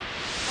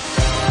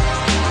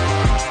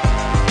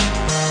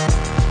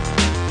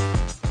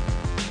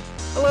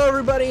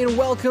everybody, and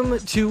welcome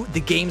to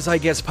the Games I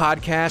Guess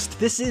podcast.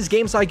 This is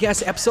Games I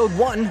Guess episode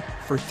 1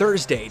 for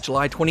Thursday,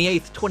 July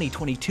 28th,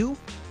 2022.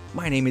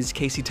 My name is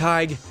Casey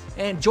Tighe,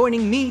 and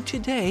joining me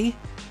today,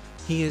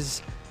 he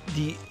is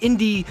the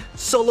indie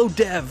solo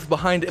dev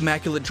behind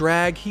Immaculate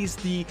Drag. He's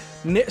the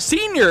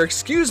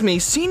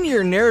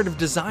senior narrative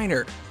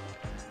designer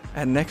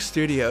at Next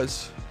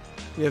Studios.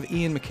 We have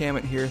Ian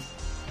McCammon here,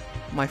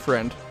 my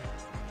friend.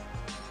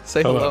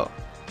 Say hello.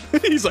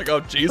 He's like,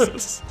 oh,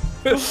 Jesus.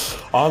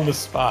 On the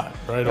spot,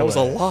 right That was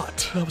a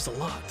lot. That was a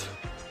lot.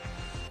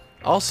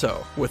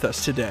 Also with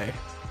us today,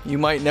 you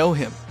might know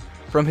him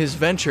from his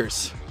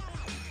ventures.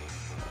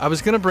 I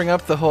was going to bring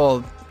up the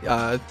whole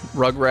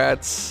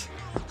Rugrats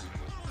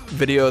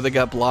video that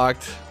got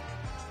blocked.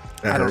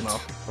 I don't know.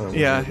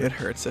 Yeah, it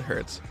hurts. It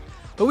hurts.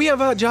 But we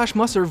have Josh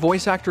Musser,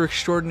 voice actor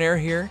extraordinaire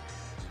here.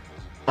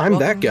 I'm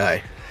that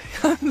guy.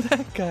 I'm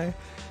that guy.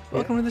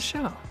 Welcome to the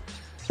show.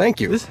 Thank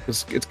you.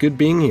 It's good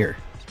being here.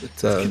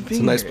 It's a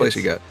nice place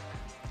you got.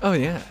 Oh,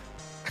 yeah.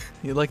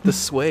 You like the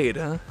suede,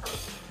 huh?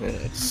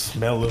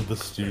 Smell of the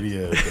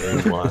studio.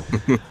 Day one.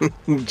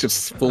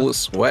 Just full of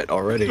sweat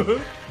already.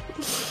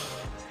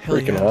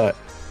 Freaking hot.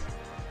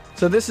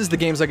 So this is the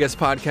Games I Guess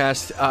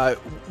podcast.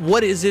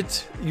 What is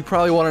it? You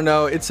probably want to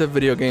know. It's a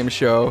video game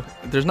show.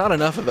 There's not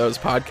enough of those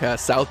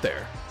podcasts out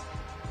there.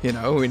 You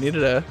know, we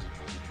needed to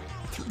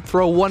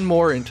throw one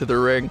more into the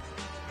ring.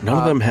 None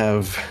of them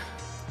have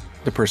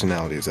the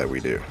personalities that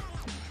we do.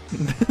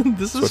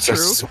 This is true.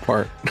 Sets us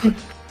apart.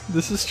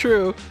 This is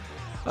true.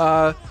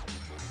 But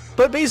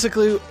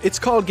basically, it's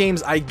called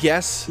Games I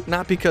Guess,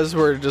 not because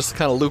we're just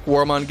kind of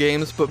lukewarm on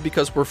games, but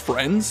because we're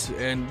friends,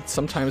 and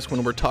sometimes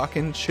when we're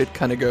talking, shit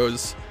kind of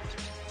goes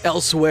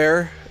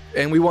elsewhere,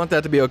 and we want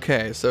that to be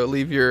okay. So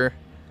leave your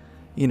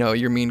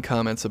mean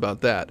comments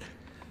about that.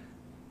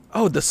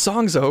 Oh, the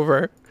song's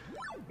over.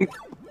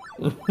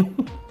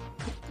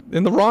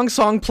 And the wrong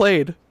song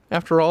played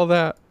after all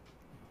that.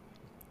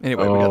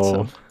 Anyway, we got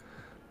some.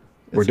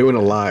 We're doing it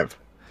live.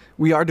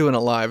 We are doing it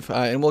live,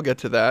 and we'll get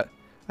to that.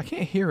 I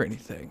can't hear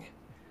anything.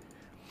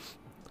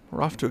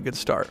 We're off to a good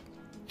start.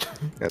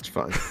 That's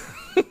fine.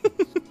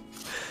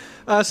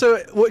 So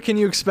what can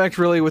you expect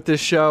really with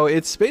this show?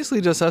 It's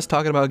basically just us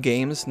talking about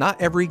games.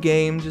 Not every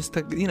game, just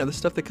the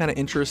stuff that kind of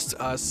interests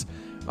us.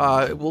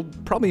 We'll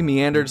probably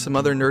meander to some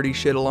other nerdy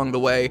shit along the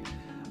way.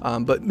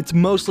 But it's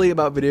mostly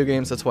about video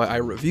games. That's why I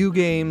review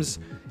games.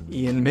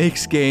 Ian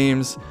makes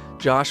games.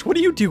 Josh, what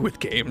do you do with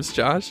games,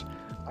 Josh?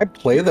 I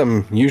play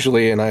them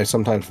usually, and I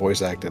sometimes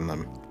voice act in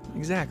them.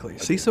 Exactly.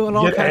 See, so it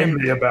all get kind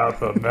angry about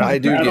them. I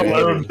do that get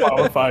alone angry.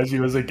 qualifies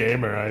you as a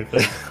gamer, I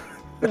think.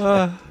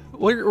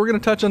 We're going to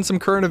touch on some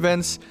current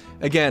events.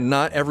 Again,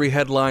 not every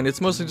headline.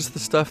 It's mostly just the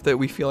stuff that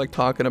we feel like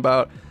talking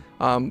about.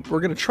 We're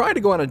going to try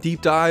to go on a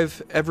deep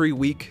dive every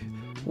week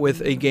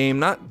with a game,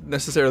 not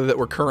necessarily that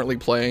we're currently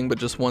playing, but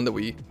just one that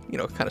we,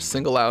 kind of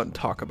single out and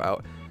talk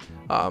about.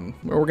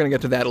 We're going to get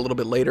to that a little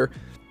bit later.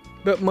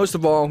 But most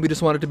of all, we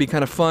just want it to be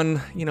kind of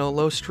fun,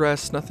 low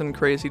stress, nothing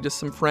crazy, just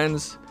some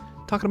friends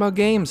talking about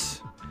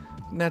games.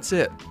 And that's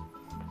it.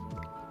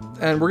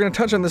 And we're going to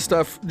touch on this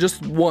stuff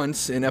just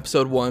once in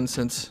episode 1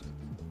 since,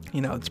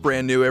 it's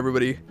brand new.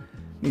 Everybody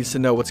needs to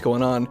know what's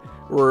going on.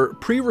 We're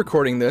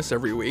pre-recording this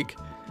every week.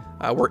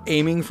 We're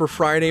aiming for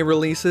Friday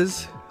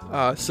releases.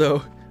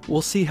 So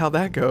we'll see how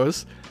that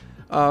goes.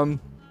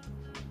 And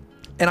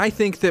I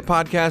think that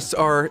podcasts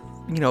are,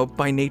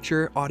 by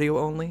nature audio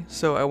only.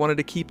 So I wanted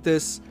to keep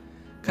this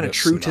kind of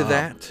true to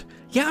that.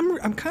 Yeah,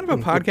 I'm kind of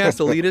a podcast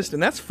elitist,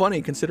 and that's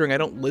funny considering I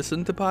don't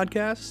listen to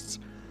podcasts.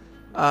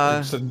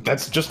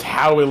 That's just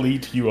how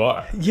elite you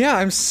are. Yeah,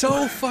 I'm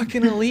so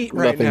fucking elite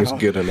right now. Nothing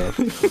is good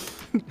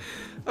enough.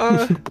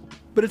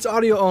 But it's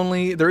audio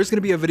only. There is going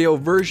to be a video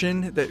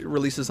version that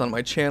releases on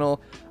my channel.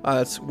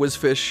 It's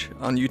Wizfish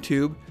on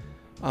YouTube.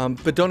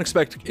 But don't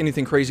expect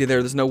anything crazy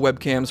there. There's no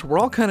webcams. We're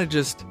all kind of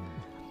just,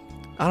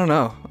 I don't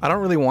know. I don't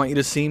really want you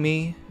to see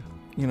me.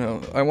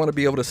 I want to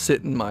be able to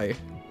sit in my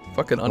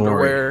fucking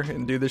underwear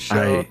and do this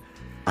show.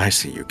 I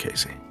see you,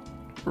 Casey.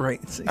 Right.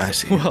 I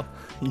see you. Well,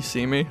 you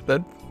see me?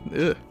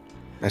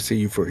 I see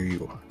you for who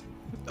you are.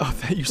 Oh,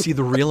 that you see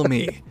the real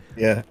me.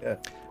 Yeah.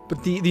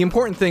 But the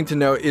important thing to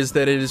note is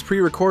that it is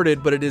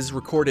pre-recorded, but it is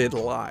recorded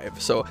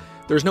live. So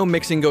there's no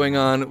mixing going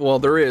on. Well,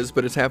 there is,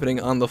 but it's happening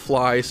on the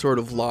fly, sort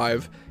of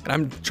live. And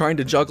I'm trying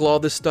to juggle all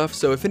this stuff.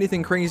 So if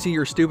anything crazy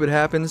or stupid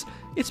happens,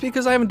 it's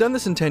because I haven't done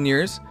this in 10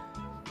 years.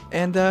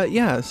 And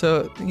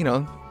so, He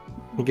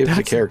gives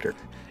you character.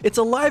 It's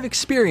a live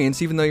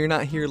experience, even though you're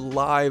not here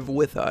live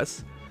with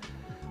us.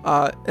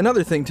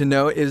 Another thing to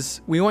note is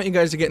we want you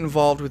guys to get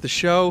involved with the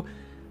show.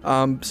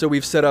 So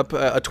we've set up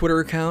a Twitter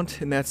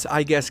account, and that's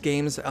I Guess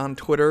Games on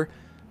Twitter.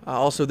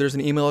 Also, there's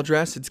an email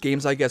address. It's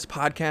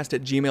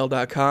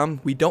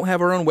gamesigguesspodcast@gmail.com. We don't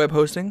have our own web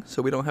hosting,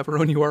 so we don't have our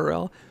own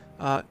URL.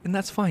 And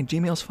that's fine.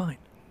 Gmail's fine.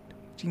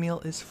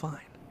 Gmail is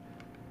fine.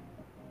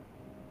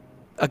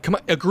 Come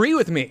on, agree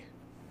with me.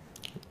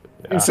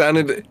 It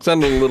sounded a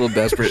little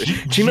desperate.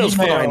 Gmail's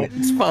fine.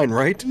 It's fine,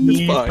 right?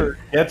 It's fine.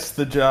 Gets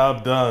the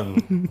job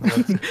done.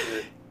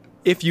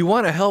 If you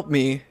want to help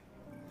me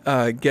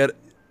get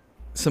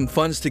some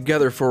funds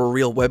together for a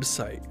real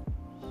website.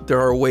 There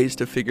are ways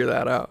to figure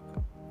that out,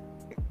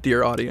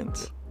 dear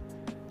audience.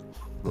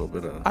 A little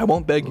bit of. I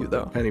won't beg you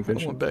though. Penny I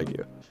pinching. won't beg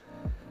you.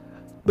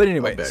 But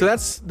anyway, so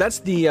that's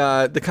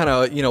the kind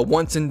of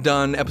once and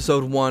done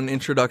episode 1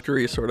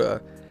 introductory sort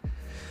of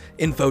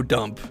info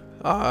dump.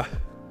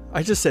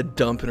 I just said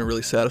dump in a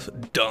really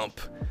sad dump.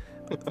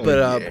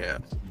 But yeah.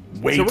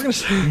 Wait, so we're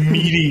gonna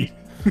meaty.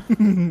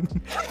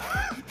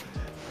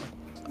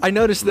 I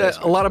noticed that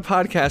a lot of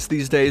podcasts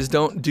these days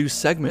don't do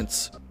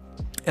segments,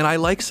 and I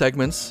like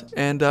segments.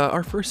 And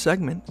our first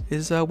segment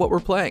is what we're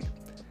playing.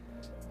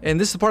 And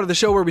this is part of the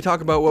show where we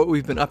talk about what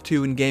we've been up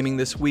to in gaming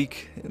this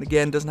week. And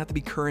again, doesn't have to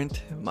be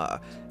current.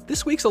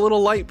 This week's a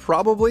little light,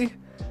 probably.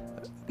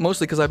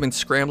 Mostly because I've been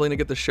scrambling to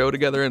get the show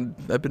together, and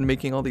I've been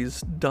making all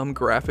these dumb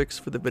graphics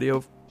for the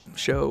video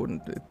show.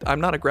 And I'm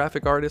not a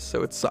graphic artist,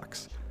 so it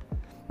sucks.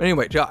 But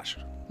anyway, Josh,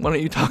 why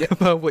don't you talk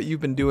about what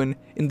you've been doing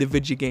in the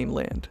Vigigame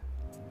land?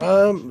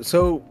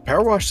 So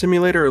Power Wash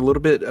Simulator, a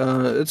little bit,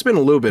 it's been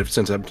a little bit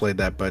since I've played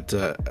that, but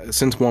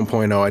since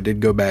 1.0, I did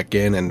go back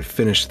in and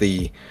finish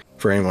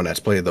for anyone that's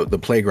played the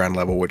playground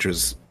level, which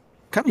was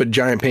kind of a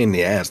giant pain in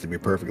the ass, to be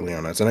perfectly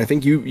honest. And I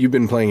think you've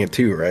been playing it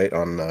too, right?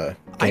 On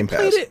Game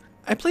Pass.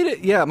 I played it,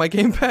 yeah. My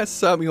Game Pass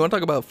sub, you want to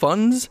talk about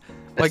funds?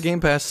 My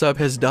Game Pass sub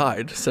has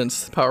died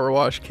since Power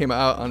Wash came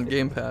out on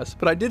Game Pass.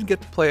 But I did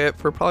get to play it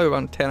for probably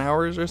around 10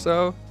 hours or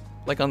so,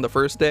 like on the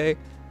first day.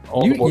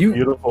 All the more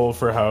beautiful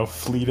for how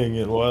fleeting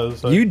it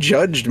was. You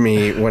judged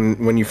me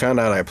when you found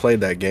out I played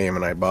that game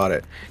and I bought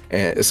it.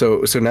 And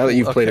so now that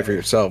you've played it for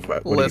yourself,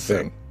 what do you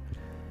think?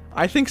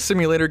 I think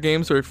simulator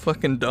games are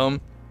fucking dumb.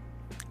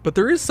 But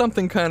there is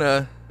something kind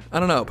of, I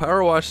don't know,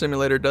 Power Wash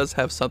Simulator does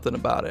have something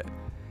about it.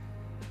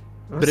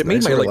 But it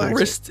made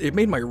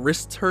my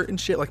wrists hurt and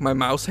shit, like my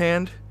mouse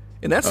hand.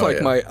 And that's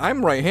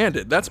I'm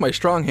right-handed. That's my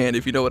strong hand,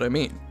 if you know what I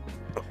mean.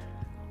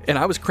 And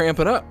I was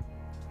cramping up.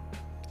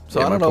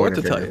 So I don't know what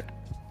to tell you.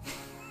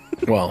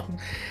 Well,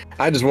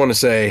 I just want to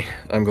say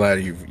I'm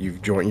glad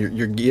you've joined.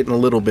 You're getting a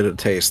little bit of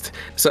taste.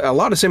 So a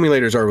lot of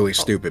simulators are really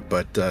stupid,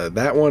 but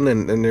that one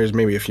and there's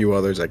maybe a few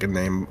others I can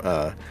name.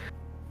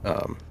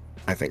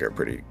 I think are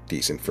pretty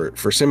decent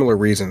for similar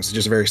reasons.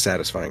 Just very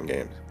satisfying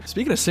games.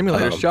 Speaking of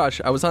simulators, Josh,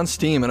 I was on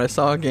Steam and I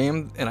saw a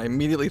game and I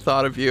immediately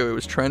thought of you. It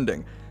was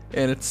trending,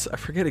 and I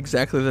forget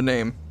exactly the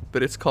name,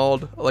 but it's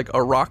called like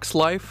A Rock's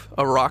Life,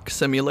 A Rock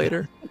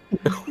Simulator.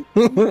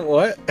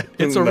 What?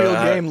 It's a real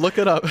game. Look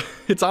it up.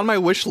 It's on my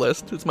wish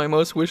list. It's my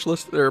most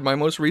my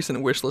most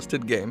recent wish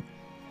listed game.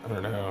 I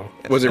don't know.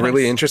 Was it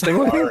really interesting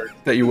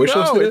that you wish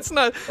listed? No, it's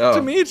not. Oh.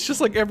 To me, it's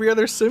just like every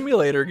other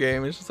simulator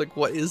game. It's just like,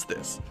 what is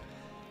this?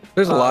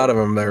 There's a lot of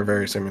them that are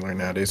very similar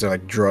nowadays. They're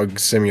like drug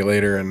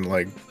simulator and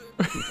like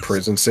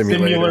prison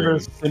simulator.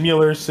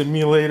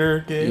 Simulator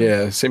game.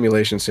 Yeah,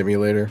 simulation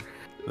simulator.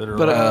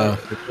 But I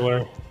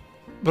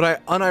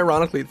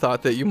unironically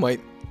thought that you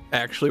might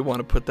actually want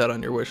to put that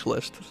on your wish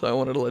list, so I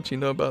wanted to let you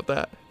know about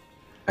that.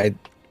 I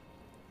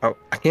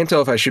can't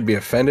tell if I should be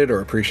offended or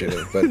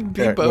appreciative,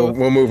 but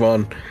we'll move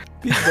on.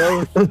 Be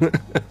both.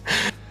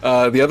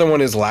 The other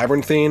one is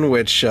Labyrinthine,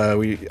 which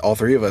we all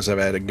three of us have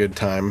had a good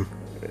time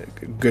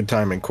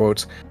in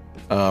quotes.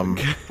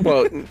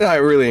 Well,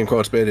 not really in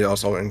quotes, but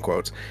also in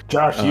quotes.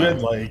 Josh, you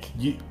had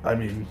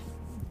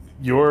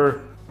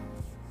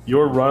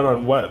your run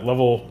on what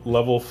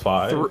level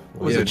 5?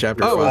 Was it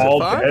chapter 5? All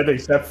dead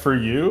except for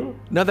you?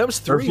 No, that was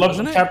 3,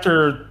 wasn't it?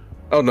 Chapter.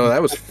 Oh no,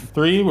 that was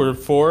 3 or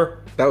 4.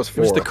 That was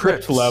 4. It was the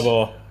crypt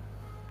level.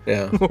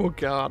 Yeah. Oh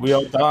god. We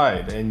all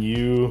died, and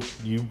you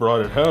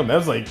brought it home.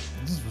 This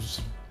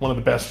was one of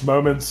the best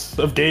moments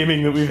of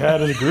gaming that we've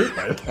had as a group.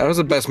 That was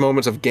the best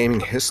moments of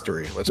gaming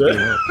history. Let's be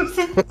honest.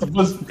 It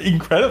was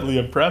incredibly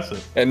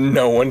impressive. And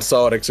no one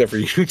saw it except for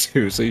you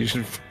two, so you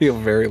should feel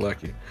very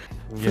lucky.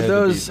 For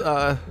those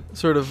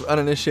sort of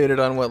uninitiated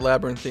on what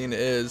Labyrinthine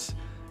is,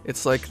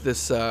 it's like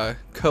this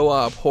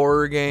co-op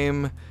horror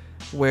game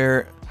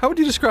where, how would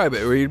you describe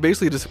it? Where you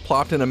basically just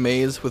plopped in a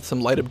maze with some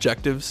light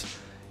objectives,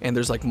 and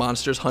there's like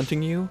monsters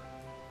hunting you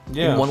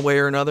in one way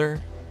or another.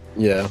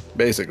 Yeah,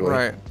 basically.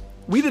 Right.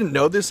 We didn't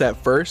know this at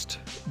first,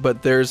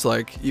 but there's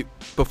like,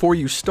 before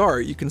you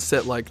start, you can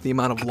set like the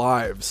amount of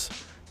lives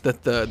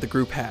that the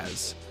group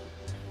has.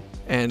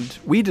 And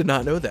we did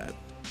not know that.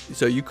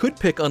 So you could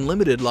pick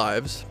unlimited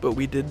lives, but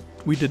we did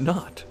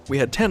not. We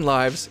had 10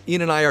 lives.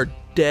 Ian and I are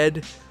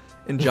dead,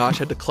 and Josh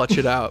had to clutch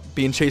it out,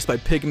 being chased by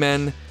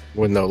pigmen.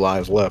 With no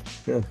lives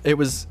left. Yeah. It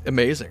was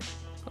amazing,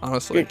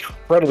 honestly.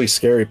 Incredibly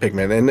scary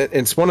pigmen. And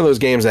it's one of those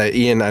games that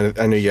Ian, I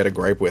know you had a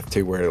gripe with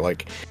too, where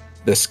like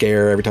the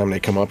scare every time they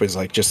come up is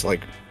like just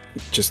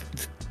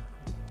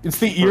it's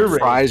the ear rape.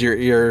 Fries your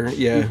ear.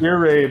 Yeah. The ear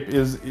rape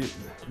is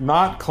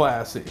not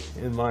classy,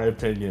 in my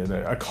opinion.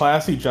 A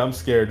classy jump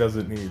scare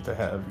doesn't need to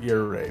have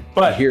ear rape.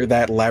 But I hear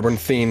that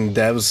Labyrinthine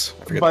devs.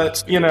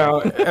 But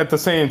at the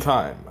same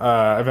time,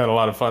 I've had a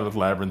lot of fun with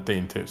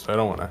Labyrinthine too. So I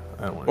don't want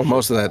to. Well,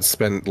 most of that's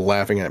spent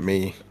laughing at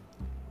me.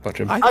 Look,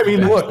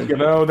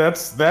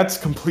 that's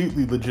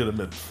completely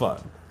legitimate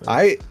fun.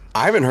 I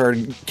haven't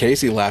heard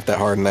Casey laugh that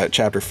hard in that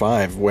chapter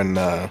 5 when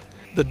the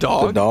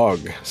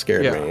dog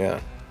scared me. Yeah.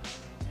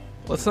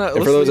 Let's not. And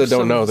let's for those leave that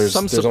don't know,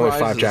 some there's only 5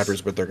 surprises.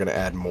 chapters, but they're gonna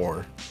add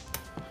more.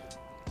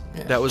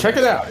 That was Check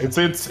it out.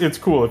 excellent. It's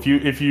cool if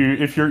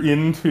you're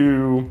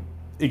into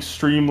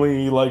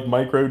extremely like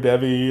micro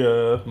devy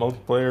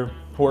multiplayer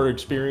horror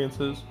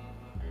experiences.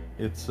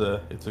 It's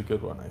a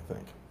good one, I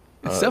think.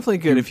 It's definitely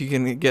good if you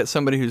can get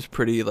somebody who's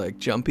pretty like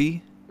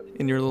jumpy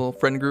in your little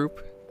friend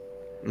group.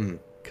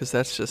 Because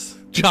that's just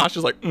Josh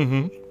is like,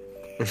 yeah,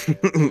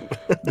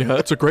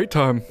 it's a great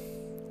time.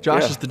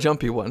 Josh Yeah. is the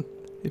jumpy one.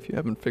 If you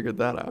haven't figured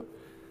that out,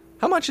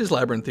 how much is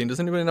Labyrinthine? Does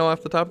anybody know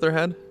off the top of their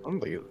head? I don't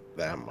think it's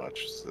that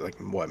much. It's like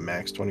what,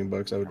 max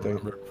 $20, I would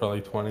think.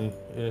 Probably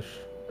 20-ish.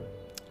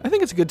 I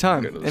think it's a good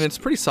time, It is. and it's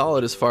pretty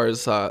solid as far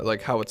as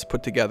like how it's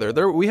put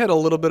together. We had a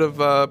little bit of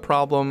a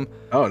problem.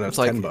 Oh no, it's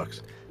like-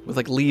 $10. With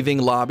like leaving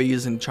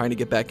lobbies and trying to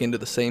get back into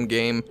the same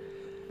game.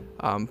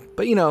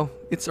 But you know,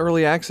 it's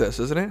early access,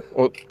 isn't it?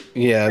 Well,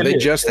 yeah, It they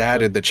is. just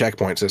added the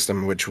checkpoint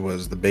system, which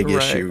was the big Right.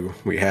 issue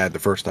we had the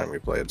first time we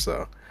played.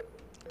 So,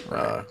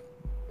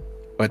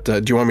 but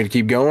do you want me to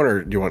keep going,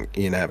 or do you want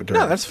Ian to have a turn?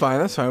 No, that's fine.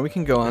 That's fine. We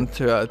can go on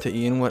to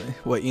Ian.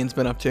 What Ian's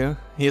been up to?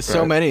 He has so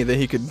Right. many that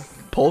he could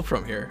pull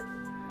from here.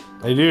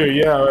 I do,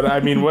 yeah. But I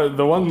mean,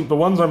 the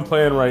ones I'm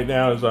playing right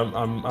now is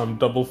I'm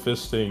double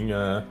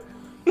fisting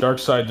Dark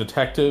Side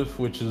Detective,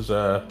 which is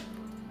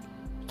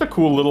it's a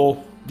cool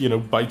little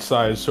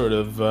bite-sized sort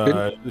of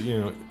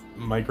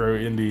micro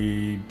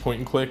indie point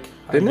and click.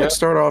 I Didn't it guess.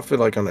 start off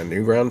like on a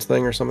Newgrounds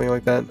thing or something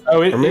like that?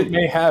 Oh, Or it maybe-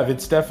 may have.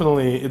 It's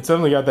definitely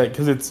got that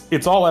because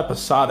it's all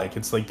episodic.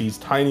 It's like these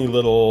tiny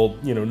little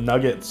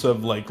nuggets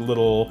of like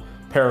little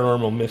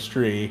paranormal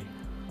mystery,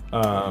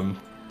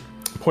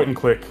 point and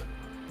click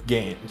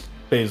games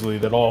basically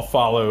that all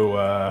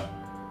follow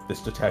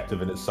this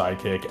detective and his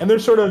sidekick, and they're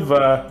sort of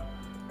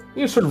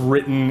sort of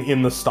written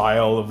in the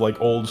style of like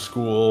old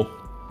school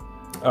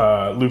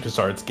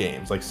LucasArts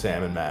games like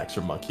Sam and Max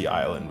or Monkey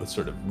Island with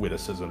sort of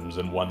witticisms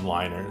and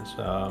one-liners.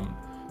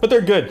 But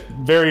they're good.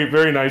 Very,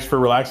 very nice for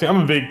relaxing.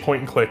 I'm a big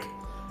point-and-click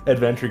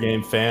adventure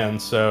game fan,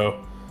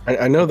 so...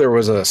 I know there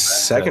was a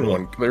second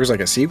one. There was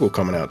like a sequel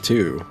coming out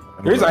too.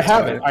 There is, I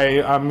have haven't.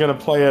 I'm gonna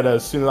play it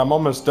as soon as I'm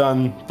almost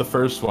done the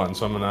first one,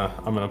 so I'm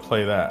gonna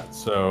play that.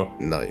 So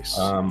Nice.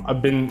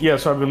 I've been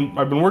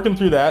working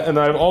through that, and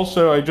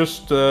I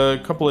just a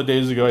couple of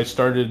days ago I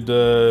started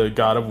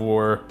God of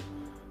War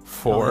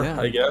 4, Oh, yeah.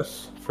 I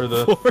guess, for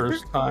the 4?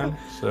 first time.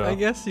 So I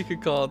guess you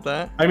could call it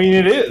that. I mean,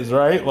 it is,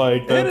 right?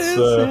 Like that's is,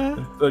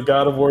 yeah. the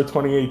God of War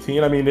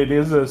 2018. I mean, it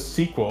is a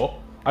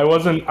sequel. I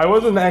wasn't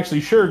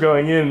actually sure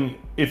going in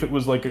if it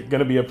was like going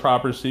to be a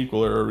proper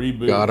sequel or a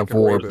reboot. God like of a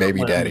War reboot Baby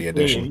plan Daddy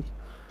between. Edition.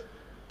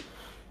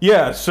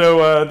 Yeah,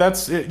 so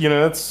that's it.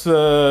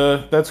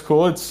 That's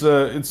cool. It's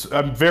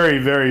I'm very,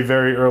 very,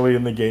 very early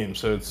in the game,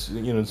 so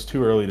it's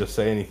too early to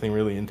say anything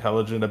really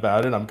intelligent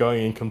about it. I'm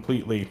going in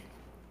completely,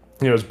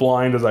 as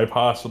blind as I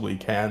possibly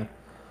can.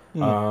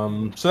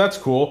 So that's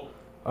cool.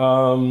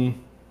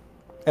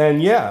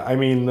 And yeah, I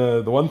mean,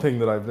 the one thing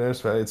that I've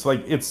noticed about it,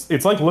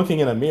 it's like looking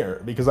in a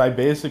mirror because I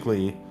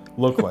basically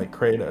look like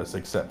Kratos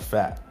except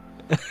fat.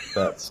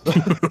 That's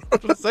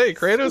Let's say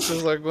Kratos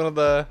is like one of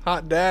the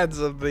hot dads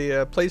of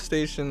the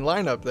PlayStation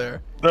lineup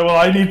there. well.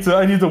 I need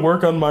to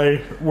work on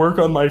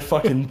my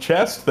fucking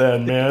chest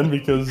then, man,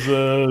 because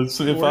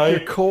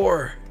if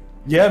core.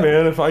 yeah,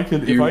 man, if I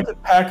could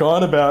pack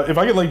on if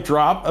I could like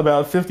drop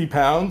about 50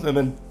 pounds and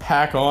then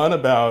pack on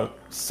about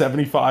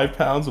 75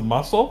 pounds of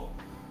muscle,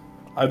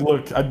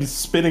 I'd be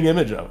spitting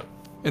image of it.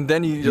 And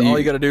then all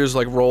you gotta do is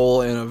like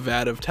roll in a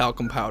vat of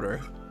talcum powder,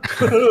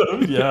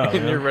 Yeah,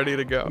 and you're ready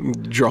to go.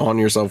 Draw on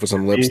yourself with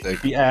some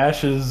lipstick. the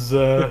ashes,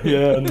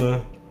 and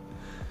the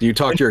Do you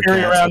talk to your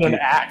carrying cats? around Like an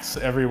axe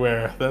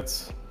everywhere.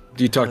 That's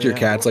do you talk to your yeah.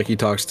 cats like he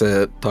talks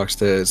to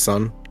his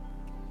son?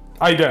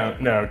 I don't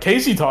know.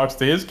 Casey talks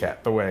to his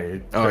cat the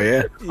way. Oh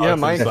yeah. Yeah,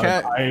 my Talks to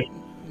his cat.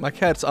 son. My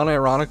cat's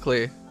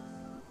unironically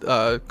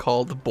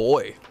called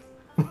Boy,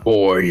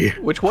 Boy.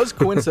 which was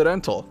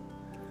coincidental.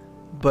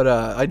 But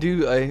I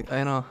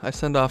know I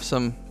send off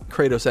some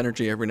Kratos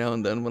energy every now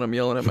and then when I'm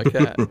yelling at my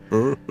cat.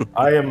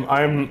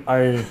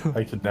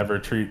 I could never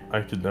treat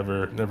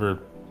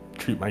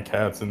my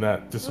cats in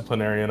that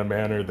disciplinarian a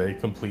manner. They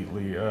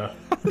completely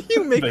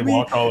You make They me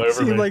walk all over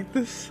seem me. like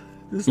this.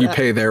 You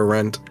pay their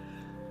rent.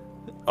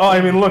 Oh,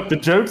 I mean, look, the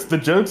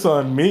joke's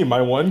on me.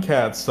 My one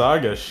cat,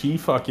 Saga, she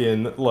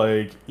fucking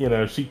like,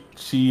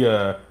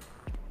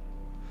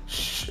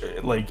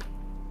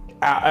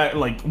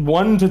 like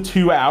 1 to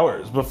 2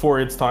 hours before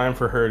it's time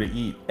for her to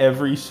eat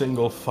every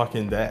single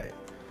fucking day.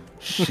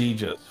 She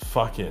just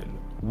fucking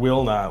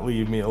will not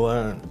leave me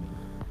alone.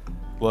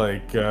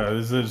 Like,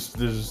 this is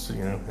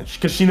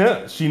because she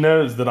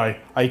knows that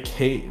I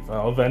cave.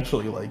 I'll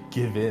eventually like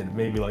give in.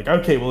 Maybe like,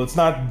 okay, well, it's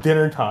not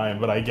dinner time,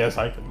 but I guess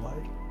I can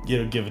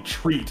like, give a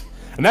treat.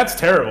 And that's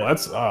terrible.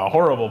 That's a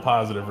horrible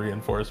positive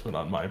reinforcement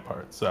on my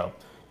part. So,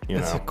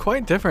 It's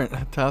quite different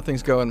to how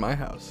things go in my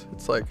house.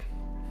 It's like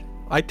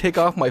I take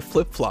off my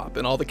flip flop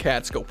and all the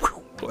cats go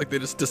whew, like they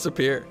just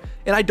disappear,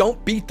 and I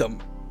don't beat them.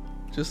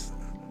 Just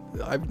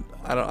I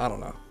don't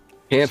know.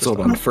 Canceled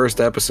on the first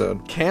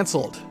episode.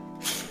 Canceled.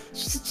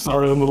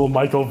 Sorry, a little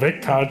Michael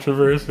Vick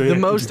controversy. The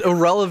most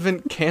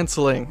irrelevant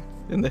canceling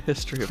in the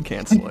history of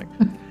canceling.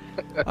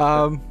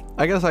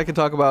 I guess I could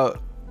talk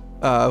about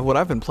what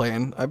I've been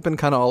playing. I've been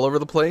kind of all over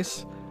the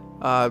place.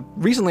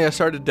 Recently, I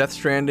started Death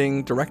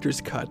Stranding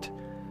Director's Cut,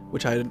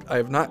 which I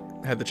have not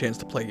had the chance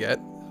to play yet.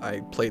 I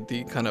played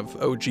the kind of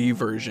OG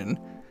version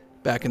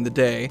back in the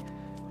day.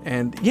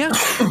 And yeah,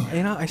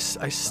 I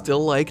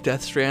still like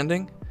Death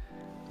Stranding.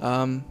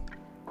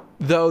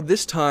 Though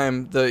this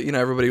time,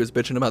 everybody was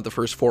bitching about the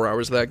first 4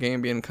 hours of that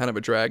game being kind of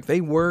a drag. They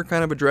were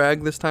kind of a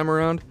drag this time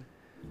around.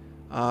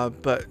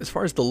 But as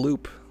far as the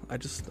loop, I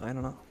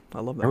don't know. I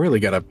love that. I really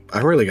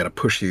gotta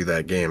push you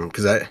that game,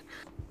 because I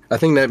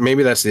think that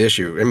maybe that's the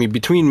issue. I mean,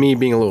 between me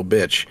being a little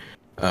bitch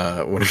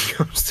when it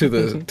comes to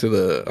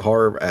the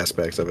horror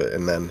aspects of it,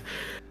 and then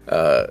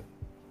I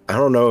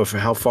don't know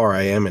how far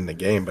I am in the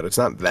game, but it's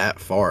not that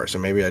far. So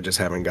maybe I just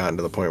haven't gotten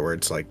to the point where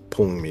it's like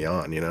pulling me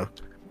on,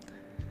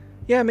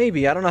 Yeah,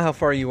 maybe. I don't know how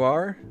far you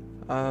are,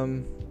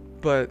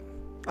 but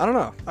I don't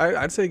know.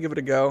 I'd say give it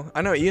a go.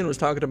 I know Ian was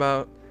talking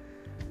about.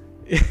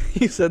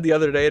 He said the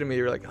other day to me,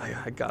 "You're like,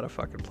 I gotta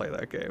fucking play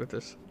that game with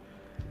this."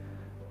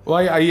 Well,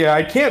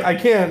 I can't.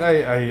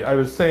 I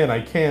was saying I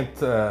can't.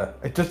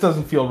 It just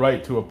doesn't feel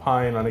right to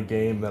opine on a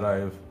game that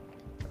I've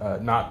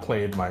not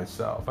played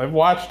myself. I've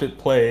watched it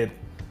played.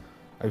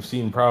 I've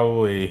seen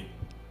probably,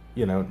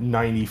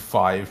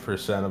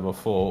 95% of a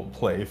full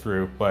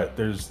playthrough. But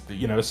there's,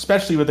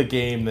 especially with a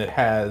game that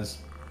has,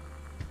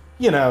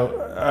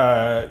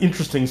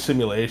 interesting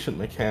simulation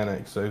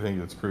mechanics, I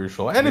think it's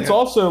crucial. And it's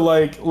also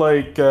like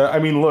I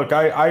mean, look,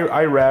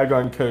 I rag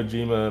on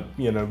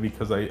Kojima,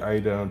 because I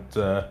don't.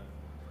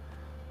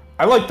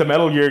 I like the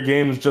Metal Gear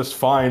games just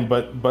fine,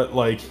 but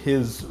like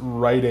his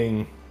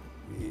writing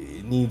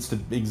needs to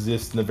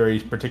exist in a very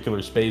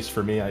particular space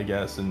for me, I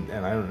guess, and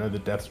I don't know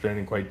that Death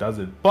Stranding quite does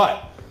it.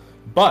 But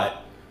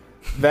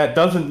that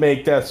doesn't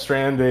make Death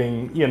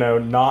Stranding,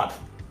 not,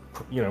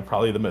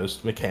 probably the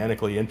most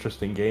mechanically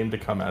interesting game to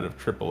come out of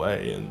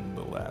AAA in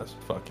the last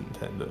fucking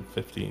 10 to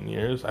 15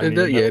 years.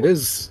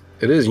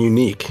 It is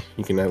unique.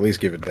 You can at least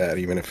give it that,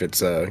 even if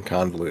it's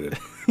convoluted.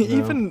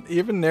 Even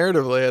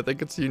narratively, I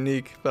think it's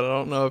unique, but I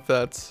don't know if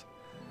that's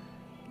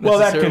well,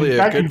 that necessarily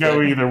can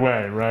go either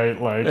way, right?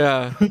 Like,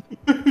 yeah.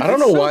 I don't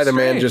know why the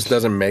man just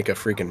doesn't make a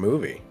freaking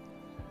movie.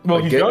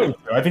 Well, Like, he's going to.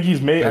 I think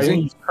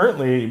he's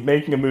currently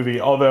making a movie.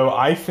 Although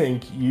I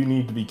think you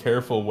need to be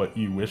careful what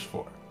you wish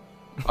for.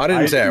 I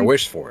didn't say I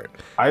wished for it.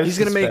 He's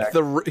gonna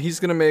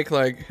make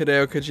like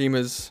Hideo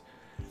Kojima's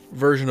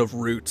version of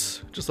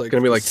Roots, just like It's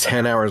gonna be like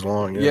 10 hours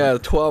long. yeah,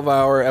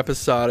 12-hour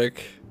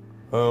episodic.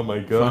 Oh my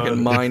god!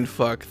 Fucking mind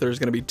fuck. There's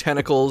gonna be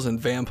tentacles and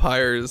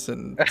vampires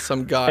and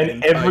some guy.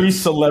 And every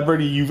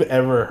celebrity you've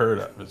ever heard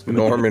of is gonna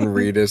Norman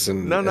Reedus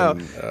and No.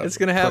 It's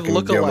gonna have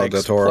fucking Guillermo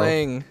del Toro.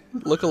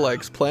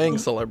 lookalikes playing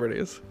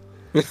celebrities.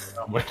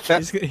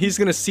 He's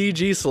gonna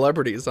CG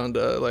celebrities onto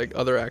like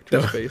other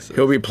actors' faces.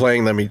 He'll be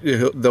playing them.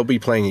 They'll be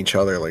playing each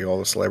other, like all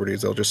the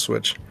celebrities. They'll just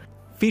switch.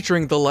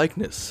 Featuring the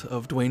likeness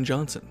of Dwayne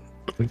Johnson.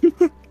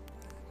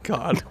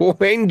 God.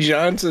 Dwayne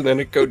Johnson in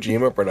a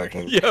Kojima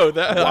production. Yo,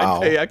 Wow.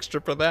 I'd pay extra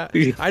for that.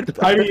 I'd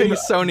pay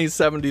Sony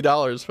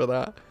 $70 for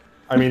that.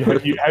 I mean,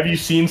 have you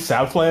seen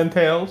Southland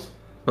Tales?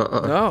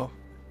 No.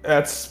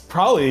 That's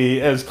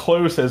probably as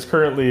close as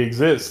currently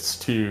exists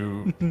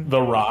to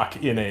The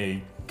Rock in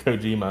a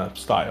Kojima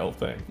style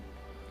thing.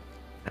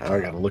 I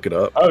gotta look it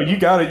up. Oh, you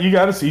got it. You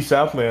got to see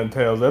Southland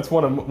Tales. That's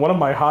one of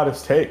my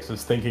hottest takes,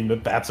 is thinking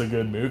that that's a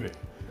good movie.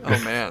 Oh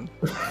man.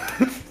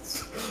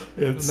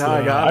 It's Now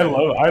I got it.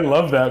 I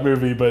love that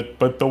movie,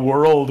 but the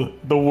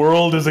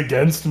world is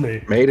against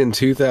me. Made in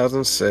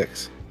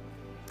 2006.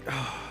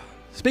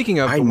 Speaking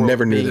of, I the world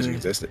never knew being, this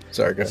existed.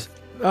 Sorry, go ahead.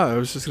 Oh, I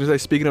was just gonna say,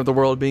 speaking of the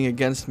world being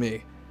against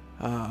me,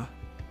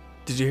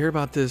 did you hear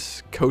about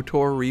this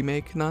KOTOR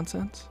remake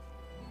nonsense?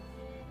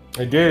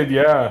 I did,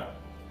 yeah.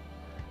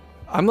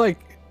 I'm like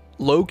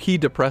low-key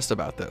depressed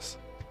about this.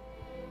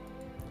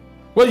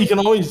 Well, you can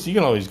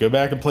always go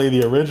back and play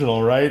the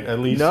original, right? At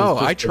least. No, it's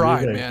just I a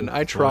tried, remake. man.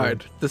 I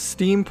tried. The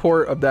Steam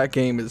port of that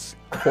game is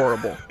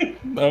horrible.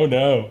 Oh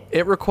no.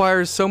 It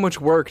requires so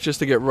much work just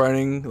to get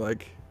running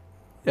like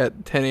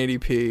at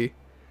 1080p.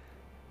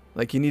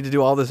 Like you need to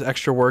do all this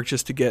extra work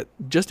just to get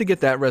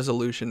that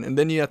resolution, and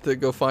then you have to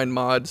go find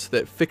mods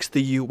that fix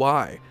the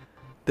UI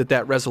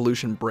that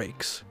resolution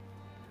breaks.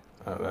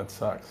 Oh, that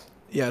sucks.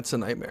 Yeah, it's a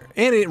nightmare.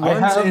 And it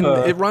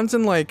runs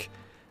in like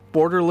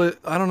borderless.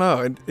 I don't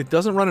know. It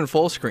doesn't run in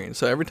full screen.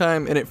 So every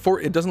time, and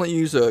it doesn't let you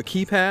use a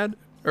keypad,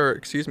 or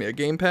excuse me, a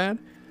gamepad.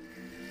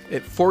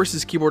 It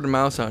forces keyboard and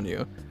mouse on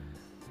you.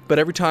 But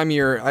every time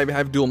I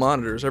have dual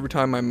monitors. Every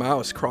time my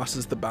mouse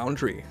crosses the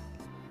boundary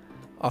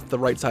off the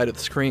right side of the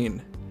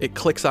screen, it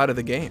clicks out of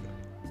the game.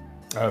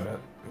 Oh, that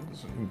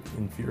was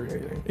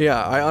infuriating.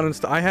 Yeah,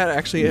 I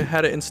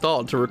had it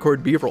installed to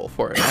record B-roll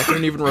for it. I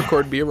couldn't even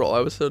record B-roll. I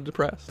was so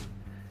depressed.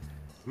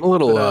 I'm a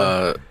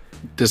little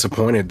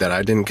disappointed that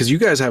I didn't, because you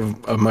guys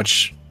have a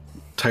much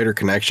tighter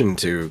connection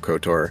to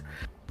KOTOR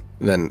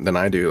than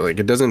I do. Like,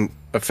 it doesn't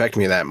affect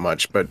me that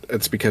much, but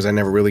it's because I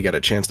never really got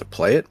a chance to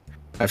play it.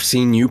 I've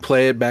seen you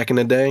play it back in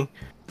the day.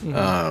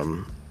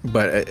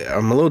 But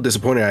I'm a little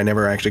disappointed I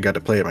never actually got to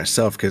play it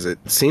myself because it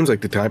seems like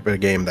the type of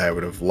game that I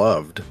would have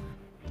loved.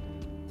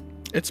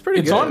 It's pretty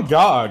It's good. on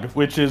GOG,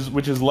 which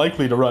is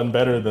likely to run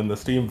better than the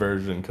Steam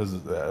version because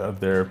of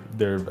their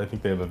I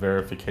think they have a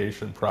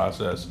verification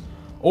process.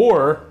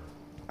 Or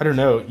I don't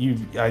know.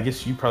 I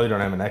guess you probably don't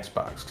have an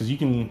Xbox because you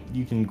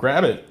can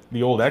grab it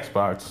the old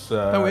Xbox.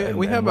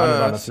 We have run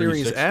it on a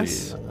Series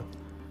S.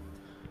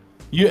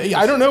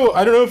 I don't know.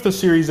 I don't know if the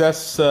Series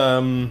S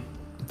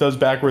does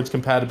backwards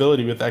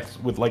compatibility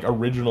with like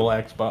original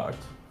Xbox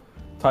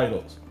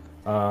titles.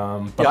 But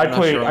Yeah, I I'm not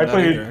played sure on I that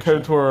played either,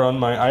 actually. KOTOR on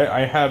my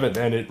I have it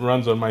and it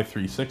runs on my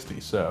 360.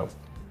 So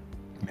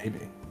maybe.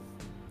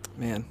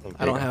 Man,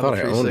 I don't have thought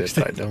a I owned it,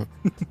 360. but I don't.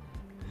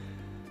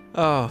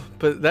 Oh,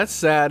 but that's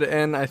sad,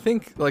 and I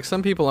think like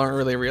some people aren't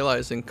really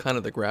realizing kind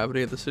of the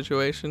gravity of the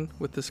situation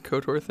with this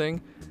KOTOR thing.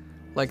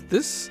 Like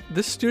this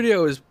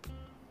studio is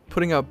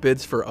putting out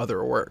bids for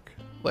other work.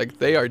 Like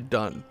they are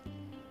done,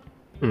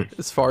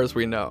 as far as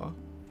we know,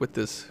 with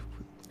this.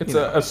 It's you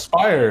know.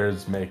 Aspire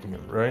is making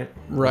it, right?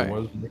 Right.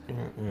 Or was making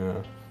it,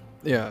 yeah.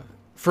 Yeah,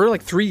 for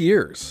like 3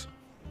 years.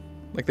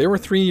 Like they were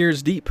 3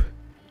 years deep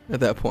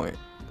at that point.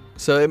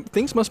 So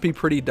things must be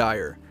pretty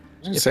dire.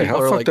 If Say, how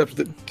people are, fucked up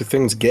do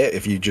things get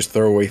if you just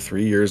throw away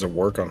 3 years of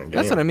work on a game?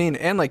 That's what I mean.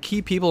 And like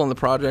key people on the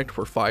project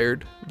were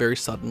fired very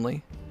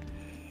suddenly.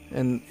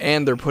 And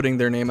they're putting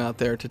their name out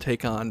there to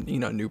take on,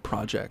 new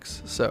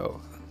projects. So,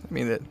 I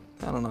mean,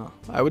 I don't know.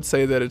 I would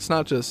say that it's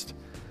not just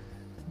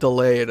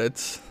delayed,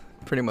 it's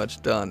pretty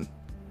much done.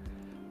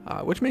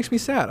 Which makes me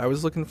sad. I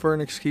was looking for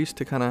an excuse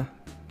to kind of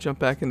jump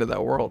back into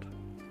that world.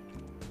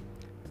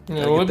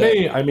 Yeah, well, it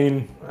may. I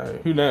mean,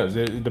 who knows?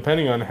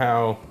 Depending on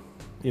how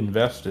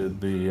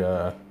invested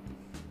the,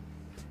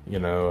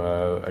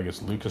 I guess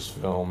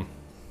Lucasfilm,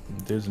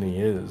 Disney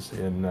is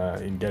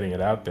in getting it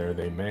out there,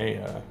 they may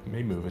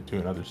move it to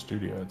another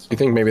studio. You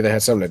think maybe that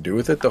has something to do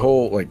with it? The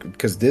whole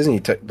because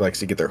Disney likes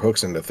to get their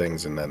hooks into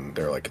things, and then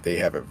they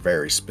have a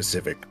very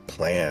specific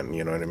plan.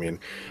 You know what I mean?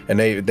 And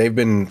they've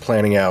been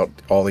planning out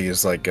all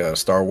these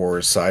Star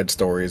Wars side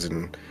stories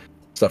and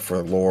stuff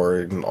for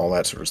lore and all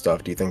that sort of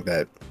stuff. Do you think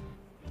that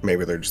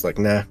maybe they're just like,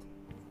 nah?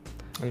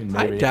 I mean,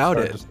 I maybe doubt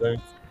it's it. hard to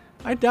say.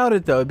 I doubt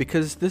it though,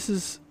 because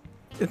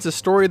it's a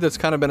story that's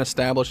kind of been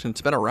established and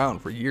it's been around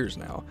for years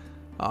now.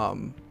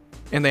 And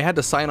they had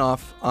to sign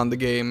off on the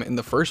game in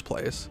the first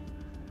place.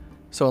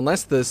 So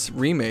unless this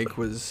remake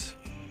was,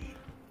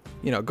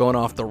 going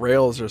off the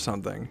rails or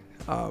something,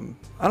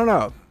 I don't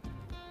know.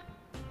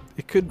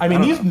 It could. I mean,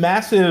 don't these know.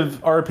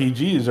 massive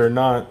RPGs are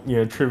not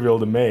trivial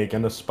to make,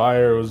 and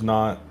Aspire was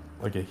not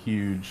like a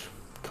huge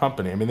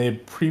company. I mean, they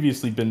had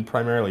previously been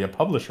primarily a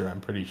publisher.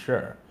 I'm pretty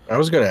sure. I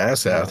was gonna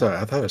ask that.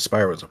 I thought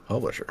Aspire was a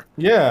publisher.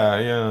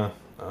 Yeah.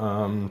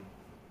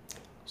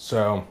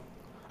 So,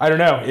 I don't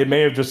know. It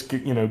may have just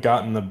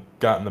gotten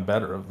the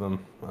better of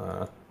them.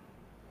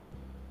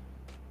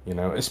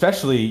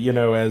 Especially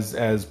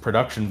as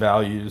production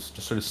values,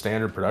 just sort of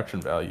standard production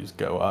values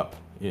go up.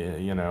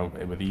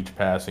 With each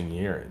passing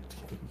year,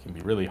 it can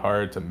be really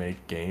hard to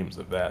make games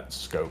of that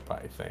scope.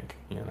 I think.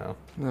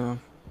 No.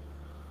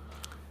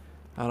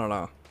 I don't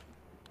know.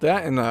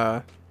 That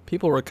and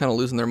people were kind of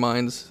losing their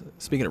minds,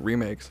 speaking of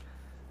remakes,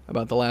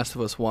 about The Last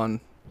of Us 1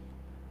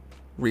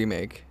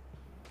 remake.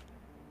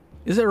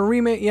 Is it a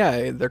remake?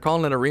 Yeah, they're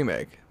calling it a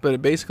remake. But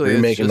it basically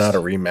Remake is and just, not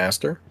a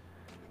remaster.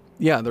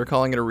 Yeah, they're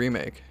calling it a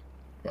remake.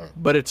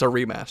 But it's a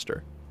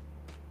remaster.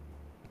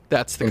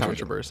 That's the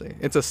Interesting. controversy.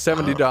 It's a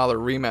 $70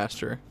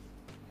 remaster.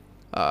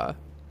 It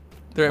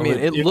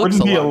it looks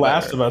wouldn't a be lot a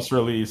Last better. of Us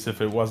release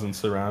if it wasn't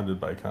surrounded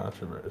by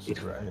controversy,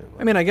 right?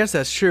 I mean, I guess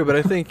that's true, but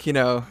I think,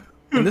 and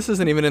this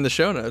isn't even in the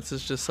show notes.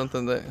 It's just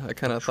something that I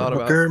kind of thought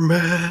about. Trucker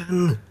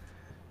Man.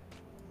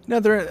 No,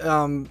 they're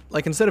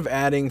instead of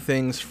adding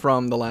things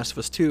from The Last of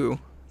Us 2,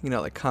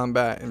 like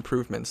combat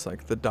improvements,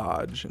 like the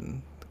dodge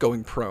and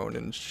going prone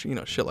and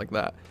shit like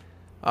that.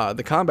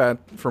 The combat,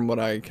 from what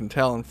I can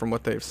tell and from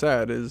what they've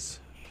said, is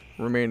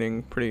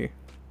remaining pretty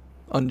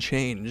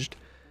unchanged,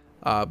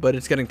 but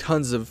it's getting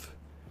tons of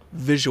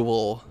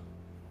visual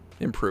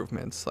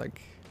improvements,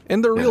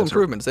 and they're real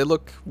improvements. They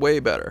look way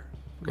better.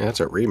 Yeah, that's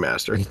a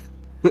remaster.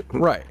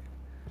 Right.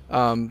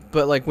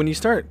 But when you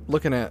start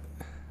looking at,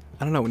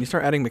 I don't know, when you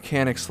start adding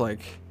mechanics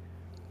like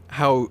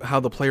how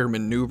the player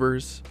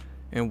maneuvers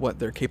and what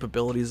their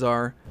capabilities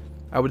are,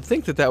 I would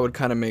think that would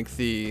kind of make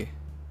the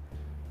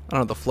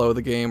flow of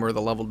the game or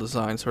the level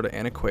design sort of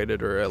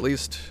antiquated, or at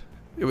least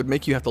it would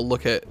make you have to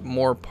look at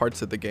more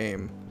parts of the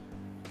game.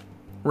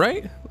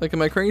 Right?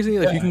 Am I crazy?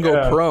 You can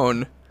go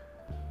prone,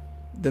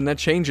 then that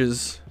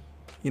changes,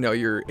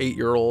 your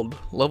 8-year-old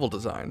level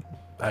design.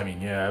 I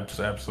mean, yeah,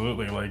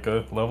 absolutely.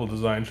 A level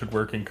design should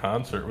work in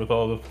concert with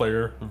all the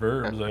player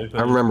verbs. I think.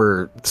 I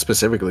remember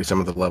specifically some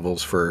of the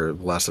levels for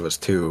Last of Us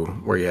 2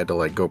 where you had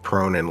to go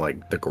prone in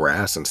the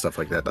grass and stuff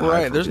like that. To hide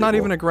Right. from There's not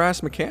people. even a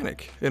grass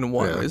mechanic in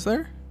 1, Yeah. is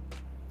there?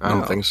 I don't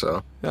No. think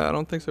so. Yeah, I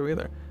don't think so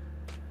either.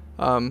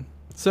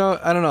 So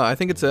I don't know. I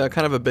think it's a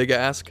kind of a big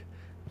ask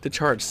to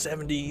charge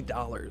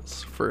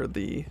 $70 for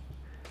the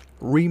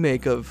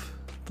remake of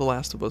The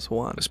Last of Us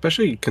 1.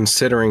 Especially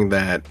considering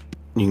that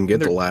you can get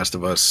The Last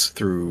of Us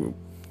through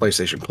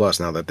PlayStation Plus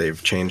now that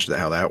they've changed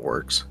how that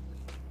works.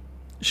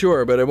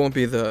 Sure, but it won't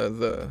be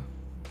the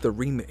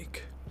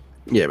remake.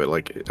 Yeah, but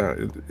like,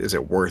 is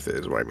it worth it?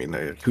 Is what I mean.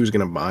 Like, who's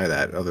gonna buy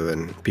that other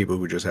than people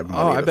who just have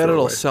money? Oh, I bet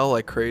it'll away? sell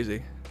like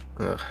crazy.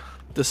 Ugh.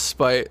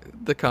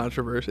 Despite the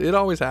controversy, it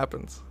always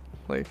happens.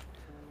 Like,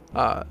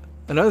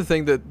 another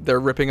thing that they're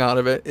ripping out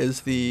of it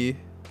is the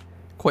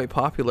quite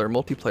popular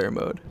multiplayer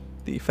mode,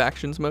 the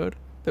factions mode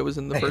that was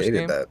in the first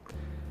game. That.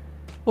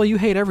 Well, you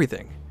hate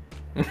everything.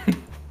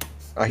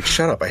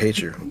 Shut up. I hate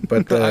you.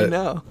 But I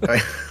know.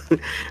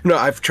 No,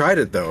 I've tried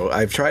it though.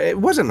 It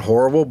wasn't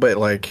horrible, but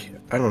like,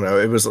 I don't know.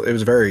 It was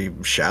very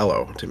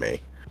shallow to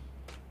me.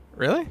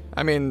 Really?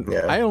 I mean,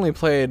 Yeah. I only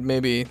played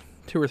maybe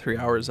 2 or 3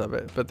 hours of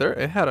it, but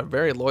it had a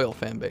very loyal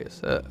fan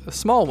base. A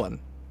small one,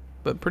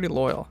 but pretty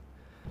loyal.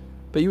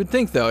 But you would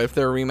think, though, if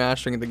they're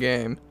remastering the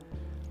game,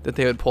 that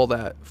they would pull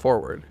that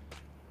forward.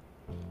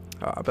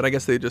 But I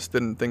guess they just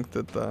didn't think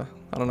that the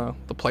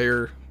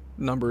player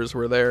numbers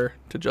were there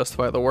to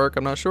justify the work.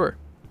 I'm not sure.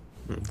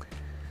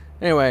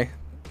 Anyway,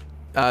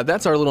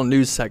 that's our little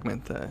news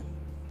segment.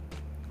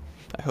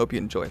 I hope you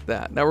enjoyed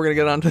that. Now we're gonna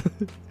get on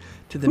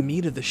to the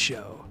meat of the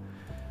show.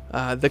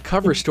 The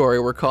cover story,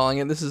 we're calling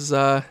it. This is.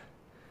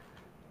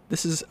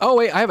 Oh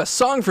wait, I have a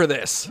song for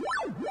this.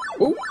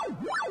 Ooh.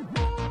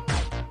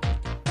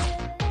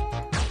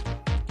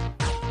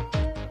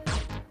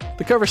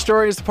 The cover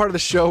story is the part of the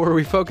show where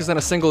we focus on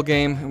a single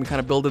game and we kind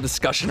of build a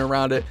discussion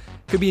around it.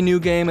 Could be a new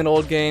game, an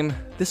old game.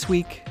 This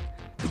week,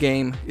 the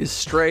game is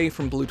Stray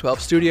from Blue 12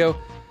 Studio.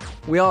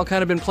 We all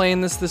kind of been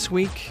playing this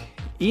week.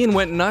 Ian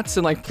went nuts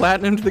and like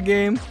platinumed the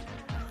game.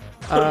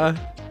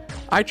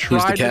 I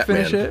tried to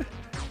finish it.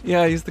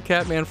 Yeah, he's the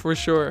cat man for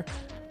sure.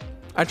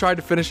 I tried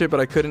to finish it, but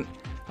I couldn't.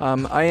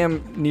 I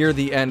am near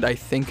the end, I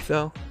think,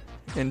 though.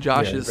 And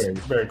Josh is very,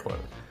 very close.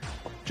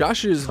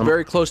 Josh is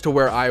very close to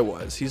where I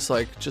was. He's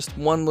like just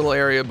one little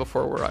area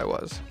before where I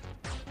was.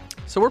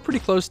 So we're pretty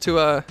close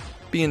to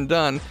being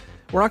done.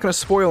 We're not going to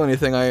spoil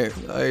anything, I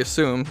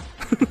assume,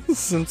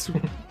 since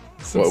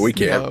well, we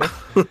can't.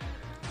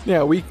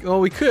 Yeah, we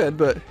could,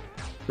 but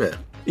yeah.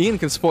 Ian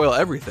can spoil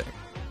everything.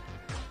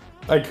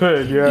 I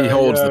could, yeah. He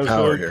holds yeah, the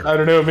power so, here. I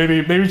don't know.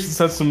 Maybe we should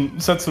set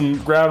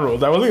some ground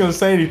rules. I wasn't going to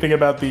say anything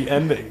about the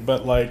ending,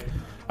 but like,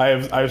 I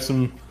have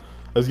some.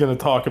 I was going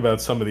to talk about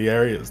some of the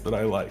areas that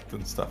I liked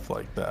and stuff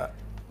like that.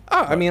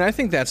 Oh, I mean, I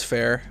think that's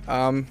fair.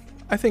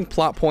 I think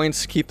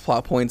keep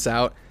plot points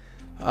out,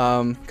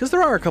 because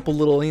there are a couple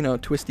little,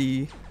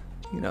 twisty,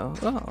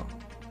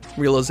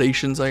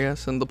 realizations, I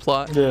guess, in the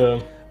plot.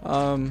 Yeah.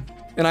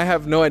 And I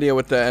have no idea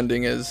what the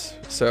ending is,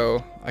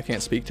 so I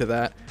can't speak to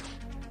that.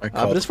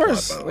 But as far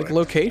as like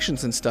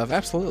locations and stuff,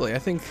 absolutely. I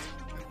think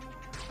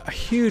a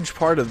huge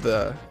part of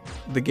the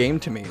game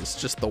to me is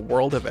just the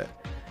world of it.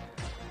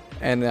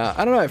 And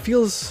I don't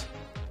know,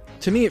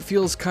 to me it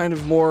feels kind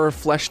of more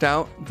fleshed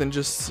out than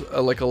just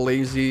like a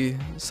lazy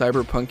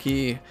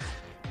cyberpunky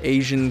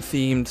Asian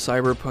themed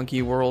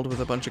cyberpunky world with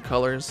a bunch of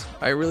colors.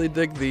 I really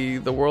dig the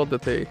world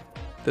that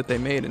they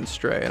made in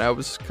Stray, and I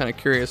was kind of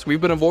curious.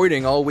 We've been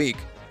avoiding all week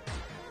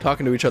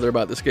talking to each other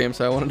about this game,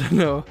 so I wanted to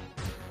know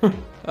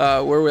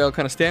where we all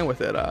kind of stand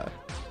with it.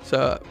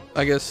 So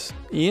I guess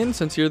Ian,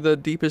 since you're the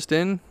deepest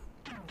in,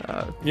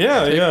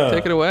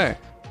 take it away.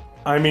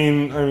 I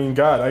mean,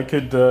 God, I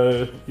could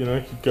go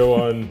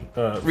on.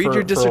 Read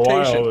your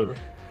dissertation.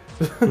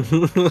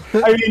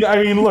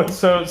 I mean, look.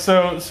 So,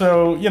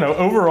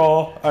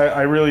 overall,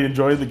 I really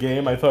enjoyed the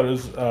game. I thought it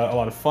was a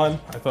lot of fun.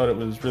 I thought it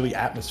was really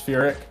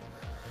atmospheric.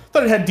 I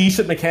thought it had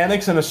decent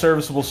mechanics and a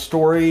serviceable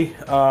story.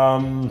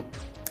 And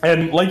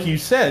like you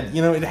said,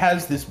 it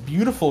has this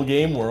beautiful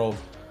game world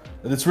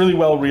that's really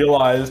well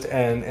realized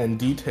and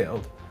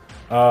detailed.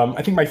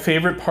 I think my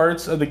favorite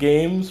parts of the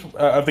game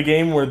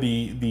were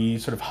the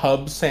sort of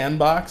hub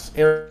sandbox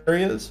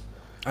areas.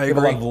 I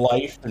agree. A lot of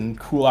life and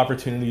cool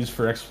opportunities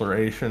for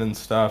exploration and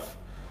stuff.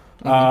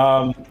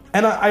 Mm-hmm.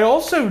 And I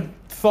also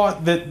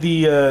thought that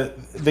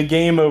the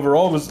game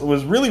overall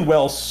was really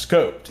well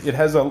scoped. It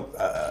has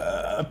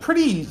a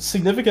pretty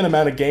significant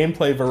amount of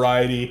gameplay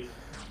variety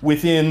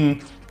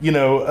within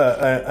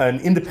an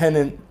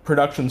independent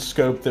production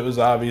scope that was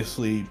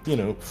obviously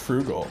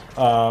frugal.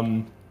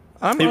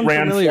 I'm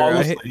unfamiliar.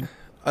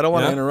 I don't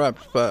want to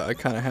interrupt, but I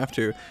kind of have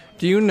to.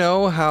 Do you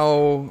know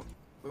how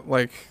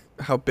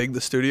big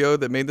the studio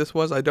that made this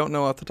was? I don't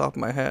know off the top of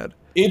my head.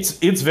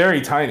 It's very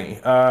tiny.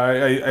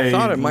 I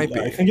thought it might be.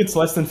 I think it's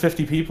less than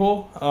 50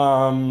 people.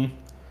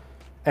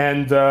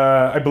 And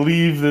I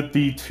believe that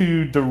the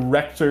two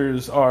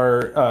directors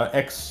are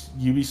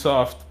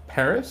ex-Ubisoft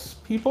Paris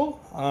people.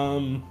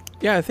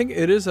 Yeah, I think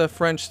it is a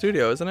French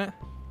studio, isn't it?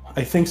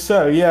 I think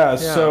so, yeah.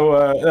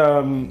 So,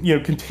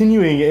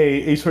 continuing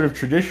a sort of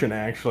tradition,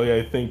 actually,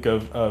 I think,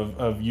 of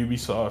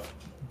Ubisoft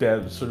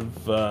devs, sort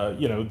of,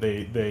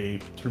 they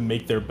sort of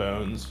make their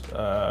bones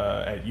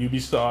at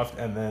Ubisoft,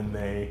 and then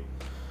they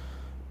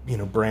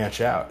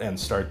branch out and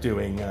start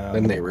doing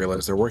Then they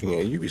realize they're working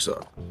at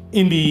Ubisoft.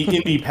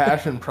 indie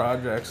passion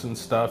projects and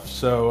stuff.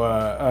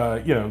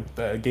 So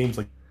games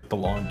like The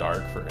Long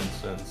Dark, for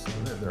instance.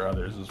 There are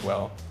others as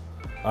well.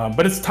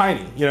 But it's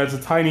tiny. It's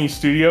a tiny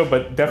studio,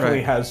 but definitely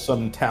Right. has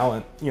some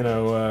talent.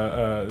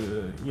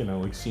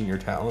 Like senior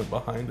talent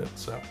behind it.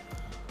 So.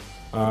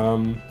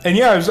 And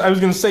yeah, I was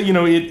gonna say,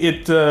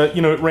 it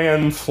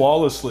ran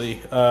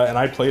flawlessly, and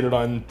I played it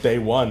on day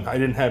one. I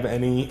didn't have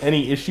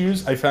any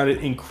issues. I found it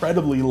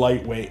incredibly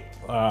lightweight.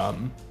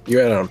 You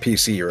had it on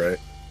PC, right?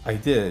 I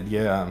did,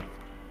 yeah.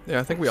 Yeah,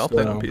 I think we all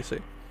played on So- PC.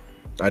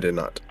 I did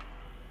not.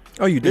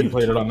 Oh, you You didn't?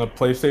 played it on the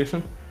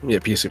PlayStation. Yeah,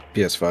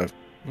 PS5.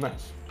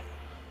 Nice.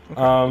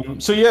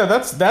 So yeah,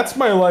 that's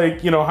my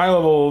high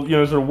level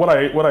sort of what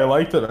I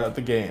liked about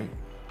the game.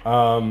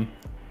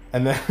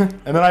 And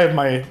then I have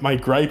my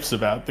gripes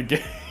about the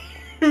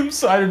game.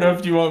 So I don't know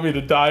if you want me to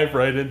dive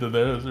right into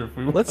those or if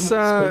we Let's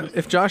want to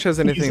if Josh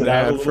has anything it to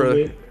out a add little for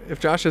bit. if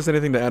Josh has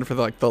anything to add for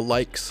the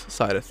likes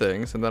side of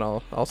things, and then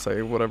I'll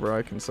say whatever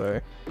I can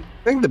say. I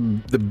think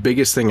the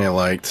biggest thing I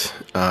liked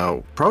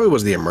probably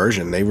was the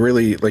immersion. They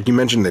really, like you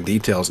mentioned, the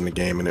details in the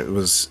game, and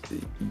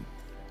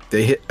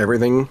they hit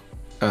everything.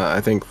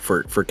 I think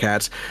for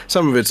cats,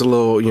 some of it's a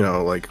little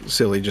like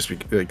silly, just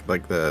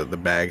like the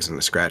bags and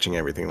the scratching,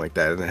 everything like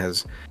that. And it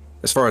has,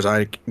 as far as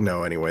I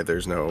know anyway,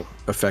 there's no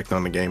effect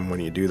on the game when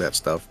you do that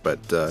stuff. But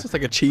It's just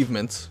like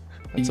achievements.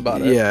 That's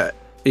about it.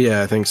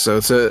 yeah, I think so.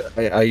 So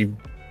I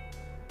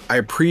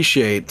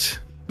appreciate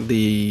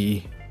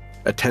the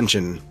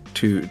attention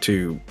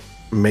to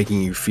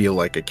making you feel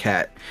like a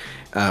cat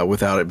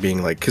without it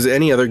being like, because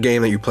any other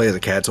game that you play as a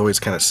cat's always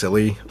kind of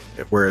silly,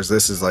 whereas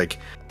this is like,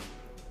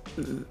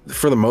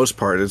 for the most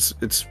part, it's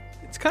It's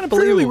kind of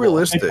fairly believable. They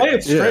realistic. play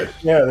it straight.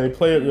 Yeah, they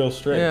play it real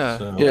straight. Yeah.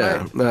 So.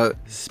 Yeah,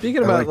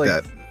 Speaking I about like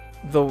like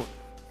that.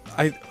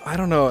 I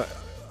don't know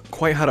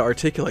quite how to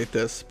articulate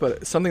this,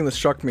 but something that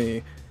struck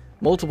me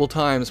multiple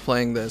times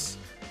playing this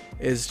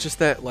is just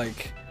that,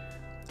 like,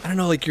 I don't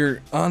know, like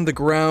you're on the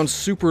ground,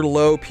 super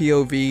low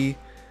POV,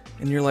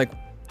 and you're like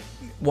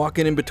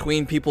walking in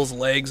between people's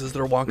legs as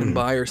they're walking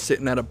by or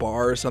sitting at a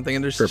bar or something,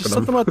 and there's just Tripping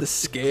 'em. something about the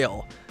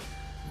scale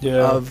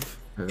Yeah. of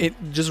it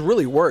just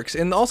really works.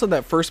 And also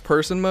that first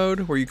person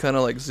mode where you kind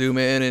of like zoom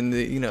in and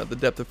the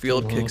depth of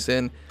field kicks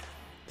in.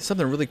 There's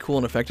something really cool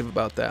and effective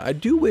about that. I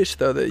do wish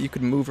though that you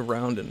could move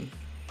around in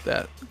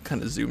that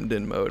kind of zoomed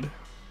in mode.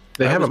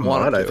 they I have a always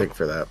wanted mod, I to. think,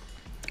 for that.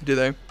 Do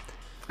they?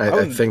 I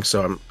wouldn't- think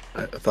so.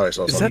 I thought I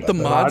saw Is something that the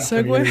about mod Mod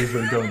segue? community's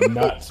been going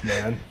nuts,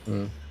 man.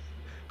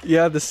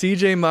 Yeah, the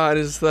CJ mod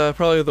is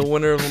probably the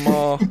winner of them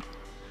all.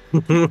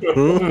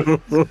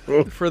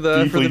 for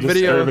the Deeply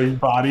video disturbing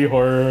body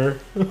horror.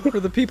 for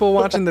the people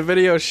watching the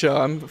video show,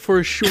 I'm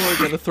for sure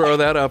gonna throw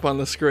that up on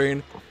the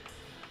screen.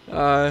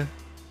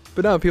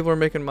 But no, people are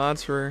making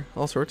mods for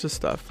all sorts of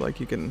stuff. Like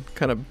you can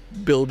kind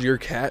of build your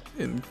cat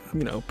and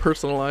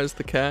personalize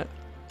the cat.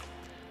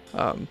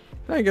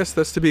 I guess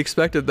that's to be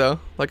expected though.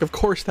 Like of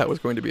course that was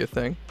going to be a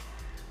thing.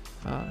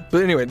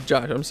 But anyway,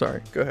 Josh, I'm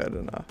sorry. Go ahead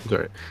and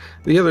Sorry.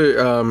 The other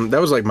that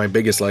was like my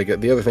biggest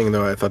the other thing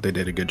though I thought they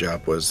did a good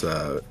job was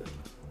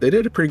they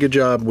did a pretty good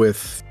job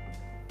with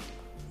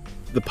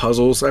the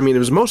puzzles. I mean, it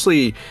was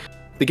mostly,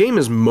 the game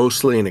is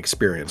mostly an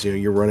experience.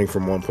 You're running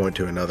from one point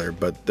to another,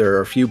 but there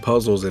are a few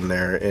puzzles in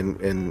there,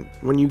 and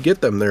when you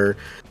get them, they're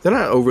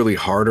not overly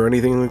hard or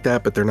anything like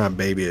that, but they're not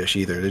babyish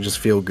either. They just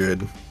feel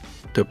good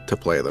to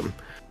play them.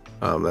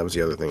 That was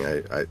the other thing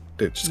it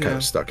just kind Yeah.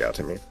 of stuck out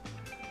to me.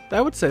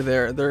 I would say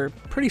they're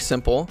pretty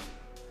simple.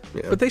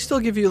 Yeah. But they still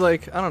give you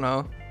like, I don't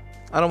know.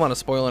 I don't want to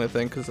spoil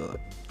anything because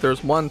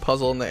there's one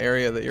puzzle in the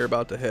area that you're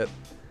about to hit.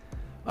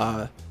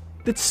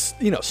 It's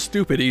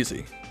stupid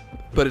easy,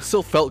 but it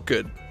still felt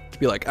good to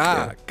be like,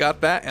 got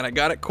that and I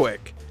got it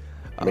quick.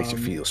 Makes you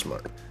feel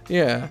smart.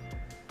 Yeah.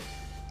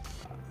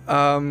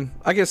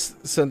 I guess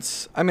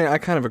I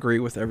kind of agree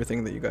with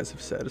everything that you guys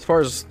have said. As far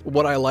as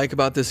what I like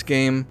about this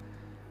game,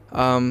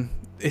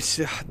 it's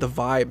the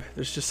vibe.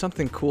 There's just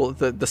something cool.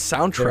 The Very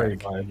soundtrack.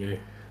 vibey.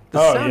 The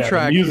Oh, yeah, the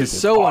soundtrack music is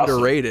is so awesome.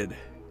 underrated.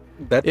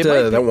 That It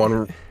might be- that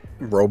one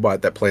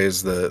robot that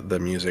plays the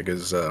music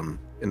is in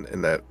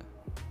that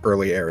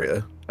early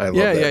area. I love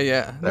Yeah, that.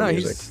 yeah. that No,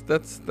 music.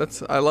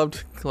 that's I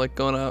loved like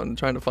going out and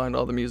trying to find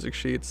all the music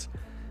sheets.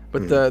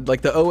 But Hmm.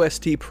 the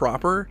OST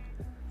proper,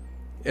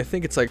 I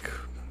think it's like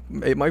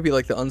it might be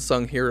like the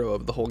unsung hero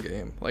of the whole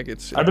game. Like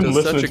it I've been does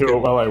listening such a to good-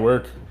 it while I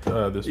work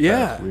this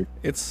Yeah, past week.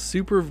 it's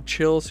super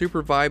chill,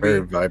 super Very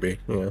vibey. vibey.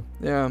 Yeah.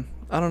 Yeah,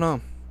 I don't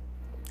know.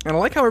 And I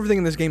like how everything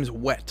in this game is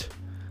wet,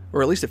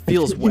 or at least it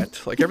feels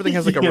wet. Like everything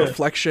has like a Yeah.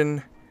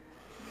 reflection.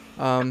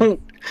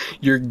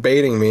 You're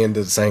baiting me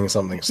into saying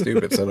something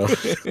stupid, so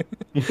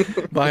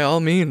don't. By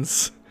all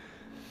means,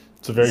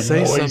 It's a very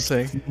Say moist,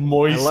 something.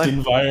 moist I like-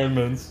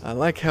 environment. I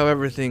like how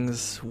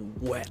everything's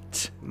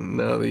wet.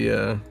 No,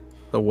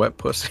 the wet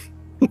pussy.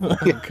 Oh,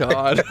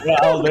 God.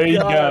 Well, there you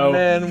God, go.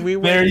 man, we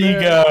went there you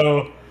there.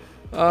 go.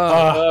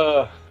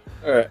 All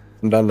right,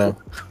 I'm done now.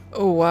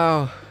 Oh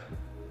wow.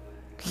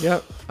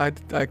 Yep, I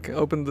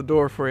opened the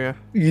door for you.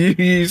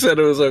 You said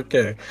it was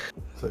okay.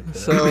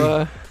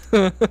 So,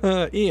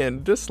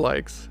 Ian,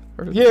 dislikes.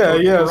 Yeah.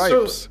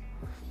 Gripes. So,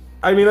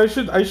 I mean, I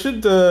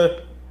should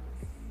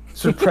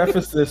sort of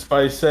preface this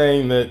by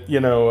saying that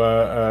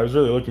I was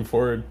really looking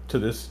forward to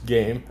this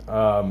game,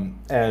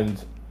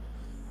 and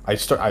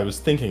I was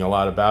thinking a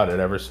lot about it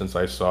ever since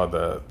I saw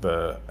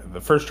the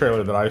first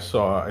trailer that I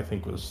saw. I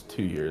think was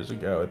 2 years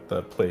ago at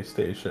the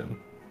PlayStation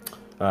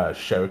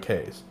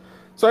showcase.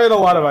 So I had a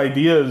lot of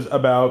ideas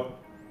about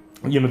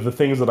the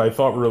things that I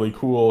thought were really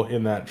cool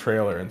in that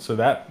trailer, and so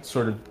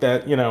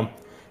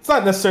it's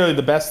not necessarily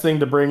the best thing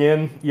to bring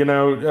in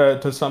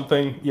to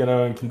something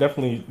and can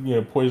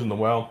definitely poison the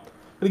well.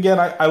 But again,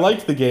 I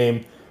liked the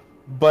game,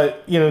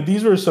 but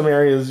these were some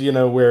areas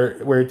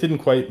where it didn't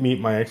quite meet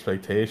my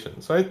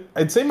expectations. So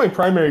I'd say my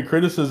primary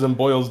criticism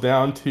boils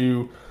down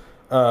to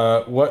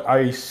what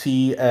I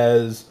see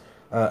as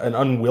an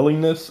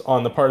unwillingness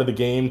on the part of the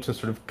game to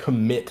sort of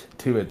commit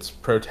to its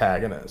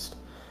protagonist.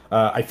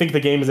 I think the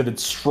game is at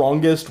its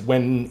strongest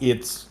when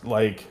it's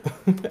like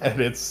at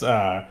its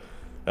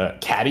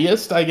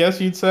cattiest, I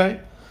guess you'd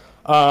say.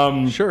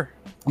 Sure.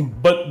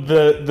 But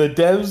the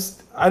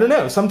devs, I don't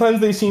know, sometimes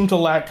they seem to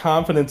lack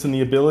confidence in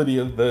the ability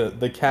of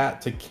the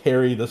cat to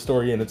carry the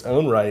story in its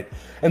own right.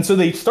 And so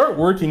they start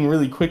working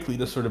really quickly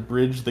to sort of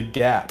bridge the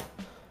gap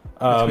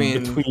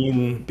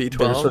between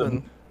B12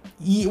 and...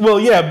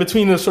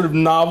 between a sort of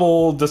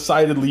novel,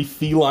 decidedly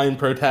feline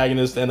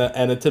protagonist and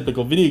a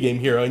typical video game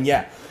hero. And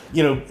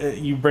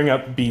you bring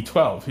up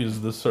B12, who's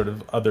the sort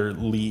of other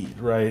lead,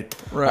 right?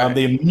 Right.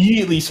 They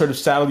immediately sort of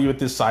saddle you with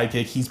this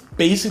sidekick. He's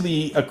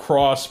basically a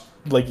cross,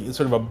 like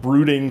sort of a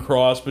brooding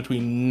cross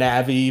between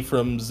Navi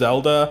from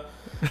Zelda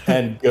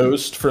and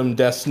Ghost from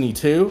Destiny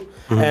 2.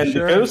 And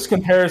Sure. The Ghost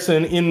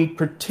comparison in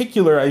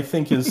particular, I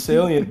think, is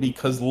salient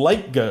because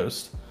like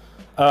Ghost,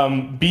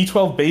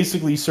 B12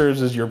 basically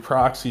serves as your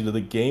proxy to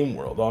the game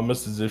world,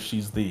 almost as if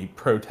she's the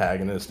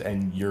protagonist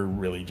and you're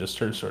really just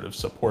her sort of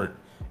support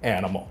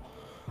animal.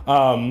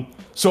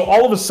 So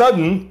all of a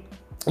sudden,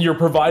 you're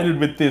provided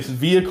with this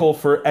vehicle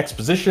for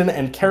exposition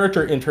and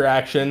character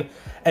interaction,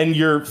 and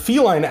your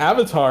feline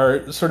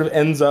avatar sort of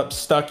ends up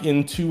stuck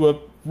into a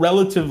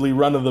relatively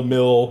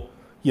run-of-the-mill,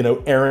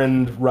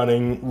 errand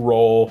running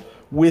role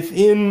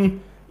within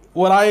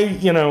what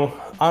I,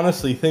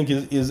 honestly think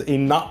is a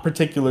not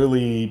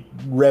particularly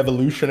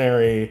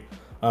revolutionary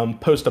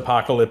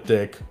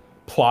post-apocalyptic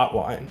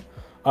plotline.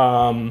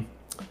 And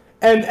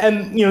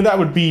that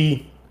would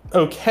be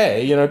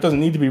okay. It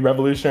doesn't need to be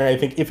revolutionary, I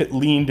think, if it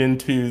leaned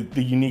into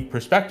the unique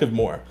perspective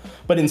more.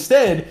 But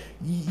instead,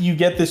 you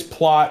get this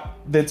plot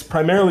that's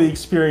primarily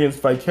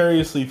experienced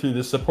vicariously through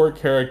the support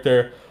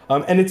character.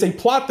 And it's a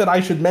plot that I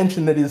should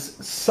mention that is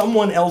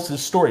someone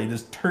else's story. It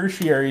is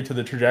tertiary to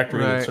the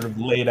trajectory that's sort of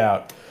laid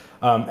out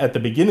at the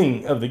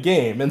beginning of the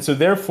game. And so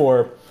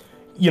therefore,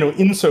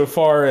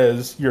 insofar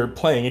as you're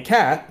playing a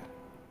cat,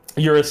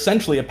 you're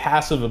essentially a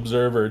passive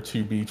observer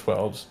to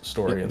B12's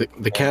story.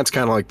 The cat's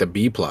kind of like the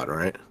B plot,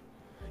 right?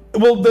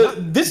 Well,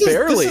 this is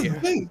barely. the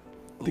thing.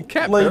 The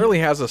cat barely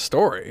has a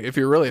story, if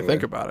you really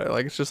think about it.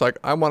 Like, it's just like,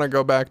 I want to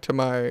go back to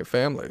my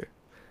family.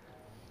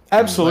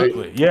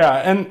 Absolutely,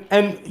 yeah.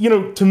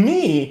 And to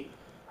me,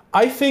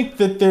 I think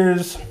that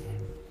there's...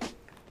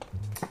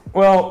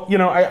 Well,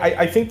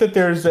 I think that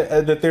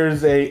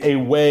there's a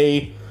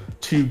way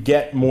to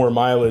get more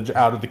mileage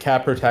out of the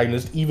cat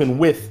protagonist, even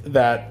with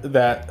that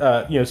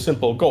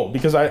simple goal.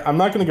 Because I'm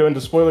not going to go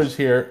into spoilers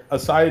here,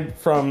 aside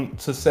from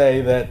to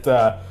say that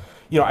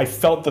I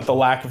felt that the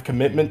lack of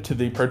commitment to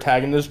the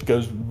protagonist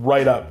goes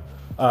right up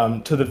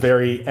to the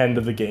very end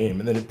of the game,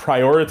 and then it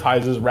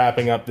prioritizes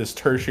wrapping up this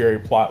tertiary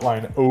plot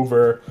line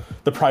over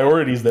the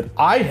priorities that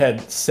I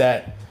had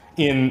set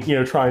in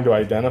trying to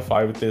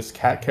identify with this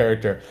cat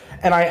character.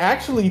 And I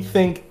actually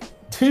think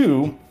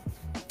too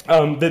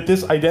that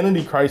this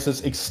identity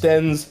crisis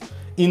extends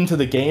into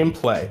the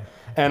gameplay,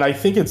 and I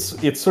think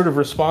it's sort of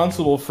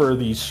responsible for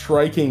the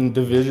striking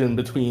division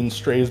between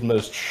Stray's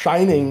most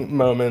shining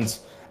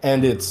moments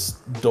and its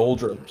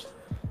doldrums.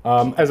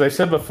 As I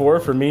said before,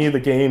 for me, the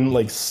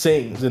game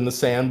sings in the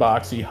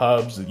sandboxy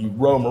hubs that you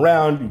roam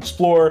around, you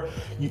explore,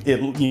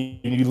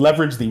 you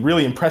leverage the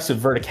really impressive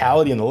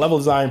verticality in the level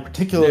design,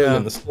 particularly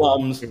in the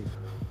slums.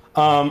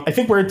 I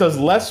think where it does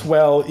less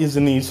well is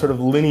in these sort of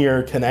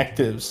linear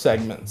connective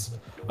segments.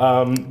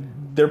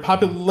 They're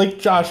like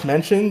Josh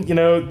mentioned,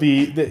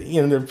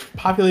 they're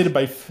populated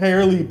by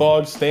fairly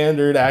bog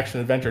standard action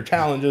adventure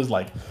challenges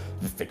like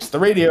fix the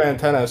radio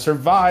antenna,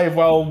 survive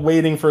while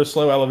waiting for a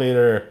slow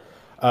elevator,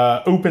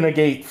 open a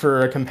gate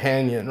for a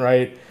companion,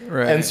 right?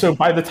 And so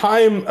by the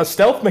time a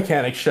stealth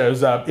mechanic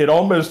shows up, it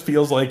almost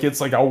feels like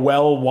it's like a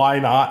why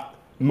not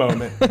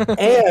moment.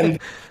 And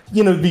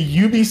the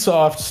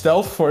Ubisoft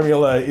stealth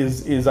formula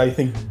is I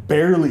think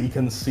barely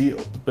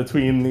concealed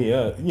between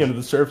the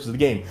the surface of the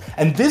game.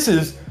 And this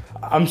is,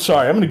 I'm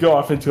sorry, I'm going to go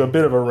off into a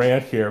bit of a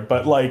rant here,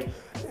 but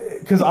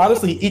because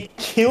honestly, it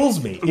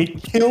kills me.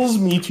 It kills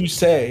me to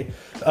say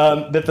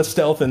that the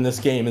stealth in this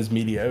game is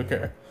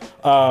mediocre.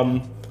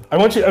 I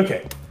want you,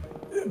 okay.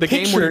 The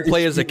game where you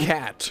play as a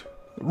cat.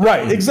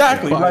 Right,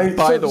 exactly.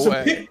 By the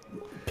way.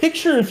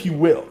 Picture, if you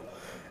will,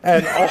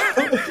 and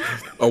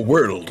A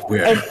world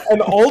where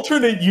an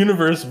alternate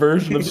universe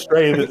version of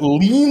Stray that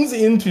leans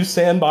into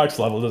sandbox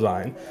level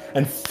design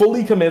and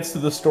fully commits to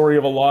the story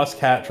of a lost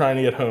cat trying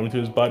to get home to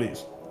his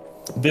buddies.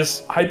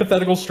 This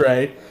hypothetical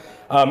Stray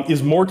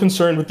is more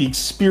concerned with the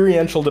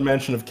experiential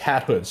dimension of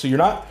cathood. So you're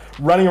not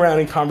running around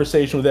in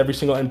conversation with every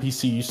single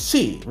NPC you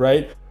see,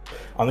 right?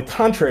 On the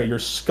contrary, you're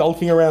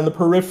skulking around the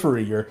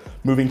periphery. You're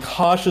moving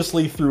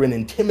cautiously through an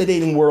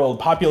intimidating world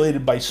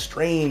populated by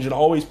strange and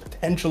always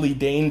potentially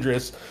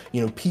dangerous,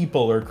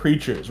 people or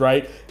creatures,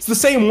 right? It's the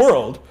same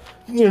world,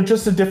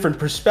 just a different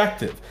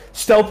perspective.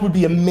 Stealth would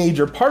be a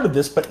major part of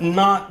this, but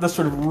not the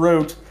sort of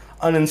rote,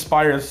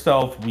 uninspired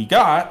stealth we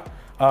got,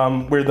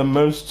 where the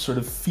most sort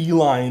of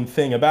feline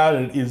thing about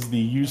it is the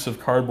use of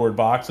cardboard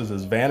boxes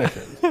as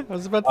vanishes. I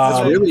was about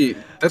to say.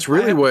 That's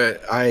really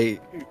what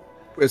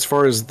as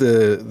far as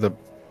the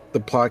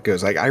plot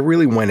goes, like I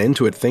really went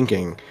into it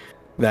thinking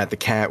that the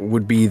cat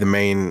would be the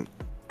main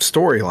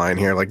storyline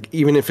here. Like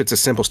even if it's a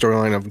simple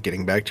storyline of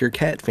getting back to your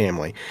cat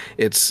family,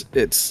 it's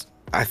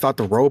I thought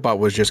the robot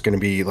was just going to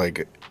be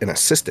like an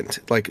assistant,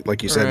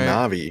 like you said, Right.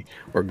 Navi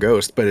or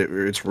Ghost, but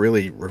it's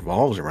really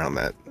revolves around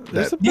that.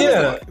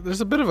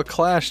 There's a bit of a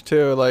clash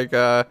too. Like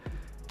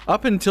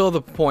up until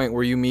the point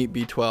where you meet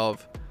B12,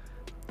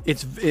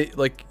 it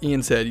like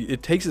Ian said,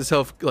 it takes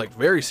itself like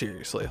very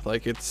seriously.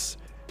 Like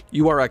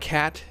you are a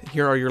cat,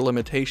 here are your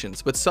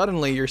limitations. But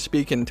suddenly you're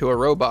speaking to a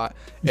robot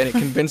and it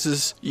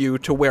convinces you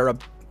to wear a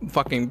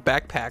fucking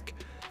backpack.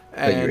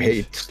 that you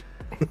hate.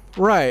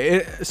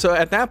 Right. So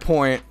at that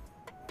point,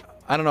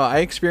 I don't know, I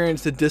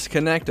experienced a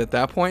disconnect at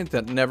that point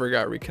that never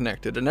got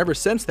reconnected. And ever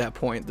since that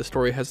point, the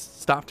story has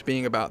stopped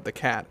being about the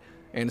cat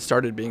and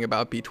started being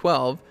about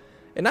B12.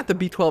 And not that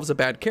B12's a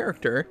bad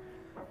character,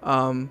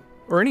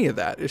 or any of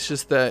that. It's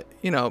just that,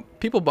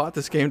 people bought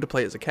this game to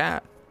play as a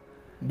cat.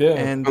 Yeah,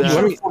 And, you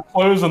sort of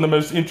foreclose on the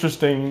most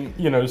interesting,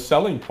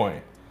 selling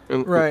point.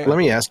 Right. Let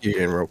me ask you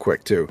Ian real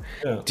quick too.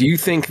 Yeah. Do you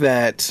think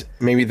that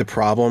maybe the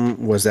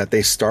problem was that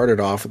they started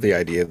off with the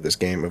idea of this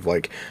game of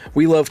like,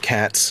 we love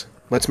cats,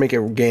 let's make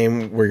a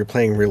game where you're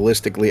playing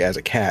realistically as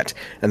a cat,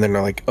 and then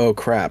they're like, oh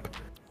crap,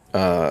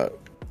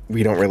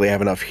 we don't really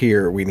have enough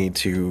here, we need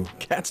to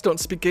Cats don't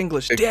speak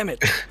English, damn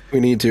it. we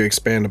need to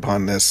expand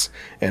upon this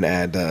and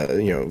add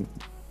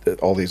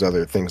all these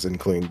other things,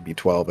 including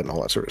B12 and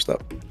all that sort of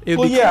stuff. It would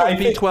Well, be yeah, cool I if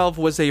think- B12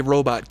 was a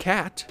robot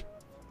cat.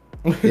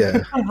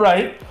 Yeah.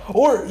 Right.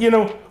 Or,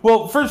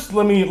 well, first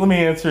let me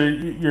answer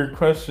your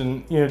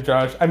question,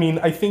 Josh. I mean,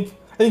 I think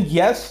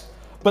yes,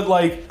 but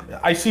like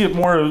I see it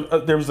more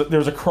there's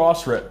a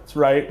crossroads,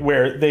 right,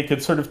 where they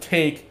could sort of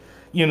take,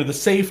 the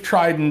safe,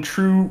 tried and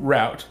true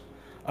route,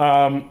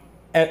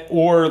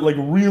 or like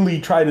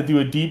really try to do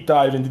a deep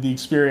dive into the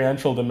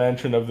experiential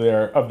dimension of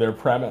their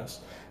premise.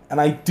 And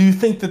I do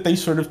think that they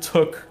sort of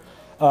took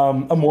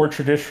a more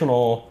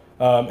traditional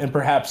and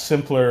perhaps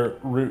simpler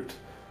route.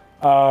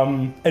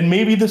 And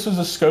maybe this was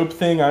a scope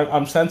thing.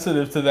 I'm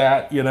sensitive to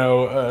that,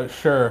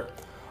 sure.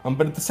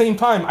 But at the same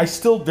time,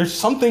 there's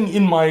something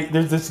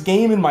there's this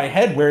game in my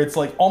head where it's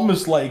like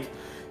almost like,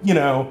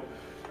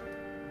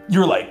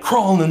 you're like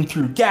crawling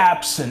through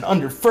gaps and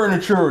under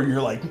furniture, or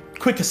you're like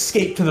quick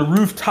escape to the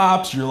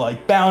rooftops. You're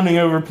like bounding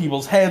over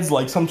people's heads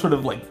like some sort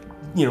of like,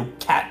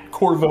 cat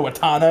Corvo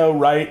Atano,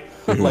 right?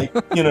 Like,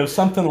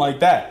 something like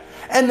that.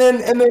 And then,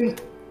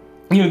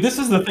 this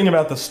is the thing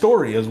about the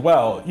story as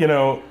well,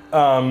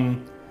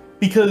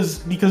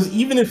 because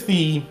even if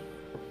the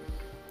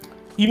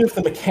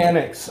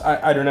mechanics,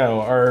 I don't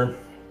know, are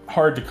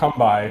hard to come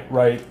by,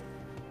 right?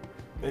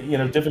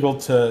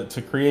 Difficult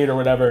to create or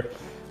whatever,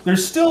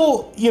 there's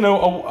still,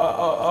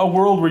 a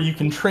world where you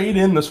can trade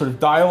in the sort of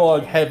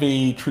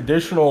dialogue-heavy,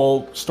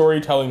 traditional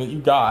storytelling that you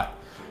got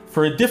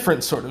for a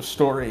different sort of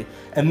story.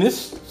 And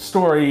this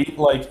story,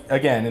 like,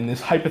 again, in this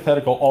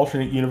hypothetical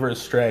alternate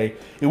universe Stray,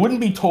 it wouldn't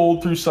be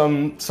told through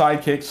some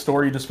sidekick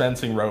story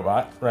dispensing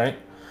robot, right?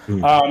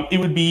 It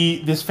would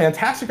be this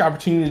fantastic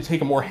opportunity to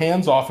take a more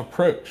hands-off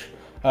approach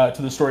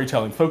to the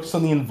storytelling, focus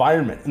on the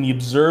environment and the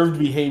observed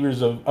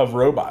behaviors of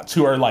robots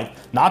who are like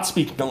not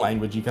speaking the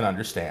language you can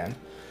understand.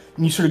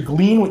 And you sort of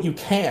glean what you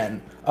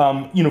can,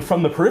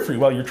 from the periphery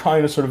while you're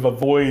trying to sort of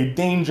avoid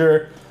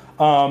danger.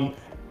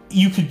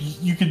 You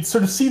could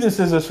sort of see this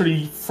as a sort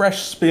of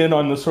fresh spin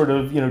on the sort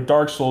of,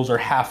 Dark Souls or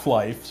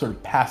Half-Life sort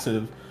of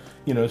passive,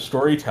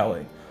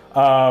 storytelling.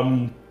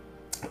 And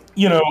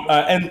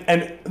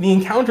the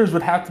encounters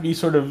would have to be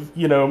sort of,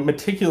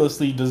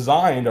 meticulously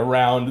designed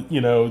around,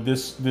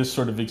 this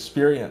sort of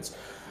experience.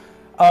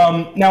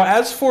 Now,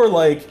 as for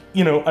like,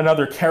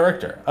 another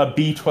character, a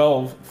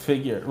B12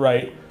 figure,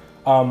 right?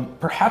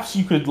 Perhaps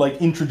you could like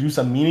introduce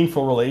a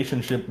meaningful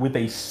relationship with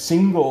a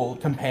single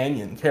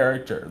companion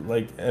character,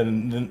 like,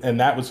 and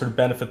that would sort of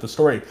benefit the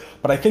story.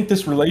 But I think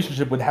this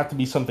relationship would have to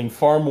be something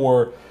far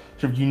more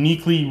sort of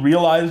uniquely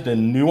realized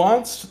and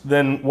nuanced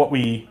than what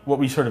we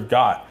sort of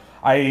got.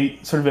 I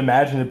sort of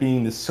imagine it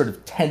being this sort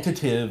of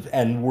tentative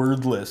and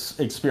wordless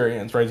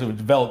experience, right? So it would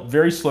develop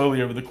very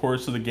slowly over the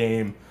course of the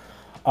game.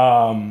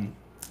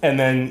 and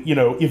then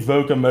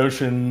evoke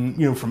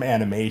emotion from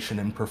animation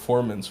and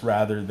performance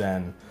rather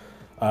than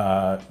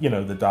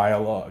the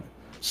dialogue.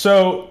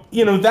 So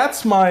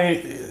that's my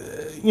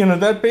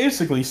that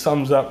basically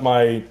sums up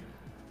my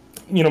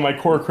my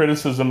core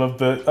criticism of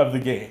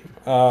the game.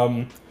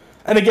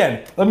 And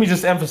again, let me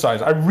just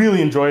emphasize, I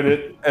really enjoyed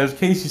it. As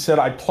Casey said,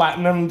 I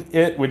platinumed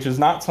it, which is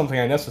not something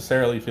I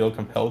necessarily feel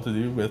compelled to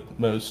do with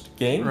most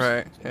games.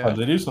 Right. Yeah. Sometimes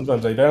I do,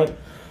 sometimes I don't.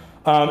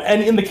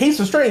 And in the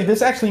case of Stray,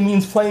 this actually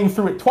means playing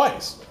through it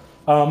twice.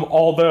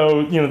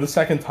 Although, the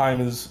second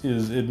time is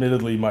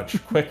admittedly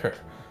much quicker.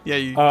 Yeah,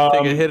 you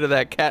take a hit of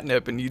that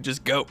catnip and you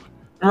just go.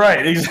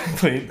 Right,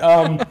 exactly.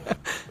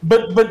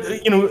 But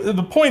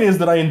the point is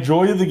that I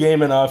enjoy the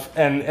game enough,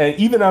 and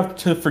even enough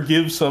to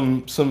forgive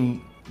some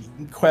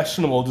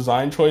questionable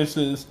design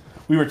choices.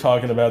 We were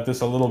talking about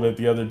this a little bit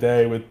the other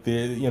day with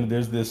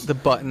there's this the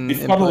button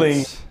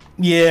befuddling,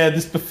 inputs.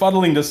 this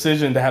befuddling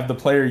decision to have the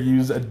player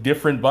use a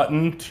different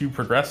button to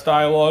progress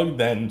dialogue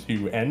than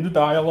to end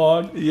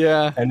dialogue.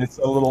 Yeah, and it's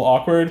a little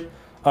awkward.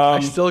 I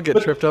still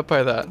get tripped up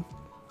by that.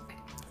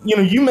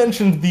 You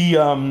mentioned the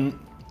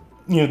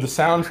the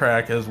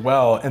soundtrack as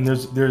well, and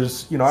there's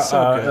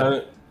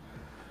So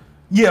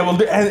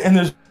good. and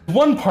there's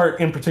one part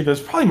in particular.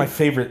 It's probably my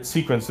favorite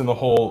sequence in the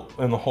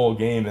whole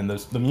game, and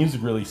the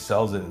music really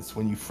sells it. It's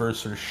when you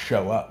first sort of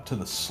show up to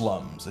the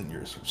slums and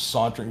you're sort of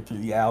sauntering through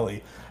the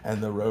alley,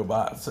 and the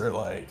robots are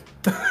like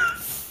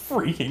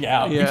freaking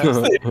out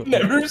because they've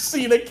never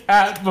seen a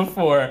cat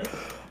before.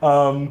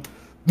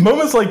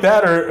 Moments like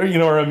that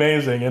are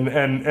amazing,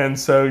 and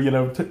so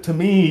to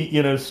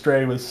me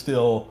Stray was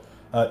still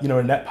a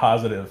net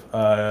positive,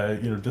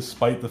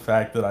 despite the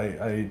fact that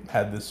I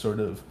had this sort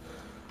of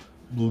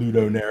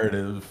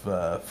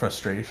ludonarrative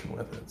frustration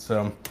with it.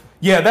 So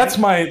yeah, that's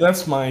my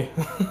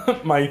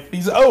my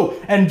thesis. Oh,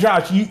 and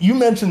Josh, you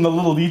mentioned the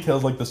little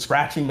details like the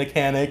scratching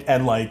mechanic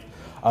and like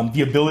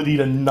the ability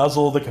to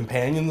nuzzle the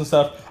companions and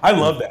stuff. I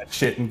love that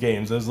shit in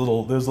games. Those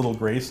little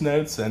grace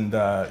notes, and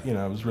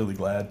I was really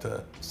glad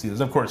to see this.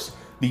 Of course,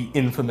 the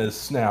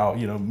infamous now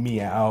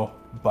meow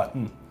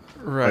button.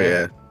 Right. Oh,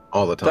 yeah,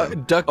 all the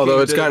time. Duck Although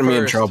King it's did gotten it me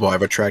in first. trouble,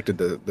 I've attracted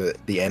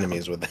the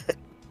enemies with that.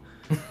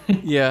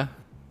 Yeah,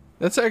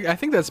 I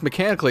think that's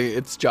mechanically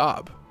its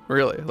job.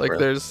 Really, like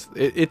Really?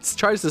 it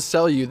tries to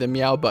sell you the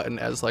meow button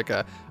as like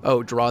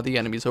draw the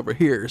enemies over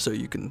here so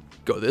you can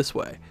go this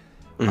way.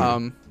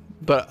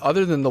 But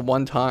other than the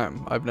one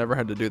time, I've never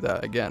had to do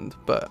that again.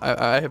 But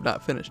I have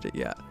not finished it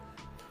yet.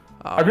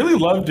 I really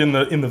loved in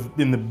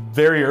the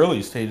very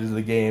early stages of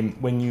the game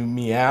when you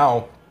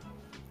meow.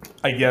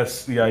 I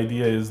guess the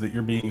idea is that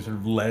you're being sort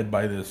of led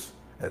by this,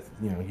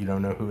 you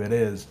don't know who it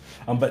is,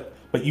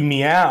 but you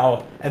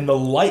meow and the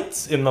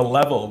lights in the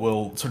level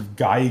will sort of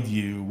guide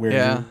you where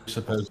you're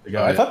supposed to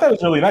go. I thought that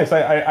was really nice.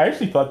 I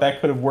actually thought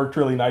that could have worked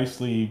really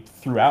nicely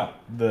throughout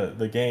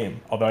the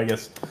game. Although I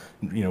guess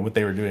what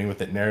they were doing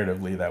with it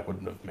narratively, that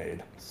wouldn't have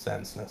made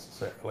sense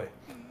necessarily.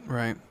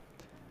 Right.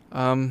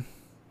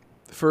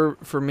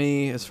 For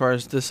me, as far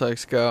as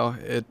dislikes go,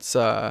 it's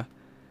a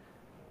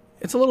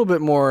little bit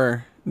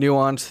more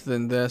nuanced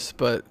than this,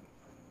 but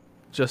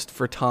just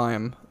for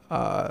time,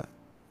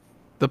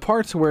 the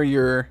parts where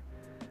you're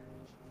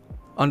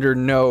under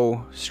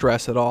no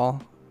stress at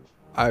all,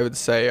 I would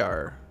say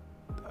are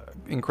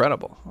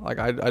incredible. Like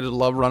I just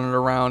love running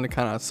around and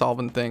kind of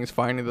solving things,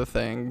 finding the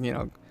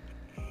thing,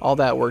 all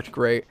that worked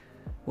great.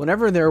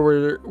 Whenever there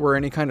were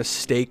any kind of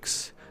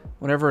stakes,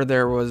 whenever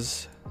there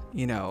was,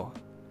 a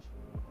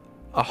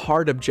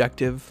hard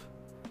objective,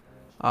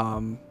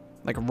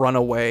 like run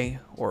away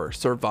or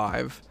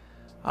survive,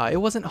 it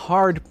wasn't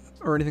hard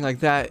or anything like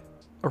that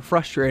or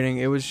frustrating.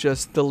 It was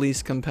just the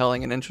least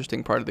compelling and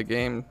interesting part of the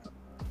game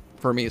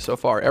for me so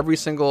far. Every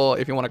single,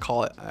 if you want to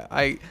call it,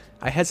 I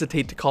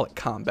hesitate to call it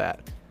combat,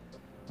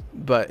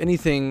 but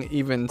anything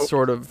even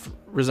sort of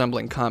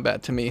resembling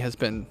combat to me has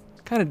been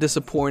kind of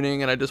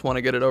disappointing, and I just want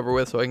to get it over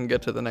with so I can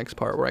get to the next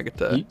part where I get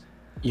to...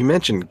 You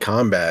mentioned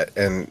combat,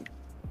 and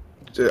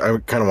I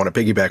kind of want to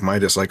piggyback my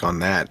dislike on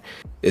that,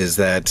 is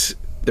that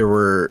there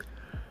were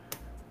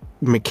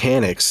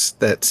mechanics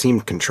that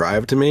seemed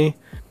contrived to me,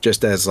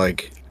 just as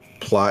like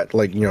plot,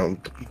 like,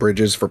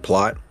 bridges for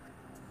plot,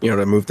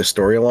 to move the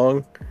story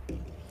along.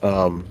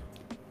 I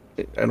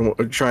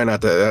don't try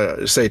not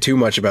to say too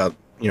much about,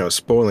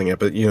 spoiling it,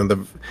 but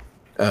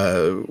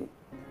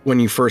when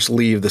you first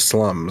leave the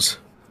slums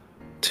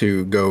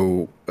to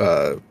go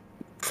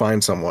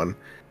find someone,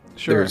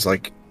 Sure. there's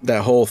like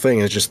that whole thing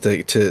is just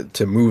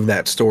to move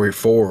that story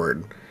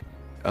forward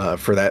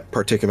for that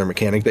particular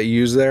mechanic that you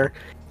use there,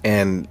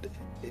 and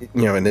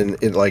and then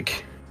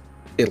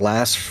it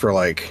lasts for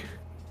like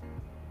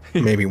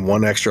maybe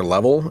one extra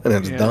level and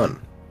it's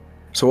done.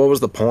 So what was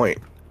the point?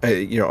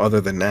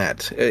 Other than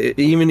that,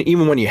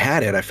 even when you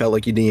had it, I felt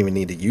like you didn't even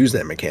need to use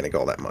that mechanic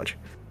all that much.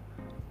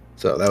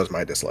 So that was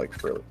my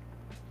dislike, really.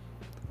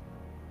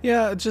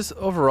 Yeah, just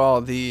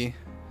overall,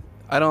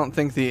 I don't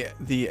think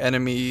the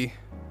enemy,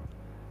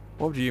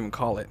 what would you even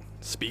call it?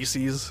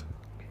 Species?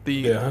 the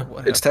Yeah.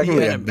 It's the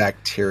technically a enemy.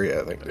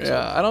 bacteria, I think.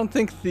 Yeah, I don't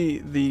think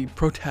the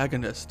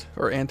protagonist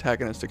or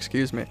antagonist,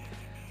 excuse me,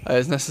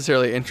 is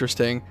necessarily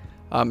interesting.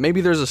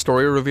 Maybe there's a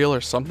story reveal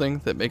or something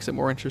that makes it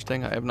more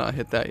interesting. I have not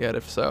hit that yet.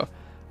 If so,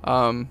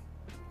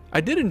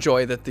 I did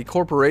enjoy that the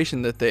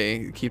corporation that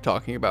they keep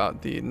talking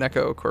about, the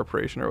Neko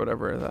Corporation or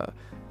whatever.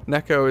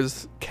 Neko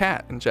is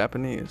cat in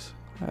Japanese.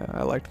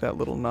 I liked that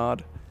little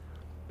nod.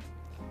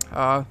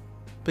 But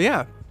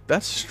yeah,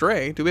 that's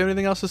Stray. Do we have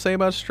anything else to say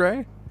about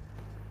Stray?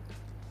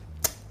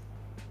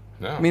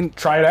 No. I mean,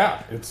 try it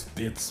out.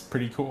 It's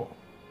pretty cool.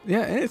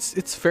 Yeah,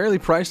 it's fairly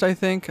priced, I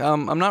think.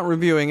 I'm not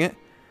reviewing it,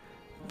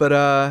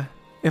 but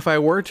if I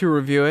were to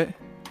review it,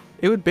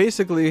 it would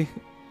basically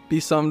be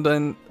summed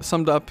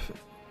up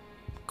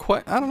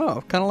quite, I don't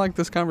know, kind of like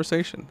this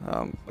conversation.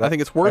 I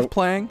think it's worth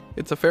playing.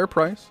 It's a fair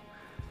price.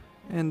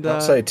 And I'll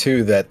say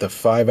too that the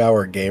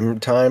 5-hour game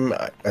time,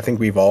 I think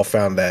we've all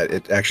found that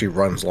it actually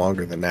runs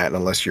longer than that,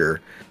 unless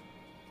you're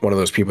one of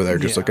those people that are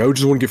just like, I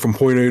just want to get from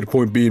point A to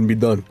point B and be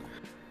done.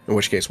 In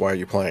which case, why are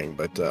you playing?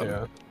 But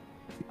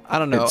I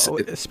don't know,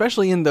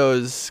 especially in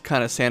those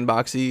kind of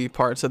sandboxy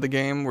parts of the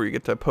game where you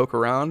get to poke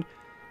around.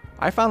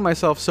 I found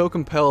myself so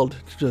compelled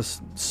to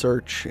just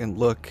search and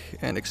look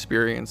and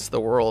experience the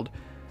world.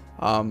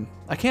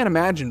 I can't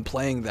imagine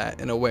playing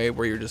that in a way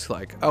where you're just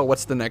like, oh,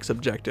 what's the next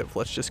objective?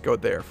 Let's just go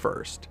there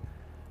first.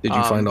 Did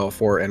you find all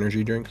 4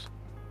 energy drinks?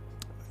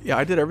 Yeah,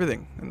 I did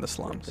everything in the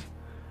slums,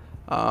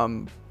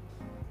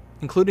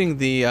 including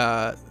the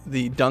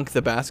dunk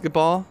the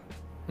basketball,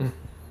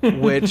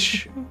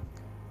 which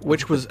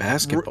was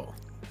basketball.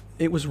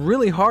 It was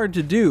really hard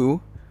to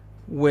do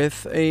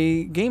with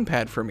a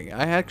gamepad for me.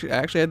 I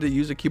actually had to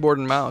use a keyboard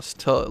and mouse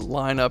to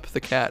line up the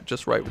cat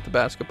just right with the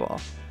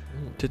basketball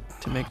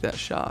to make that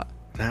shot.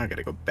 Now I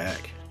gotta go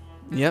back.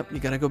 Yep, you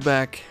gotta go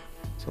back.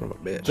 Son of a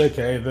bitch. It's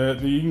okay.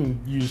 You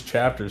can use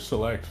chapter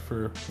select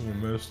for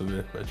most of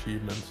the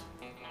achievements.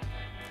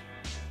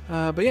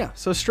 But yeah,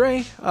 so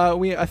Stray,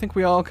 I think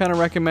we all kind of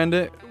recommend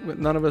it.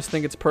 None of us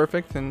think it's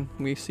perfect, and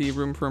we see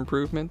room for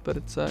improvement, but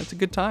it's a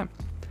good time.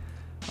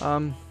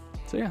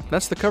 So yeah,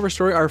 that's the cover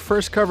story. Our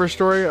first cover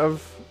story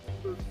of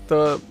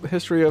the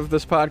history of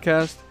this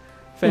podcast.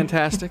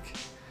 Fantastic.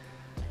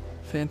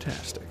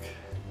 Fantastic.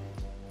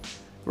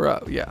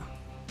 Yeah.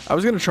 I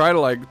was going to try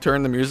to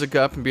turn the music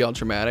up and be all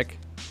dramatic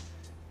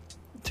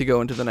to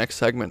go into the next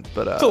segment,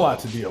 but it's a lot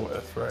to deal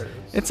with, right?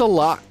 It's a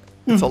lot.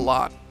 It's a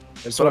lot. I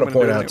just want to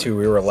point out too,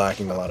 we were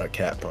lacking a lot of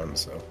cat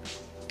puns, so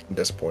I'm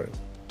disappointed.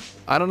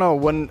 I don't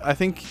know, I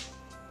think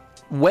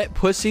wet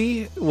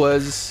pussy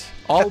was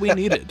all we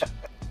needed.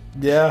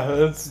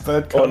 Yeah,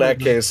 that. Well, in that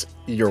case,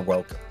 you're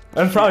welcome.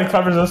 That probably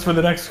covers us for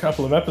the next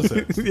couple of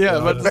episodes. Yeah,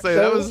 I'm about to say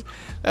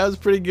that was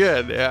pretty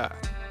good. Yeah.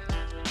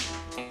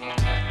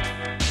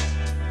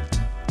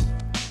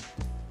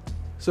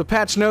 So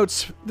patch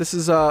notes.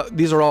 These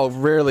are all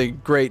really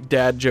great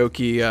dad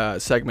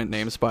jokey segment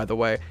names, by the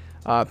way.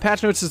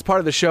 Patch notes is part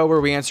of the show where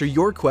we answer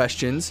your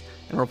questions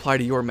and reply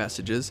to your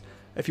messages.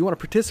 If you want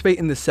to participate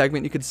in this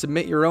segment, you can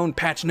submit your own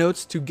patch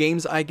notes to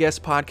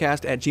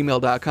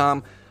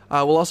gamesiguesspodcast@gmail.com.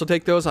 We'll also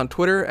take those on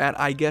Twitter at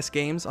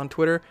iguessgames on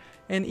Twitter,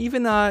 and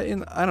even I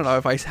don't know,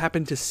 if I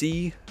happen to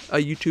see a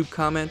YouTube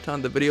comment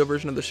on the video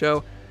version of the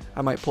show,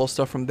 I might pull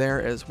stuff from there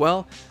as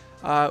well.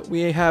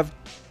 We have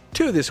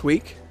 2 this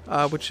week,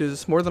 which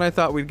is more than I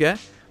thought we'd get.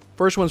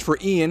 First one's for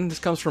Ian. This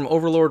comes from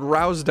Overlord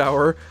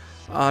Rousdower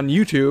on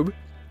YouTube.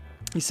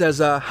 He says,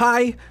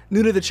 hi,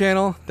 new to the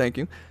channel, thank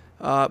you,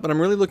 but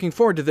I'm really looking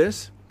forward to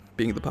this,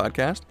 being the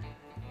podcast.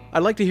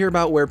 I'd like to hear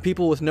about where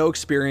people with no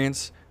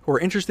experience who are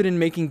interested in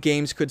making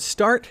games could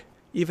start,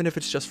 even if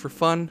it's just for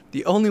fun.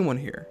 The only one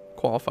here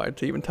qualified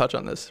to even touch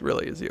on this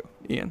really is you,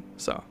 Ian.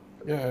 So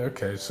yeah,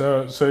 okay,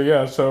 so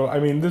I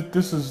mean,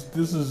 this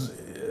is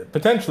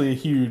potentially a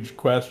huge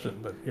question,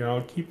 but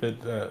I'll keep it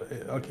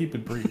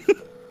brief.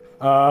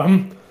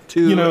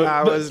 2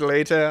 hours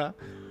later.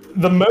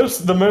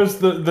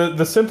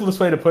 The simplest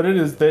way to put it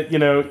is that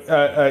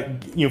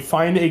you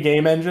find a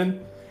game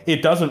engine.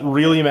 It doesn't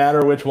really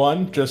matter which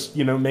one. Just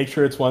make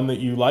sure it's one that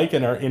you like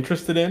and are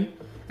interested in.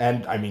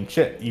 And I mean,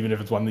 shit, even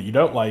if it's one that you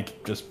don't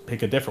like, just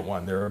pick a different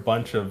one. There are a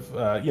bunch of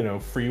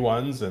free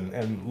ones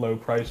and low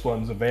price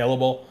ones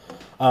available.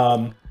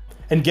 And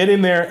get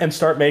in there and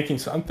start making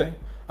something.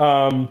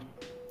 I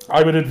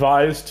would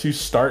advise to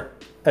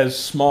start as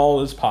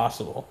small as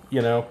possible.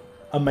 A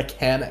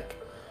mechanic.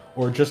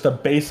 Or just a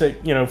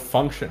basic,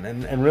 function,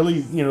 and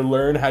really,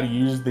 learn how to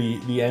use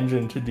the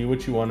engine to do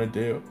what you want to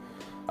do,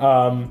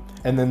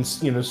 and then,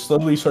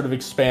 slowly sort of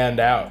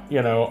expand out,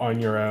 on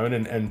your own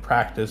and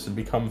practice and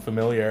become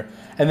familiar.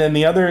 And then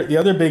the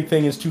other big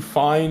thing is to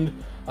find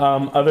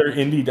other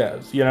indie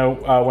devs.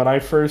 When I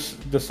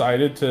first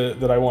decided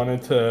that I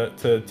wanted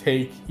to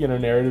take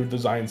narrative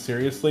design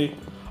seriously,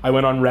 I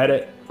went on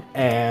Reddit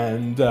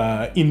and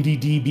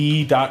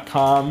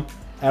IndieDB.com.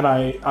 And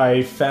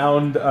I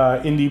found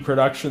indie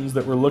productions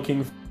that were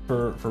looking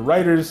for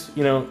writers.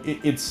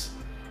 It's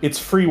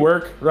free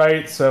work,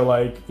 right? So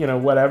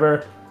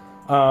whatever.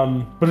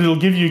 But it'll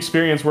give you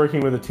experience working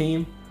with a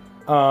team.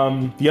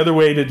 The other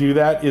way to do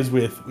that is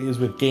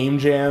with game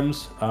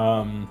jams.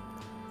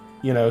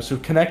 So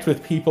connect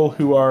with people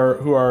who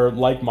are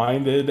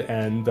like-minded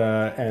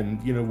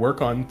and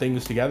work on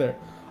things together.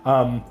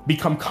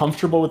 Become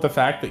comfortable with the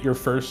fact that your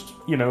first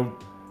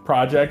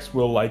projects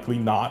will likely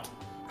not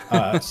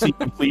see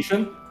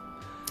completion.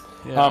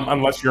 Yeah.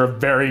 Unless you're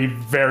very,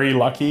 very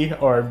lucky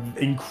or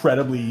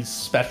incredibly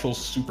special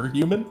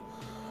superhuman.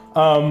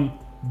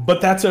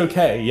 But that's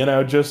okay.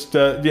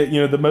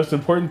 The most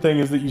important thing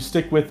is that you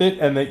stick with it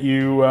and that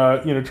you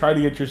try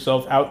to get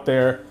yourself out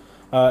there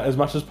as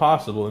much as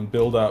possible and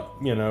build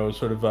up,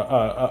 sort of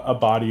a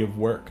body of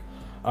work.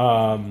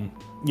 That's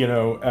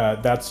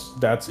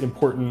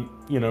important,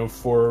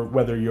 for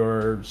whether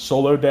you're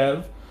solo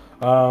dev,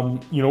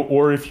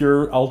 or if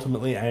you're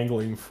ultimately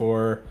angling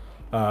for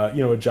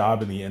a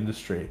job in the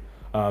industry.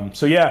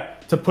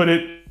 To put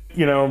it,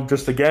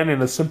 just again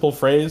in a simple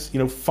phrase,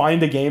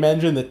 find a game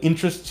engine that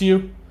interests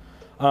you,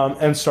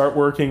 and start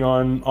working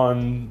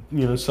on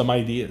some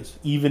ideas,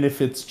 even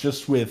if it's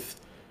just with,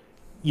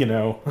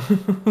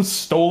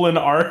 stolen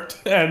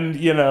art and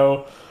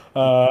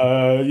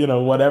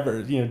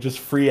whatever, just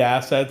free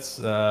assets.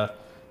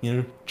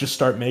 Just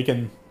start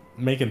making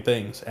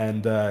things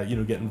and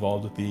get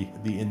involved with the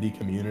indie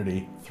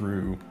community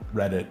through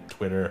Reddit,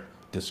 Twitter,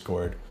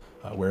 Discord.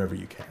 Wherever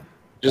you can.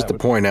 Just to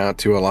point out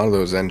too, a lot of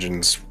those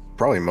engines,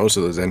 probably most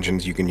of those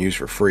engines you can use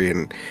for free.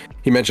 And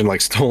he mentioned like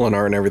stolen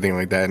art and everything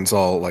like that. And it's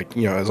all like,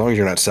 as long as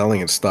you're not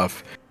selling it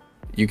stuff,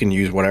 you can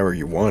use whatever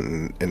you want.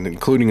 And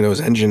including those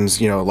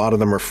engines, a lot of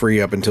them are free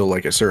up until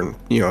like a certain,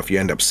 if you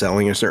end up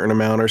selling a certain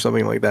amount or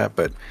something like that.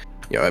 But,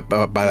 by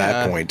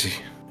that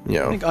point,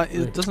 I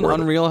think, doesn't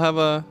Unreal have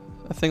a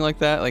thing like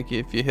that? Like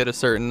if you hit a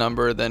certain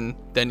number, then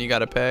you got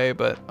to pay.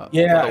 But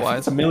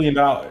otherwise, it's $1 million.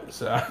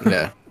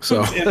 Yeah.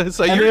 So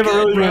so and they have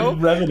a really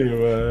good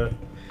revenue.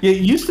 It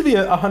used to be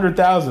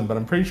 100,000, but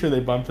I'm pretty sure they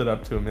bumped it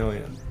up to $1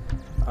 million.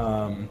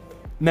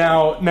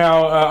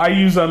 Now I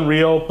use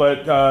Unreal,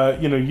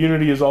 but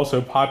Unity is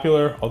also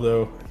popular,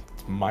 although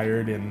it's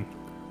mired in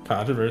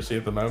controversy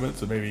at the moment.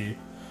 So maybe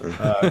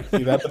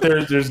see that. But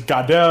there's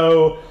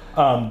Godot,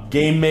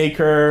 Game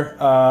Maker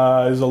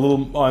is a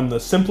little on the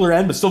simpler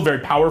end, but still very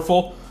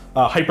powerful.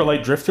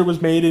 Hyperlight Drifter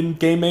was made in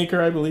Game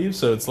Maker, I believe.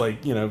 So it's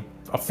like a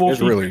full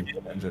really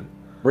game engine.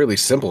 Really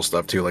simple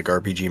stuff too, like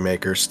RPG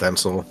Maker,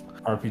 Stencil.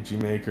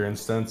 RPG Maker and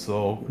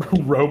Stencil,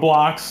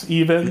 Roblox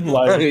even.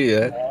 Like,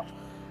 yeah.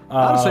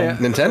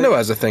 Nintendo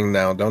has a thing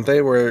now, don't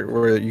they,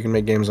 where you can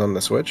make games on the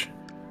Switch?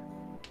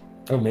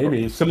 Oh,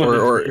 maybe similar.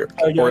 Or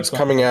it's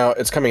coming out.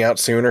 It's coming out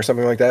soon or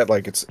something like that.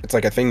 Like it's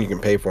like a thing you can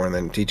pay for, and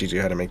then it teaches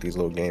you how to make these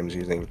little games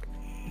using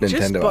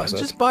Nintendo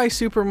assets. Just buy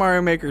Super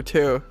Mario Maker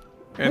 2,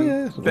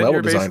 and then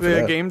you're basically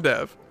a game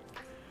dev.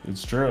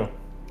 It's true.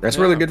 That's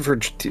really good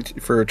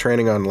for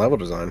training on level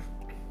design.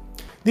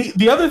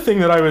 The other thing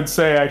that I would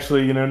say,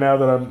 actually, now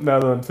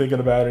that I'm thinking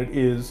about it,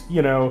 is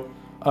if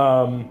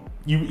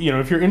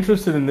you're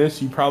interested in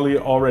this, you probably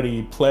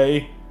already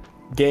play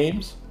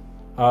games.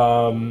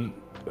 I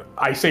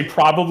say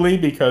probably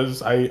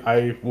because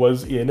I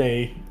was in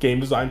a game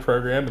design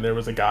program, and there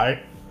was a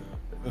guy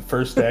the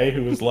first day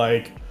who was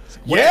like,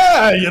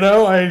 yeah,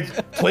 I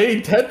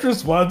played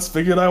Tetris once,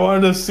 figured I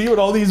wanted to see what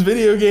all these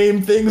video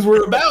game things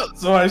were about,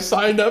 so I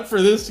signed up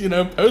for this,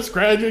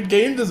 postgraduate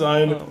game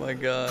design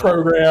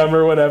program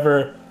or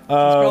whatever. He's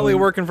probably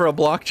working for a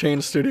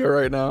blockchain studio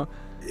right now.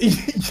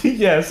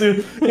 Yeah, so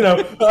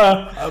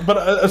but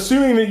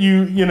assuming that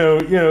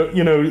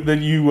that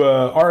you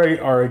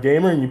are a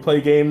gamer and you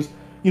play games,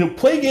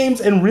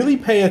 and really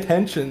pay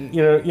attention.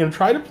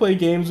 Try to play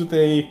games with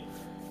a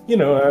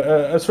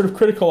sort of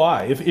critical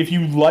eye. If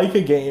you like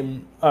a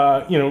game,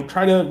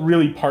 try to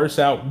really parse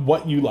out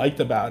what you liked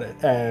about it,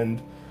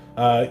 and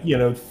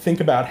think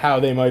about how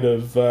they might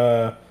have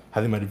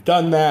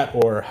done that,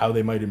 or how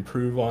they might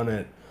improve on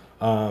it.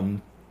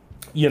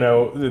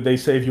 They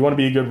say if you want to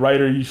be a good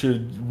writer, you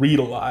should read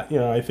a lot.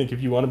 I think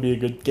if you want to be a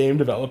good game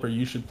developer,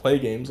 you should play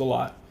games a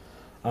lot.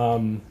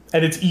 And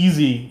it's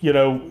easy,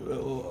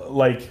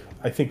 like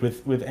I think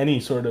with any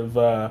sort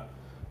of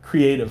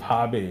creative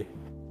hobby,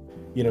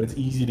 it's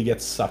easy to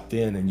get sucked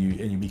in, and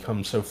you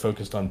become so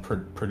focused on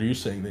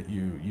producing that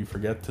you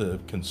forget to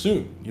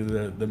consume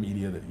the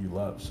media that you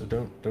love. So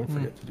don't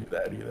forget to do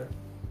that either.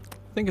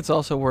 I think it's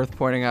also worth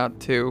pointing out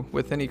too,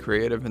 with any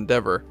creative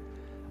endeavor,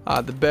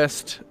 the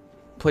best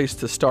place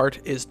to start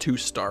is to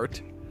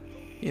start.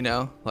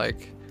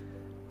 Like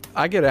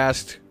I get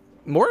asked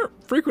more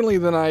frequently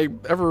than I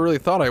ever really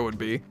thought I would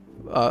be,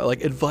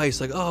 like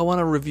advice, like, oh, I want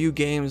to review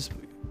games,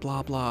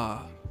 blah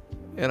blah,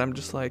 and I'm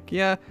just like,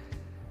 yeah,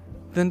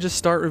 then just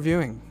start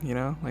reviewing.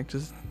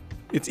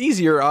 It's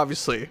easier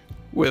obviously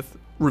with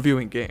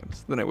reviewing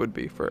games than it would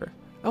be for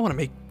I want to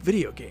make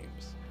video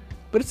games,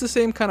 but it's the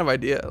same kind of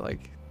idea.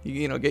 Like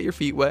get your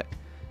feet wet,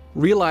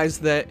 realize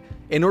that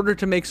in order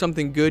to make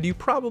something good, you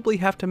probably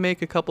have to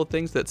make a couple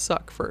things that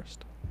suck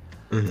first.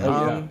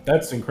 Oh yeah,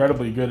 that's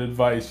incredibly good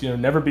advice.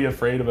 Never be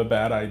afraid of a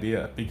bad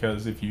idea,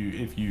 because if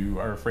you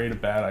are afraid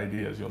of bad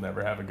ideas, you'll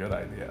never have a good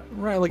idea.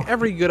 Right, like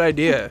every good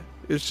idea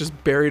is just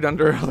buried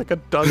under like a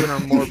dozen or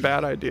more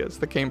bad ideas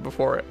that came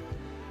before it.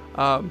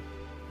 But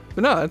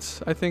no,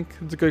 I think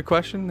it's a good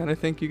question, and I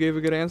think you gave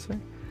a good answer.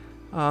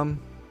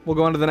 We'll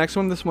go on to the next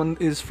one. This one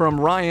is from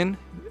Ryan,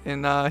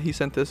 and he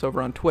sent this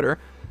over on Twitter.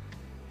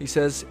 He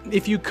says,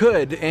 if you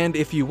could, and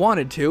if you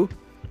wanted to,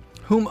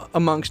 whom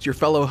amongst your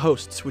fellow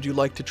hosts would you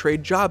like to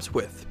trade jobs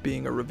with,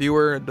 being a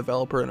reviewer, a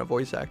developer, and a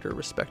voice actor,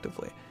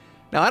 respectively?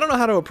 Now, I don't know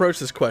how to approach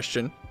this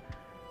question.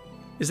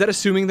 Is that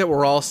assuming that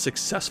we're all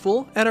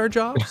successful at our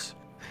jobs?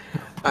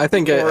 I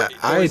think Or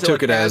I is it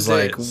took like it as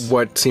like is?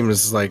 what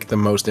seems like the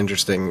most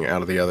interesting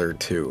out of the other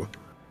two,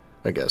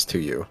 I guess, to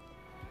you.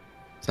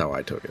 That's how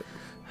I took it.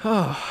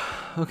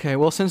 Okay,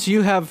 well, since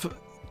you have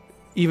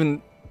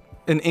even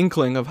an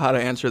inkling of how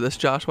to answer this,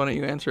 Josh, why don't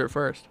you answer it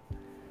first?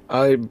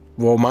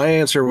 Well, my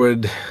answer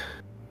would,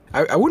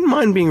 I wouldn't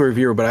mind being a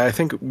reviewer, but I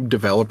think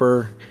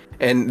developer,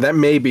 and that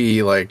may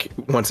be like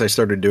once I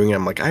started doing it,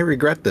 I'm like, I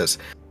regret this.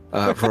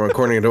 From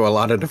according to a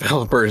lot of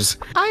developers,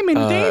 I'm in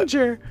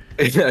danger.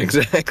 Yeah,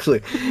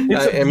 exactly.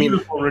 It's a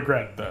beautiful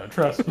regret, though.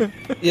 Trust me.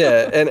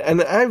 Yeah,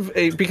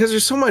 and because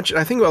there's so much.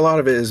 I think a lot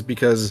of it is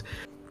because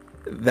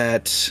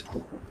that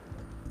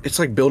it's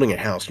like building a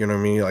house. You know what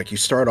I mean? Like you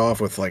start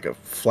off with like a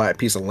flat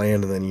piece of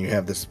land, and then you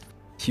have this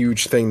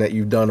huge thing that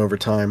you've done over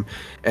time,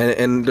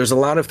 and there's a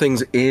lot of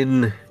things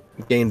in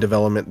game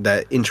development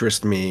that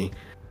interest me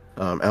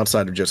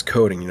outside of just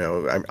coding.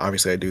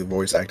 Obviously I do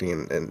voice acting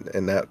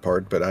and that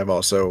part, but I've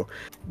also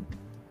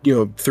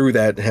through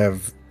that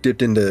have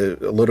dipped into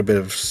a little bit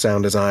of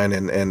sound design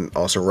and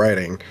also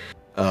writing,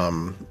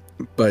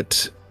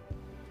 but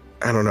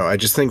I don't know, I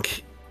just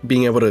think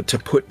being able to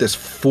put this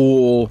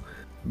full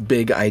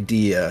big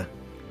idea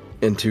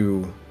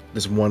into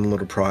this one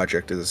little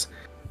project is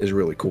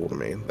really cool to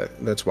me.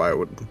 That's why I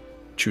would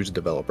choose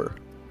developer.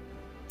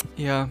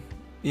 Yeah,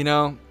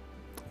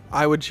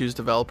 I would choose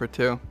developer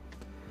too.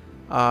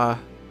 I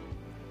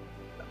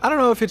don't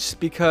know if it's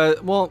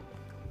because, well,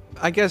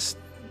 I guess,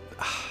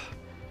 I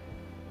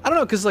don't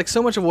know, because like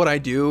so much of what I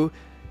do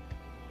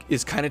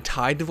is kind of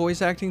tied to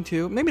voice acting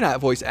too. Maybe not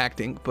voice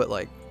acting, but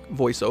like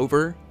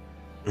voiceover.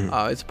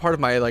 It's part of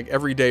my like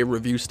everyday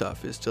review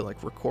stuff is to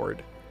like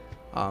record.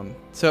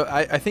 So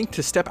I think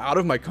to step out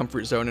of my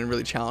comfort zone and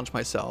really challenge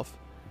myself,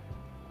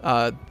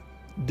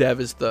 dev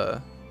is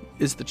the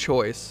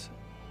choice.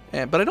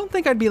 But I don't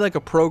think I'd be like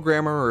a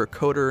programmer or a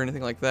coder or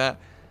anything like that.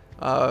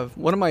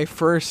 One of my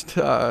first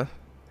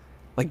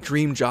like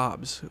dream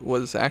jobs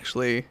was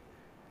actually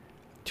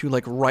to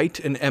like write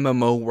an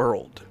MMO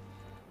world.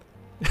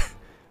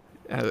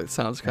 It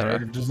sounds kind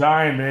of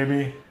design,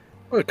 baby.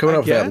 Well, coming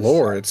up with that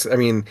lore,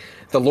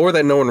 the lore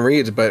that no one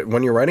reads, but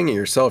when you're writing it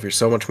yourself, you're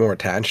so much more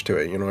attached to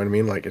it. You know what I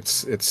mean? Like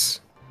it's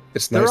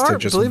nice to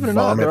just believe it or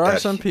not, vomit there are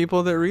that. some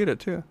people that read it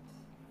too.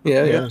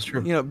 Yeah, that's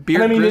true.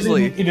 Beard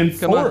Grizzly. It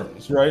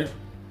informs, right?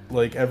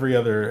 Like every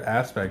other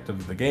aspect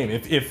of the game.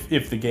 If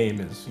the game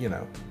is,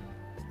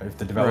 if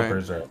the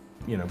developers are,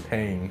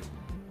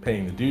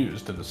 paying the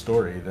dues to the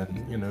story,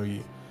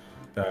 then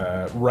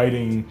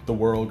writing the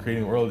world,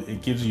 creating the world,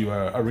 it gives you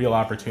a real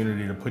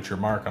opportunity to put your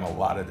mark on a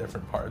lot of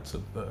different parts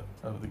of the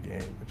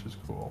game, which is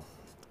cool.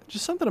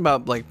 Just something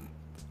about like,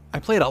 I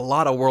played a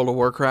lot of World of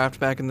Warcraft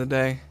back in the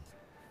day,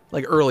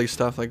 like early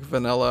stuff like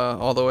vanilla,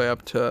 all the way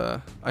up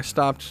to I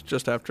stopped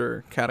just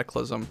after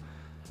Cataclysm.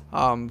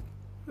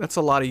 That's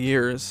a lot of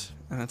years,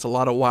 and that's a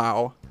lot of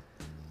WoW.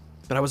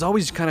 But I was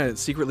always kind of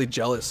secretly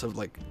jealous of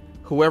like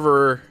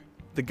whoever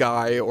the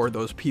guy or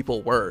those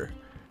people were.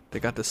 They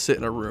got to sit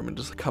in a room and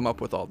just come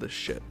up with all this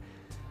shit.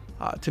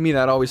 To me,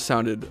 that always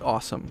sounded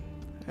awesome.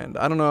 And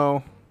I don't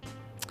know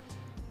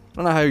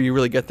how you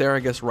really get there. I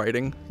guess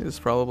writing is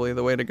probably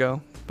the way to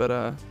go. But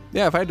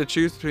yeah, if I had to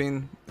choose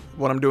between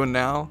what I'm doing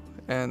now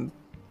and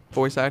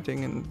voice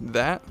acting and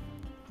that,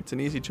 it's an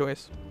easy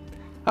choice.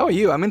 How about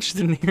you? I'm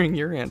interested in hearing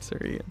your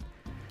answer, Ian.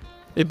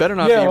 It better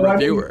not be a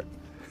reviewer.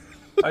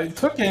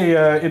 It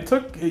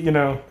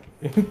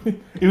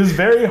was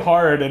very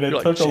hard, and it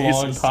took a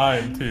long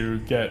time to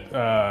get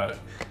an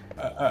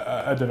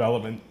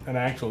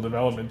actual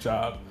development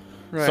job.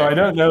 Right. So I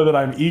don't know that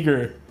I'm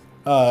eager,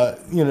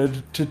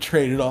 to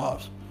trade it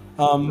off.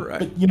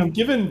 But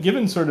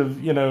given sort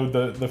of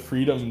the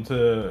freedom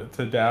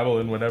to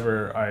dabble in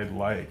whatever I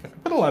like, I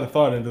put a lot of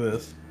thought into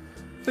this.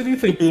 I do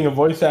think being a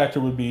voice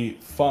actor would be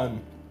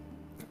fun.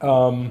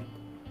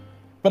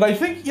 But I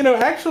think,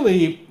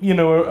 actually,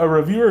 a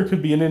reviewer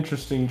could be an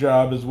interesting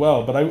job as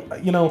well. But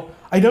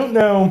I don't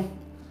know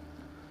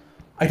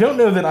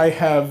that I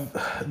have,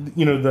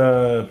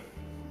 the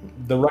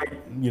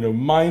right,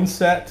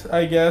 mindset,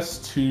 I guess,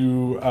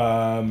 to,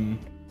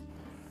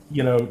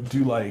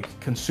 do like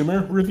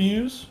consumer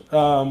reviews,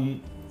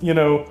 but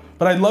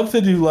I'd love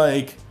to do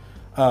like,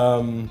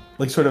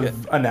 like sort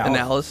of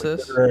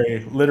Analysis?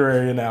 like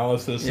literary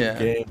analysis Yeah. of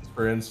games,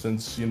 for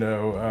instance,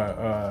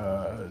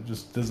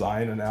 just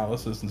design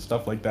analysis and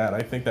stuff like that.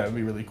 I think that would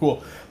be really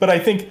cool. But I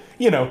think,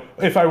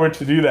 if I were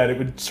to do that, it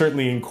would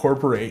certainly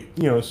incorporate,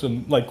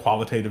 some like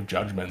qualitative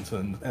judgments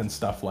and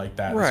stuff like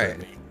that. Right,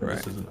 Certainly, right.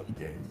 This isn't a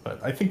game,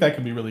 but I think that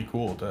could be really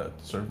cool to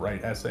sort of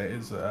write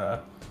essays.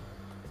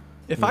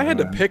 If I had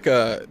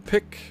to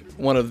pick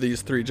one of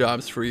these 3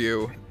 jobs for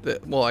you,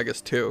 I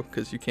guess 2,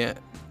 because you can't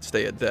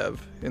stay a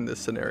dev in this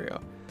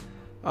scenario,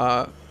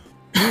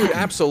 you would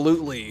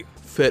absolutely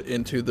fit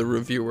into the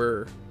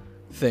reviewer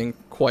thing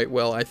quite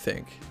well, I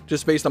think,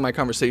 just based on my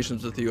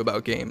conversations with you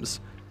about games.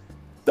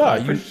 I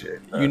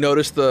appreciate that. You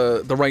notice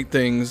the right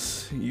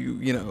things.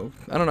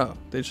 I don't know.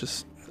 It's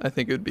just, I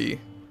think it would be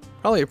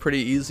probably a pretty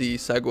easy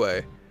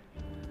segue.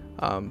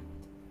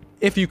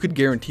 If you could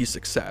guarantee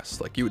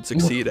success, like you would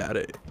succeed at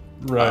it.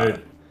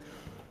 Right.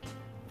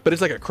 But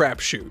it's like a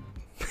crapshoot.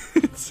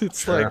 it's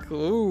Sure. like,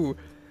 ooh,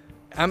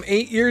 I'm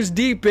 8 years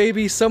deep,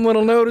 baby. Someone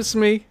will notice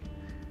me.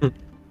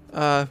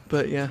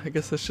 But yeah, I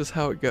guess that's just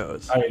how it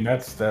goes. I mean,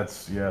 that's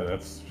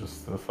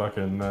just the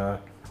fucking.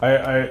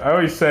 I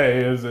always say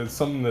it's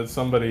something that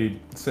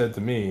somebody said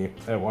to me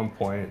at one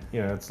point.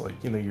 It's like,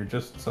 you're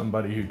just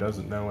somebody who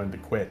doesn't know when to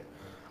quit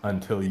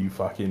until you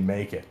fucking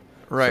make it.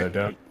 Right. So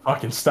don't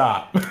fucking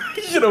stop.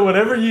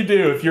 Whatever you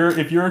do, if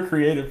you're a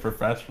creative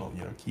professional,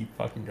 keep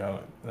fucking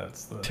going.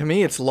 That's the. To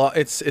me,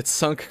 it's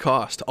sunk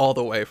cost all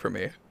the way for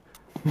me.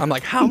 I'm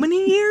like, how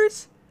many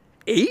years?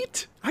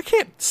 8? I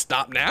can't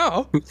stop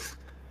now.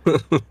 I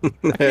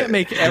can't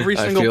make every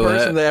single feel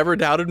person that. that ever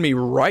doubted me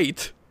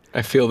right.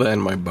 I feel that in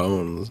my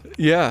bones.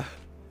 Yeah.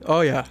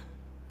 Oh yeah.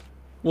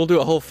 We'll do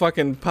a whole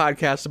fucking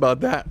podcast about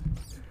that.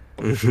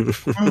 That'll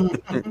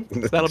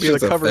be the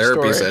Just a cover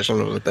therapy story.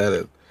 session with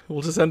that.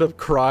 We'll just end up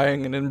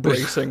crying and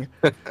embracing.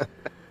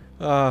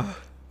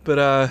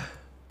 But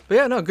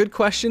yeah, no, good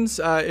questions.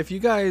 If you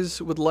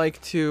guys would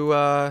like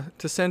to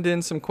send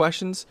in some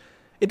questions,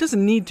 it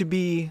doesn't need to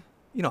be,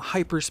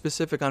 hyper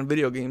specific on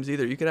video games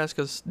either. You could ask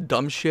us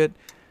dumb shit.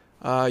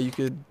 You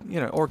could,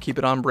 or keep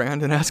it on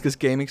brand and ask us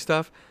gaming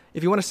stuff.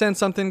 If you want to send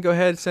something, go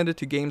ahead, send it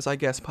to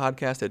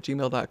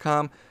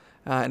gamesiguesspodcast@gmail.com.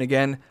 And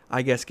again,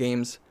 I guess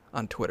games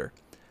on Twitter.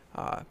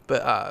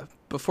 But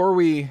before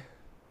we,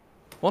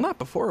 well, not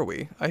before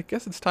we, I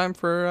guess it's time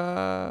for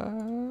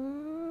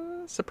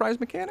surprise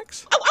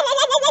mechanics.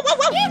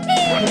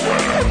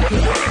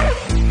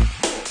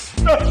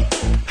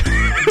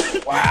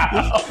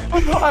 Wow.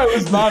 I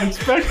was not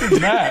expecting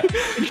that.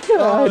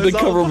 I had to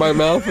cover my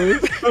mouth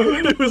with it.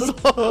 It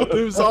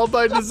was all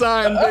by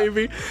design,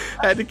 baby.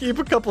 Had to keep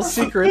a couple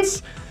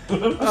secrets.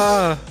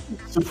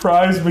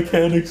 Surprise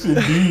mechanics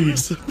indeed.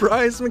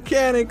 Surprise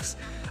mechanics.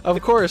 Of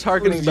course,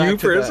 harkening back You to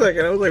for a that.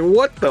 second. I was like,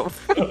 what the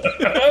fuck?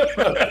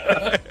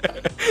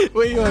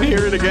 Wait, you want to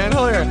hear it again?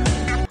 Hold on.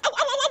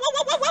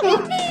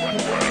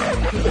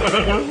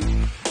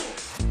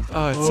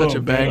 Oh, it's such a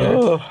banger.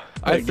 Oh,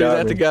 I threw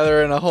that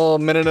together in a whole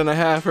minute and a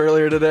half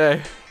earlier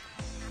today.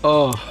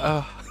 Oh.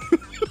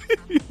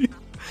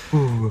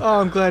 Oh,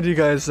 I'm glad you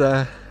guys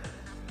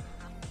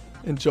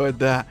enjoyed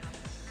that.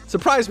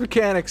 Surprise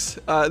mechanics.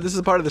 This is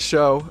a part of the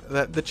show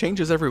that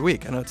changes every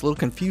week. I know it's a little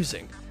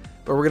confusing,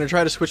 but we're going to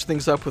try to switch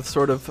things up with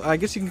sort of, I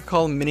guess you can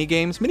call them mini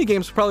games. Mini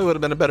games probably would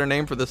have been a better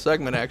name for this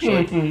segment,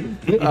 actually.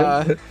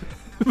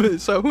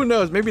 So who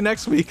knows? Maybe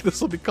next week this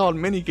will be called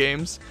mini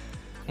games.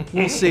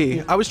 We'll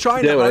see. I was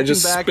trying Yeah, to but I harken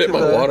just back spit to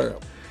my the... water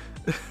out.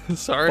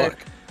 Sorry.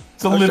 Fuck.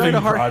 It's a I was trying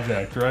living to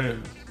project, right?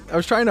 I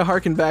was trying to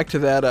harken back to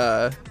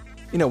that,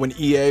 when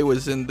EA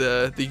was in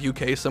the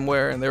UK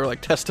somewhere and they were like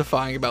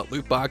testifying about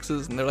loot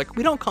boxes and they're like,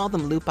 we don't call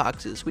them loot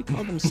boxes, we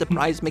call them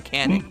surprise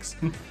mechanics.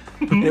 And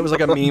it was like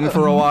a meme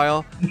for a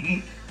while.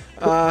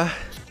 But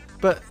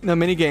no,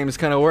 mini games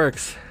kind of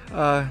works.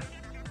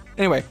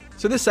 Anyway,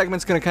 so this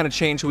segment's gonna kind of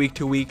change week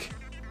to week.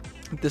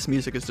 This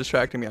music is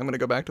distracting me. I'm gonna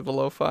go back to the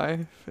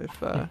lo-fi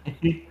if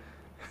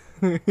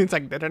it's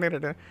like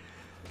da-da-da-da-da.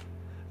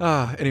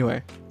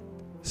 Anyway.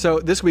 So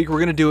this week we're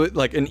gonna do it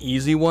like an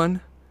easy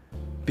one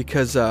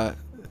because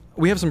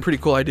we have some pretty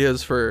cool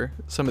ideas for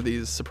some of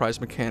these surprise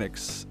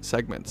mechanics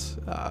segments.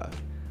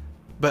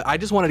 But I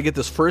just wanted to get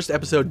this first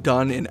episode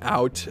done and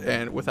out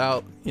and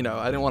without,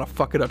 I didn't want to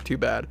fuck it up too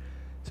bad.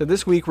 So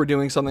this week we're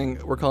doing something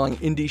we're calling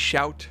Indie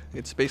Shout.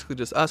 It's basically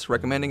just us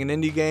recommending an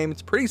indie game.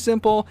 It's pretty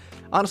simple.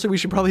 Honestly, we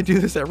should probably do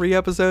this every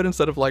episode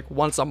instead of like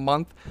once a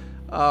month.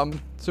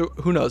 So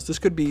who knows? This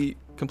could be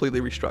completely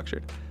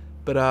restructured.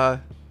 But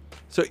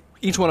so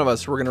each one of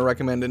us, we're going to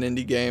recommend an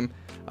indie game.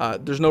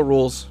 There's no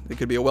rules. It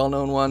could be a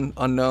well-known one,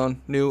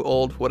 unknown, new,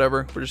 old,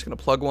 whatever. We're just going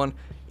to plug one.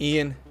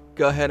 Ian,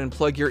 go ahead and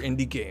plug your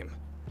indie game.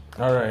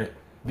 All right.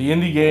 The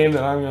indie game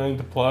that I'm going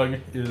to plug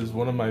is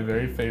one of my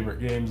very favorite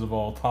games of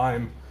all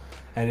time,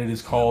 and it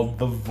is called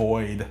The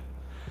Void.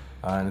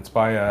 And it's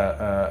by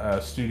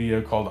a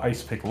studio called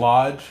Ice Pick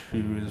Lodge,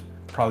 who is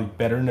probably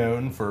better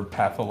known for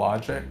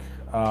Pathologic.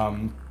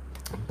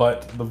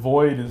 But The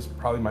Void is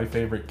probably my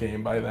favorite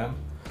game by them.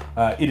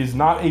 It is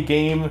not a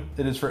game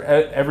that is for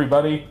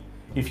everybody.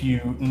 If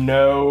you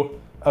know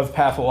of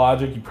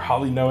Pathologic, you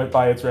probably know it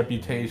by its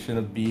reputation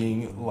of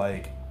being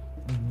like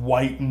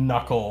white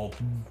knuckle,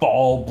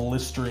 ball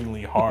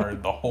blisteringly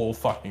hard the whole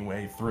fucking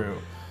way through.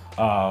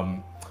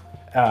 And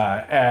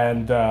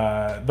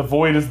the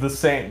Void is the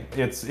same.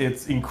 It's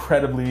an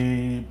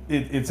incredibly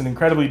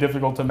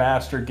difficult to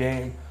master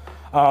game.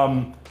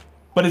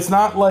 But it's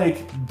not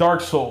like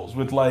Dark Souls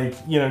with like,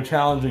 you know,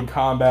 challenging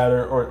combat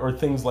or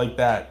things like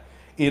that.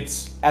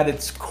 It's at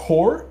its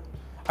core,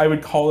 I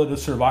would call it a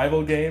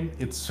survival game.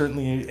 It's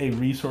certainly a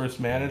resource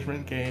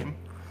management game.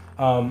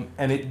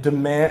 And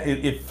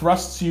it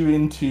thrusts you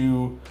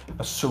into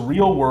a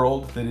surreal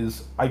world that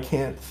is, I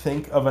can't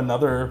think of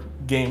another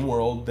game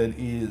world that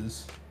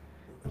is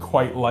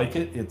quite like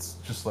it. It's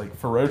just like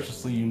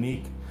ferociously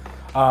unique.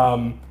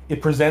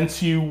 It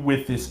presents you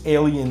with this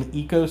alien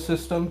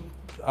ecosystem,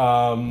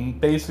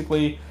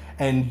 basically,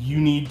 and you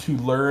need to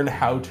learn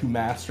how to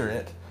master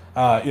it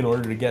in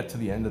order to get to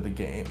the end of the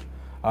game.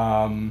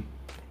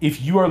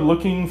 If you are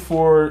looking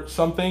for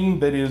something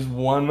that is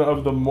one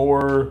of the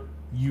more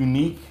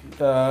unique,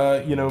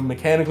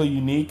 mechanically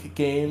unique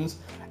games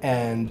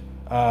and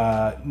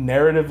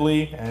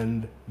narratively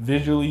and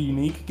visually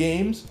unique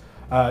games,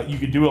 you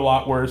could do a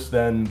lot worse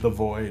than The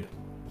Void.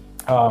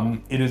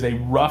 It is a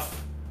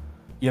rough,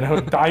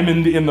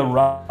 diamond in the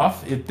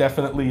rough. It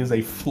definitely is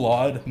a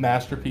flawed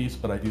masterpiece,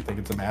 but I do think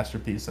it's a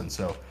masterpiece, and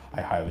so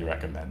I highly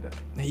recommend it.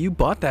 You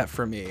bought that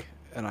for me,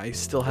 and I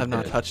still have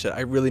not touched it.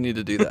 I really need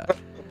to do that.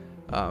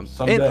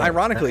 And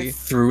ironically,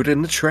 threw it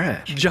in the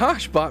trash.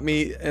 Josh bought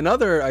me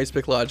another Ice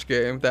Pick Lodge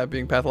game, that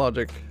being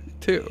Pathologic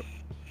 2.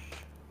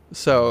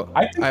 So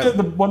I think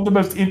they're one of the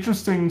most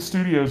interesting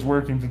studios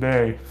working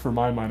today for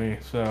my money.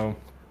 So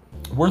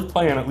worth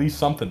playing at least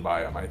something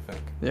by them, I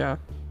think. Yeah.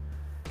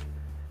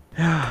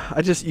 Yeah.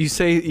 You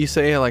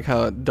say like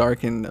how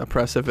dark and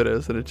oppressive it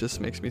is, that it just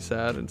makes me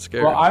sad and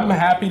scared. Well, I'm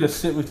happy to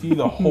sit with you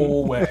the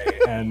whole way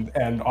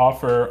and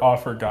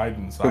offer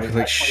guidance.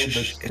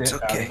 It's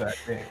okay.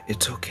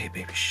 It's okay,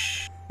 baby.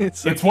 Shh.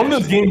 It's one of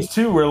those games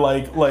too where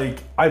like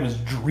I was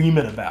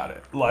dreaming about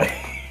it, like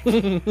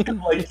it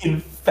like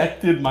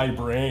infected my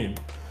brain.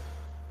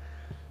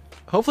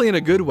 Hopefully in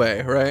a good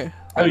way, right?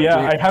 Oh yeah,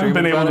 I haven't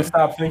been able to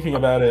stop thinking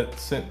about it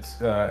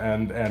since,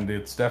 and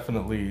it's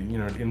definitely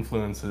it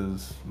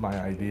influences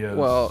my ideas.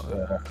 Well,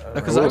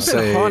 because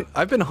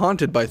I've been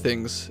haunted by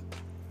things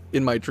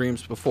in my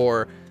dreams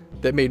before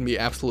that made me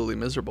absolutely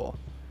miserable,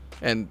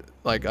 and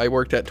like I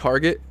worked at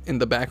Target in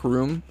the back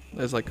room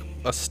as like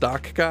a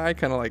stock guy,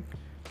 kind of like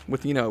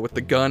with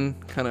the gun,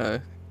 kind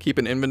of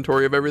keeping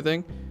inventory of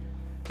everything,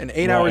 and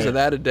 8 hours of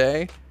that a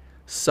day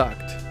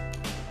sucked.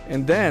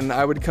 And then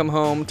I would come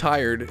home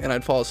tired and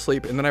I'd fall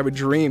asleep, and then I would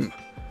dream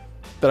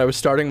that I was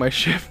starting my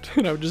shift,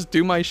 and I would just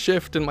do my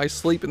shift in my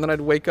sleep, and then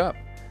I'd wake up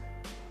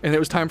and it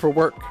was time for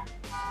work.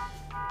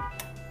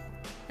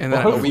 And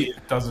then hopefully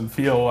it doesn't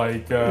feel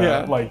like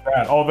like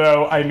that.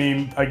 Although, I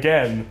mean,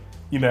 again,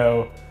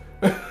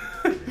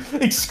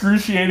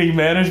 excruciating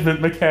management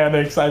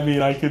mechanics, I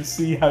mean, I could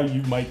see how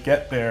you might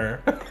get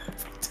there.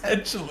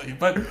 Potentially,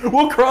 but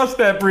we'll cross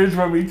that bridge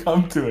when we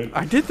come to it.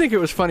 I did think it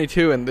was funny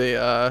too, in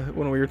the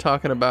when we were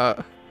talking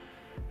about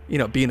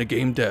being a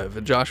game dev,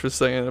 and Josh was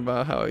saying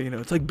about how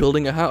it's like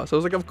building a house. I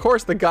was like, of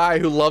course, the guy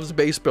who loves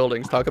base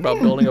buildings talk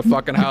about building a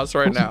fucking house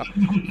right now.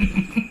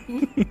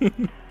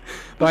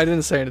 But I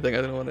didn't say anything. I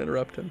didn't want to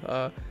interrupt him.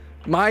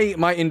 My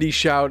indie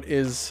shout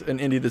is an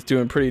indie that's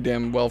doing pretty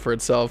damn well for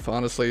itself.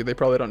 Honestly, they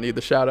probably don't need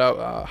the shout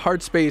out.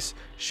 Hard Space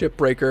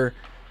Shipbreaker.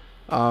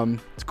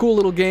 It's a cool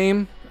little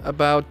game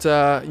about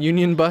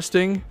union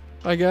busting,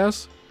 I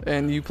guess,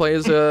 and you play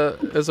as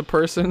a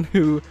person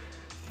who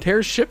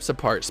tears ships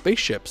apart,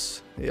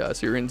 spaceships. Yeah,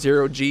 so you're in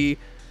 0G,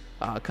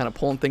 kind of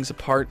pulling things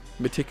apart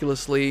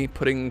meticulously,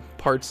 putting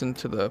parts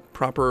into the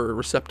proper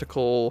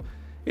receptacle.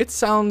 It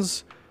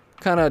sounds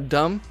kind of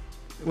dumb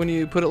when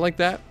you put it like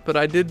that, but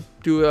I did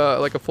do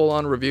a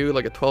full-on review,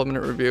 like a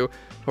 12-minute review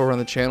over on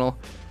the channel,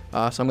 so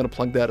I'm gonna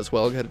plug that as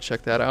well. Go ahead and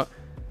check that out.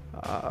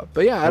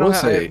 But yeah,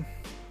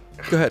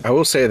 Go ahead. I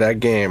will say that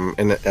game,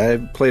 and I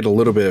played a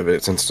little bit of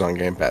it since it's on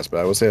Game Pass, but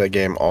I will say that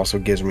game also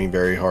gives me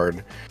very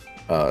hard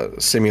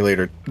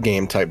simulator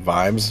game type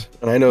vibes.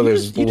 And I know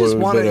you just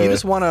want to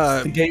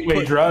the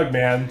gateway drug,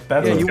 man.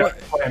 That's what's got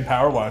playing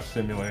Power Wash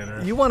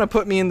Simulator. You want to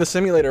put me in the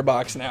simulator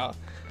box now,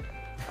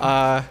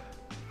 and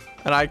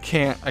I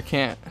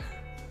can't.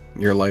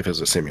 Your life is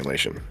a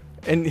simulation.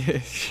 And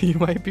you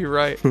might be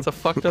right. It's a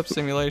fucked up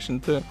simulation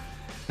too.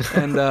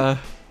 And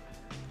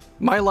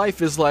my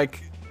life is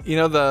like,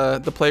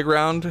 the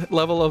playground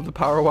level of the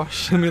Power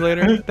Wash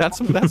Simulator. That's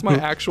my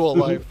actual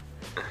life.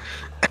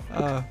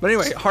 But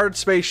anyway, Hard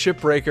Space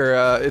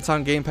Shipbreaker. It's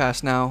on Game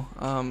Pass now.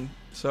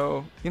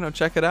 So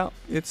check it out.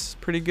 It's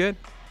pretty good.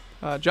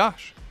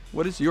 Josh,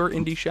 what is your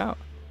indie shout?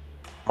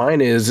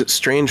 Mine is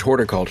Strange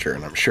Horticulture,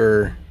 and I'm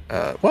sure.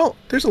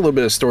 There's a little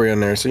bit of story on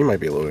there, so you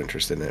might be a little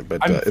interested in it. But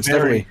it's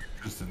definitely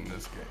interested in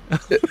this game.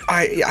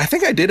 I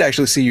think I did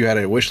actually see you had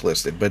it wish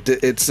listed, but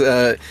it's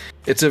a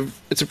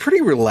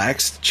pretty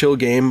relaxed, chill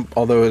game.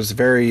 Although it's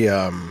very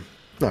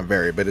not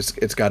very, but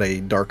it's got a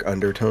dark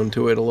undertone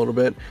to it a little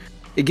bit.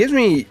 it gives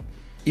me,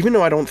 even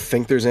though I don't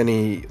think there's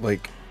any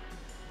like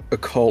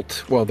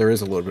occult, well, there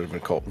is a little bit of an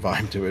occult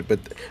vibe to it, but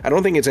I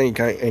don't think it's any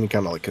kind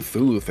of like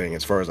Cthulhu thing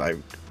as far as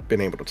I've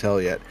been able to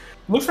tell yet.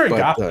 Looks very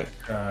gothic.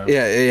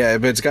 Yeah,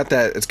 but it's got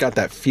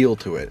that feel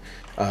to it,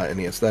 and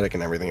the aesthetic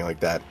and everything like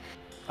that.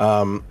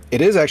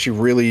 It is actually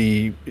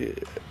really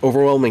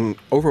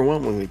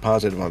overwhelmingly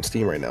positive on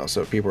Steam right now,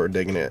 so people are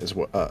digging it as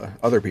well.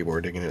 Other people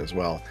are digging it as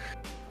well.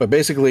 But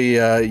basically,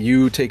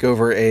 you take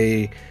over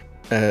a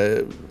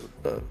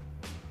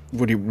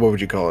what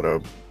would you call it?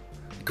 A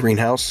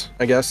greenhouse,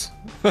 I guess.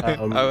 I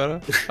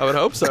would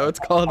hope so. It's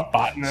called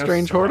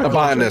Strange A Horticulture.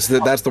 botanist.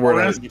 That's the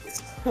word.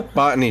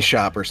 Botany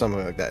shop or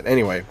something like that.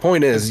 Anyway,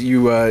 point is,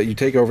 you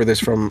take over this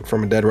from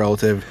a dead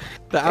relative.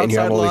 The and you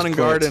have outside all lawn these and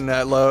plants. garden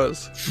at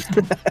Lowe's.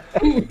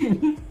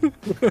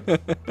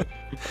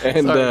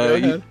 And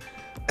Sorry,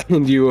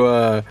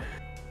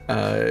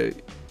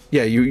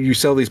 you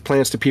sell these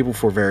plants to people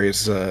for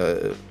various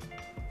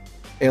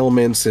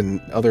ailments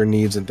and other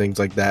needs and things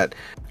like that.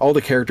 All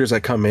the characters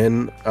that come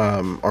in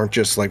aren't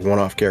just like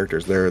one-off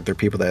characters. They're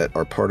people that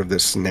are part of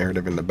this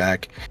narrative in the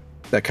back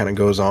that kind of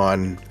goes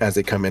on as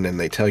they come in, and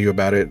they tell you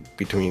about it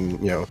between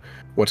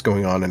what's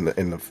going on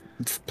in the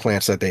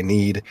plants that they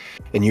need,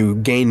 and you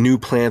gain new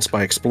plants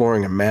by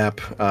exploring a map,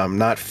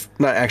 not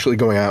actually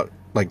going out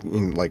like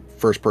in like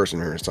first person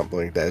or something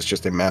like that. It's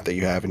just a map that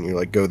you have, and you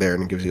like go there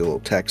and it gives you a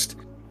little text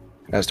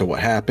as to what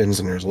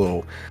happens, and there's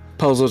little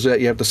puzzles that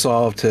you have to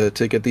solve to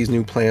get these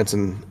new plants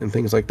and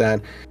things like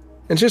that.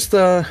 And just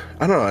I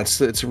don't know,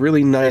 it's a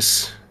really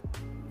nice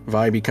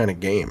vibey kind of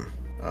game.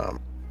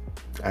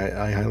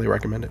 I highly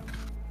recommend it.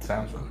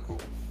 Sounds really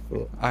cool.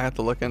 I have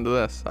to look into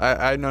this.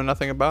 I know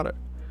nothing about it.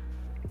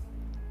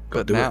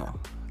 But do it.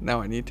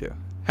 now I need to.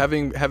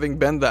 Having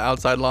been the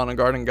outside lawn and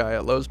garden guy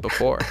at Lowe's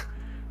before.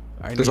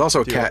 There's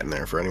also a cat in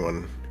there for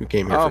anyone who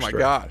came here. Oh for my Stray.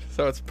 god.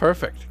 So it's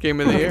perfect.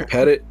 Game of the year.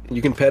 Pet it.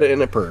 You can pet it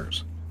and it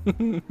purrs.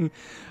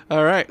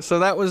 All right. So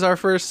that was our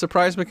first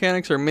surprise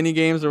mechanics or mini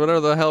games or whatever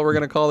the hell we're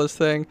going to call this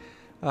thing.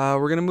 We're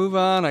going to move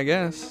on, I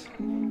guess,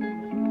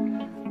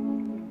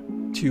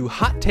 to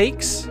hot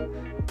takes.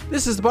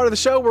 This is the part of the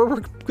show where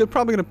we're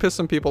probably going to piss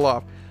some people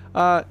off.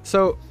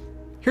 So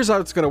here's how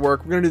it's going to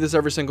work. We're going to do this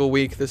every single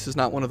week. This is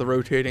not one of the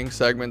rotating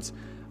segments.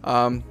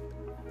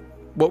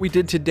 What we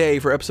did today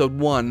for episode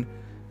 1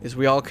 is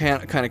we all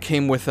kind of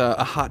came with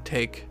a hot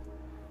take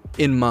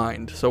in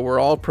mind. So we're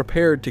all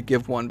prepared to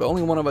give one, but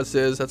only one of us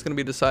is. That's going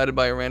to be decided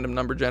by a random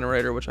number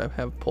generator, which I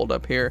have pulled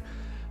up here.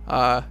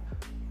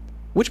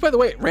 Which, by the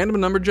way, random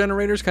number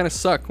generators kind of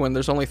suck when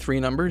there's only 3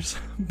 numbers.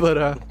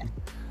 But,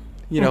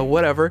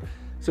 whatever.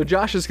 So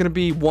Josh is going to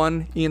be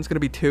 1, Ian's going to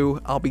be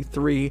 2, I'll be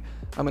 3.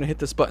 I'm going to hit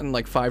this button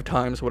like 5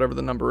 times, whatever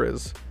the number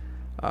is.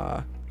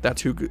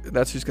 That's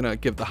who's going to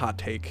give the hot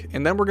take.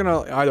 And then we're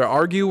going to either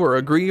argue or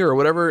agree or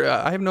whatever.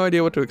 I have no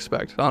idea what to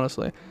expect,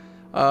 honestly.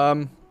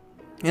 And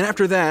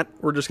after that,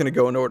 we're just going to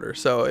go in order.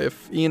 So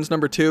if Ian's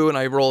number 2 and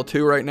I roll a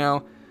 2 right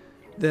now,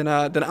 then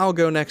I'll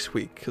go next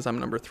week because I'm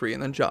number 3,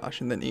 and then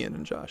Josh, and then Ian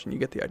and Josh, and you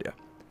get the idea.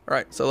 All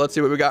right, so let's see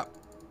what we got.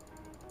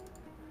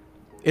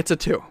 It's a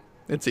 2.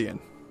 It's Ian.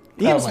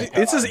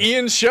 This is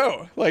Ian's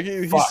show. Like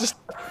he's just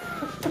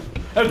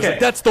Okay.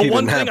 That's the He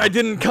one didn't thing have I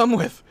didn't come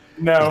with.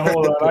 No,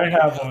 hold on. I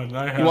have one.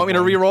 You want me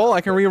to re-roll? I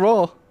can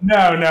re-roll.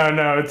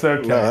 No, it's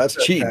okay. No, that's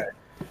It's cheating. okay.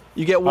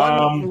 You get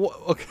one.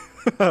 Okay.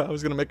 I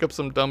was gonna make up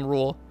some dumb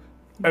rule.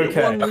 You get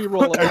Okay. one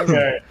re-roll.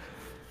 Okay.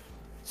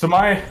 So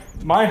my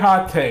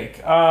hot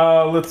take.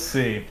 Let's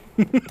see.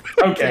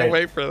 Okay. Can't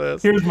wait for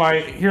this. Here's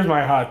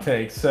my hot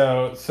take.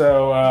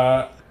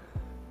 So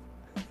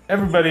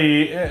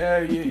everybody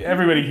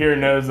here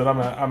knows that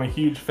I'm a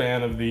huge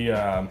fan of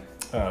the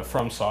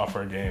From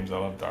Software games. I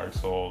love Dark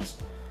Souls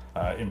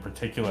in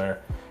particular,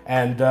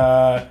 and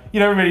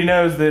everybody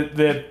knows that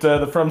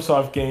the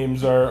FromSoft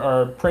games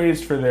are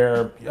praised for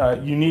their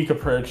unique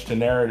approach to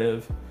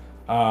narrative,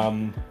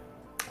 and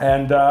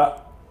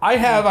I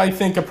have, I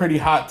think, a pretty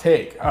hot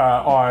take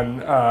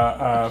on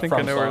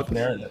FromSoft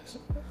narratives.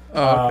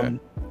 Oh, okay.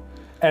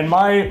 And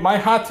my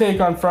hot take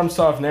on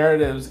FromSoft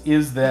narratives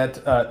is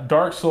that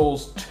Dark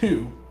Souls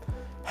 2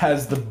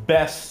 has the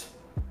best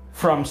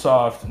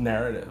FromSoft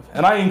narrative.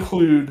 And I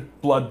include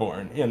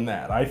Bloodborne in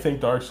that. I think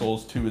Dark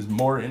Souls 2 is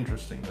more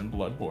interesting than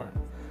Bloodborne.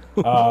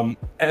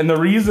 And the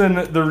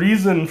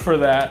reason for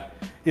that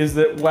is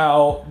that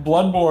while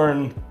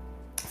Bloodborne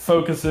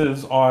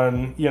focuses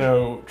on,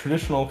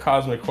 traditional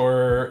cosmic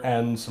horror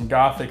and some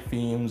gothic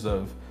themes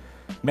of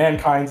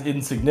mankind's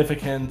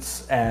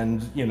insignificance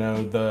and,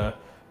 the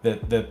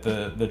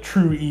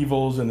true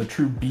evils and the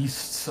true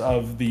beasts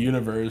of the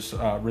universe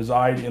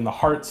reside in the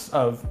hearts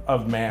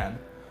of man.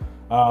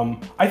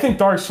 I think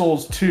Dark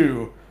Souls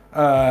 2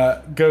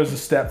 goes a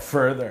step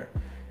further.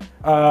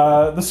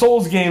 The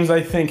Souls games,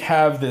 I think,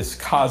 have this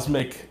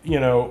cosmic,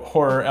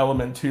 horror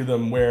element to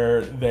them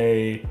where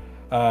they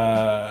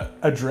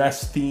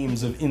address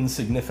themes of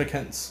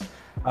insignificance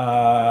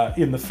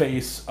in the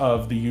face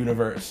of the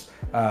universe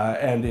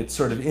and its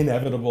sort of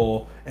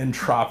inevitable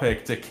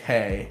entropic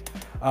decay.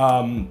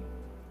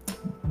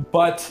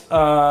 But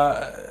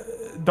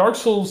Dark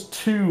Souls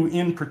 2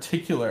 in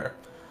particular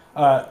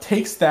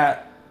takes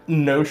that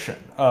notion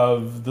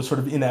of the sort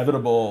of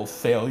inevitable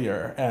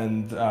failure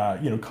and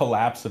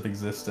collapse of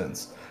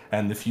existence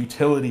and the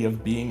futility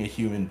of being a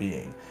human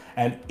being,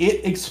 and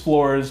it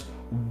explores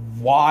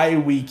why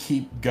we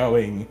keep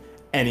going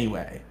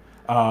anyway.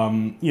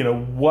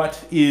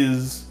 What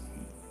is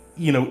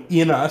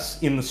in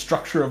us, in the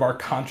structure of our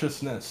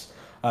consciousness,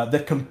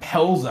 that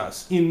compels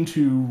us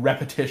into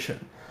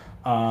repetition.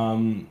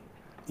 And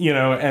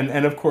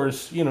of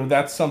course,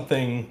 that's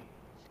something.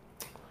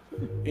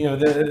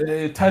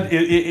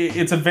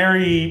 It's a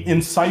very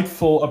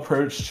insightful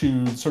approach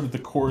to sort of the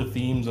core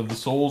themes of the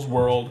Souls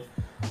world,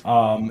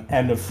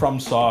 and of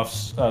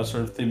FromSoft's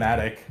sort of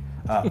thematic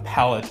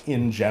palette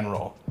in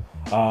general.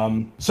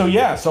 So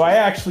I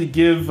actually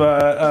give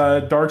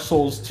Dark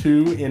Souls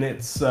 2 in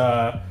its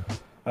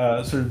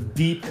sort of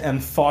deep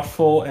and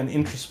thoughtful and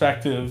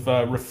introspective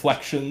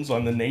reflections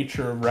on the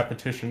nature of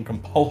repetition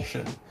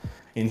compulsion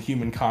in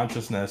human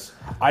consciousness.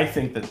 I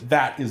think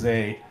that is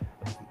a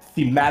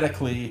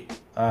thematically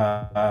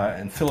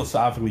and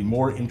philosophically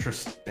more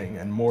interesting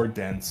and more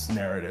dense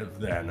narrative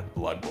than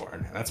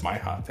Bloodborne. And that's my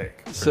hot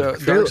take. So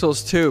Dark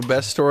Souls 2,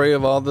 best story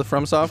of all the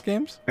FromSoft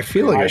games? I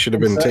feel like I should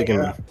have been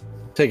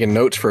taking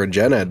notes for a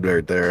gen ed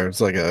right there.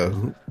 It's like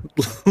a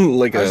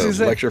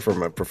lecture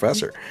from a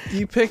professor.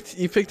 You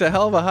picked a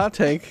hell of a hot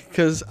take,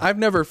 because I've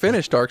never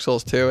finished Dark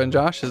Souls 2, and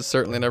Josh has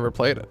certainly never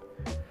played it.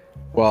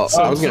 Well,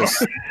 I was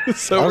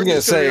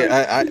gonna say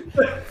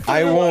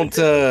I won't.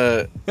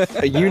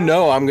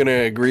 I'm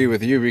gonna agree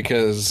with you,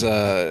 because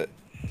I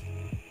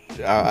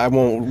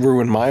won't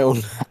ruin my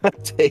own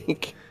hot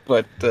take.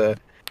 But I'm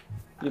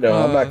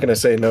not gonna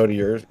say no to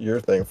your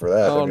thing for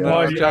that. Oh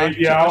no,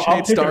 Josh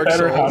hates Dark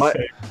Souls.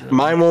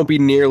 Mine won't be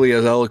nearly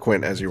as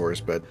eloquent as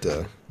yours, but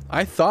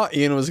I thought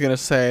Ian was gonna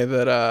say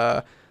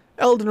that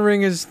Elden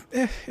Ring is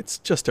it's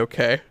just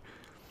okay.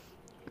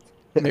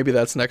 Maybe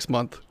that's next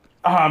month.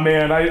 Ah,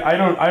 man, I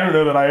don't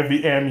know that I have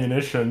the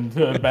ammunition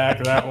to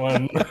back that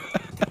one.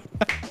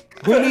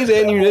 Who needs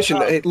ammunition?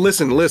 Hey,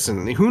 listen.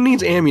 Who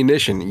needs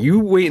ammunition? You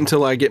wait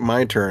until I get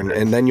my turn,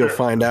 and then you'll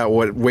find out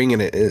what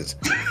winging it is.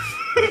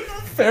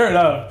 Fair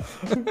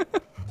enough.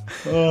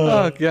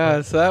 Oh,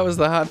 God. So that was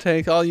the hot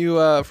take. All you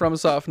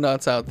FromSoft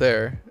nuts out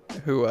there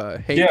who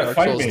hate Dark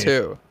Souls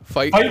 2.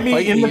 Fight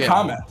me in the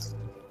comments.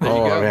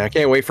 Oh, man, I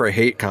can't wait for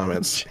hate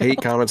comments.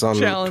 Hate comments on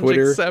Challenge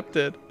Twitter.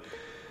 Accepted.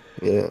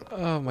 Yeah.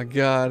 Oh my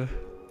God.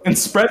 And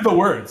spread the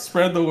word.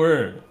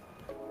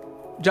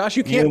 Josh,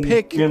 you can't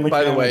pick.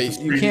 By the way,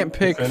 you can't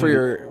pick for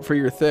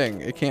your thing.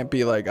 It can't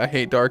be like I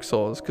hate Dark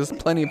Souls, because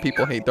plenty of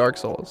people hate Dark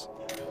Souls.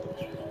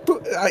 No,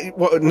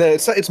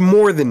 it's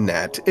more than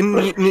that,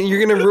 and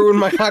you're gonna ruin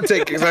my hot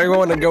take because I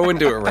want to go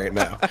into it right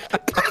now.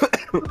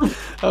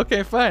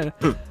 Okay, fine.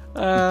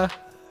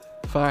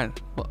 Fine.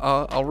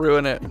 Well, I'll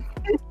ruin it.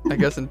 I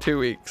guess in 2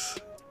 weeks.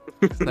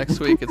 Next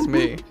week it's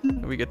me,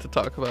 and we get to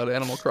talk about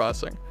Animal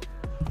Crossing.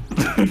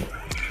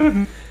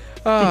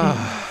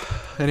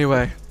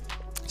 Anyway,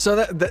 so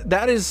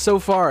that is so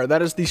far.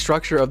 That is the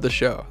structure of the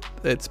show.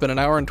 It's been an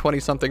hour and 20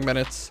 something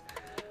minutes.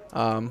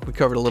 We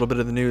covered a little bit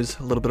of the news,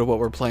 a little bit of what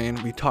we're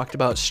playing. We talked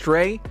about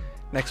Stray.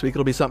 Next week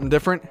it'll be something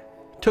different.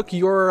 Took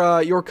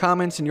your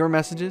comments and your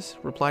messages,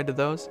 replied to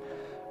those.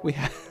 We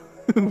had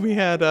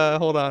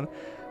hold on.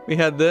 We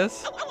had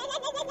this.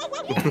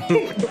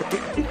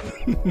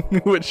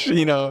 Which,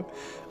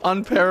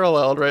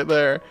 unparalleled right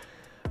there.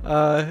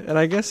 And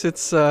I guess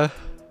it's,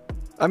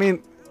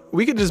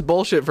 we could just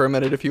bullshit for a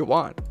minute if you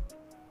want.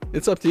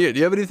 It's up to you. Do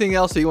you have anything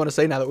else that you want to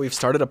say now that we've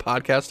started a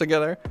podcast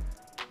together? Do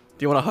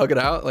you want to hug it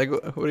out? Like,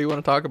 what do you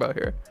want to talk about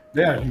here?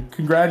 Yeah,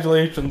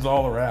 congratulations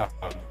all around.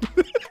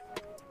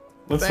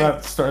 Let's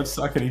not start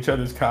sucking each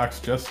other's cocks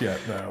just yet,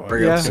 though.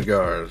 Bring up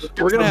cigars.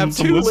 We're going to have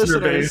two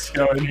listeners base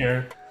going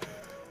here.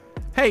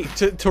 Hey,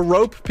 to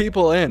rope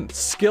people in,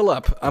 Skill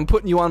Up, I'm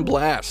putting you on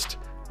blast.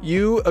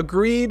 You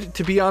agreed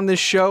to be on this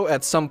show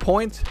at some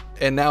point,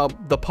 and now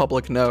the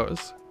public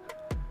knows.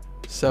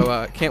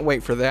 So, can't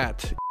wait for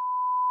that.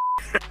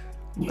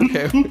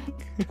 Okay.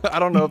 I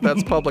don't know if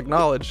that's public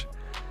knowledge.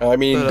 I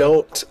mean,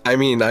 but, I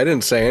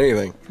didn't say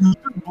anything.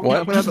 What?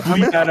 I'm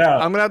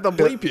gonna have to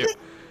bleep you.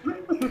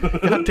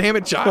 God damn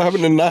it, Josh. I'm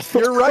having enough.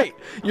 You're right.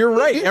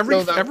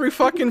 Every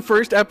fucking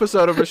first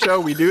episode of a show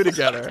we do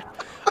together,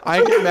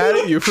 I get mad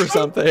at you for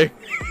something.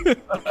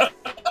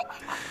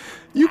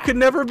 You could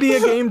never be a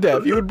game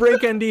dev. You would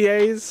break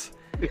NDAs.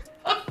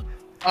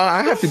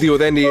 I have to deal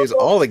with NDAs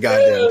all the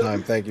goddamn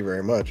time. Thank you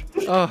very much.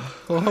 Oh,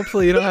 well,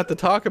 hopefully you don't have to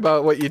talk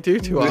about what you do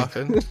too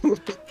often.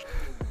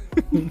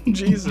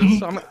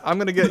 Jesus, I'm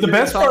gonna get. The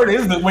best part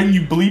is that when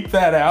you bleep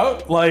that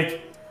out,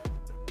 like,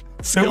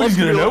 nobody's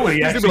gonna know what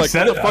he actually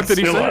said. What the fuck did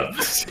he say?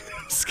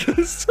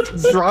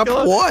 Drop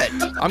what?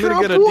 I'm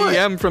gonna get a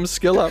DM from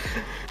Skill Up.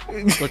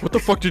 Like, what the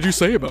fuck did you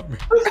say about me?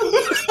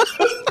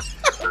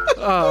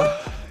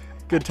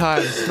 Good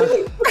times.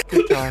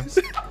 Good times.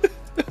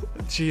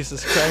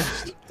 Jesus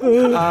Christ.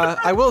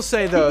 I will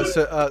say though,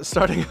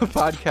 starting a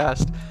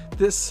podcast,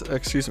 this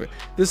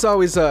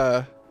always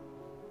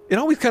it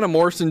always kind of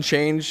morphs and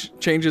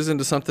changes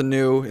into something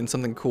new and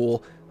something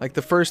cool. Like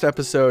the first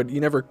episode,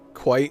 you never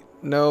quite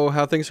know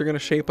how things are going to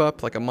shape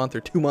up like a month or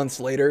 2 months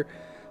later.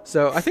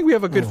 So I think we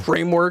have a good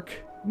framework.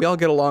 We all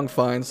get along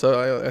fine,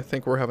 so I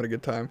think we're having a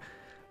good time.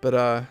 But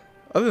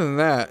other than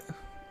that,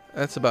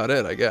 that's about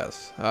it, I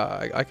guess.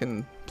 I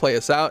can play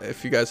us out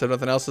if you guys have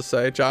nothing else to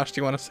say. Josh,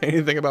 do you want to say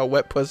anything about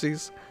wet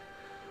pussies?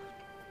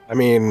 I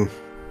mean,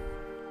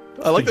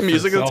 I like the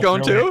music that's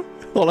going too.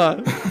 Hold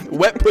on.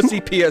 Wet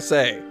Pussy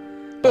PSA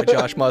by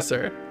Josh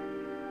Musser.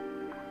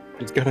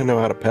 he's got to know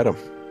how to pet him.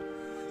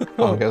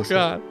 Oh,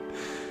 God.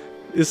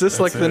 Is this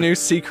like the new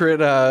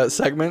secret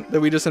segment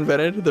that we just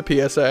invented? The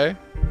PSA?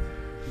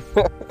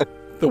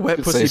 The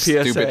Wet Pussy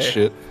PSA. Stupid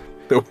shit.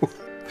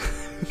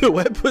 The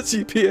Wet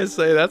Pussy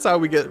PSA. That's how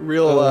we get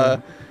real.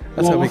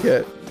 That's how we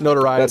get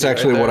notoriety. That's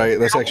actually what I.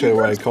 That's actually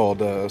what I called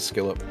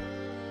Skillup.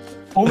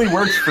 Only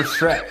works for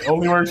Stray.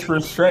 Only works for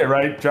Stray,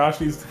 right? Josh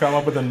needs to come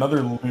up with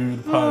another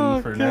lewd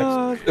pun for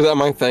next. Is that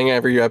my thing?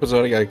 Every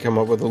episode, I gotta come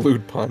up with a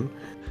lewd pun.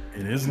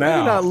 It is now.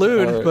 Maybe not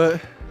lewd,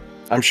 but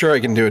I'm sure I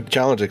can do it.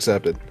 Challenge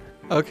accepted.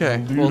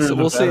 Okay,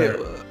 we'll see.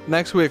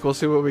 Next week, we'll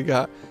see what we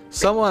got.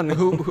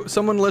 Someone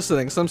someone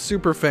listening, some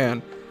super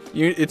fan.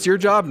 It's your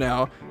job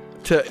now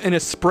to, in a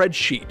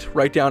spreadsheet,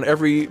 write down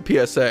every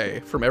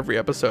PSA from every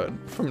episode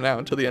from now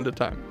until the end of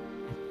time.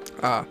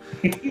 But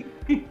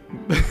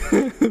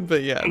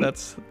yeah,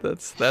 that's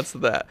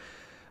that.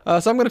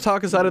 So I'm going to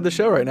talk us out of the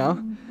show right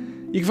now.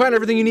 You can find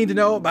everything you need to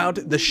know about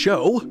this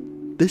show,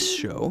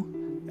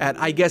 at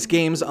I Guess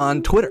Games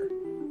on Twitter.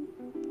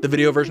 The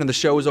video version of the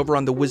show is over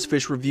on the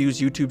WizFish Reviews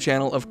YouTube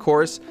channel, of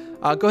course.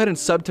 Go ahead and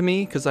sub to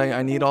me, because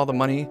I need all the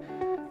money,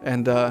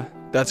 and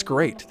that's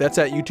great. That's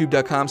at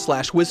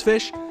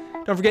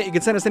youtube.com/WizFish. Don't forget, you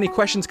can send us any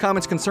questions,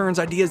 comments, concerns,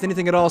 ideas,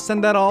 anything at all.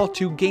 Send that all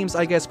to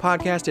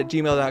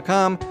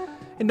gamesiguesspodcast@gmail.com.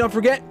 And don't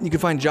forget, you can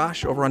find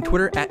Josh over on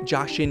Twitter at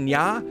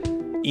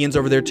JoshinYa. Ian's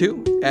over there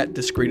too, at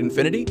Discreet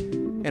Infinity.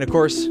 And of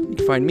course, you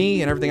can find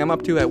me and everything I'm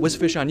up to at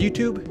WizFish on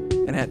YouTube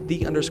and at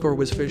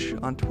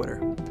 _WizFish on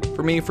Twitter.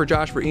 For me, for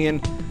Josh, for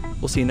Ian,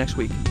 we'll see you next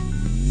week.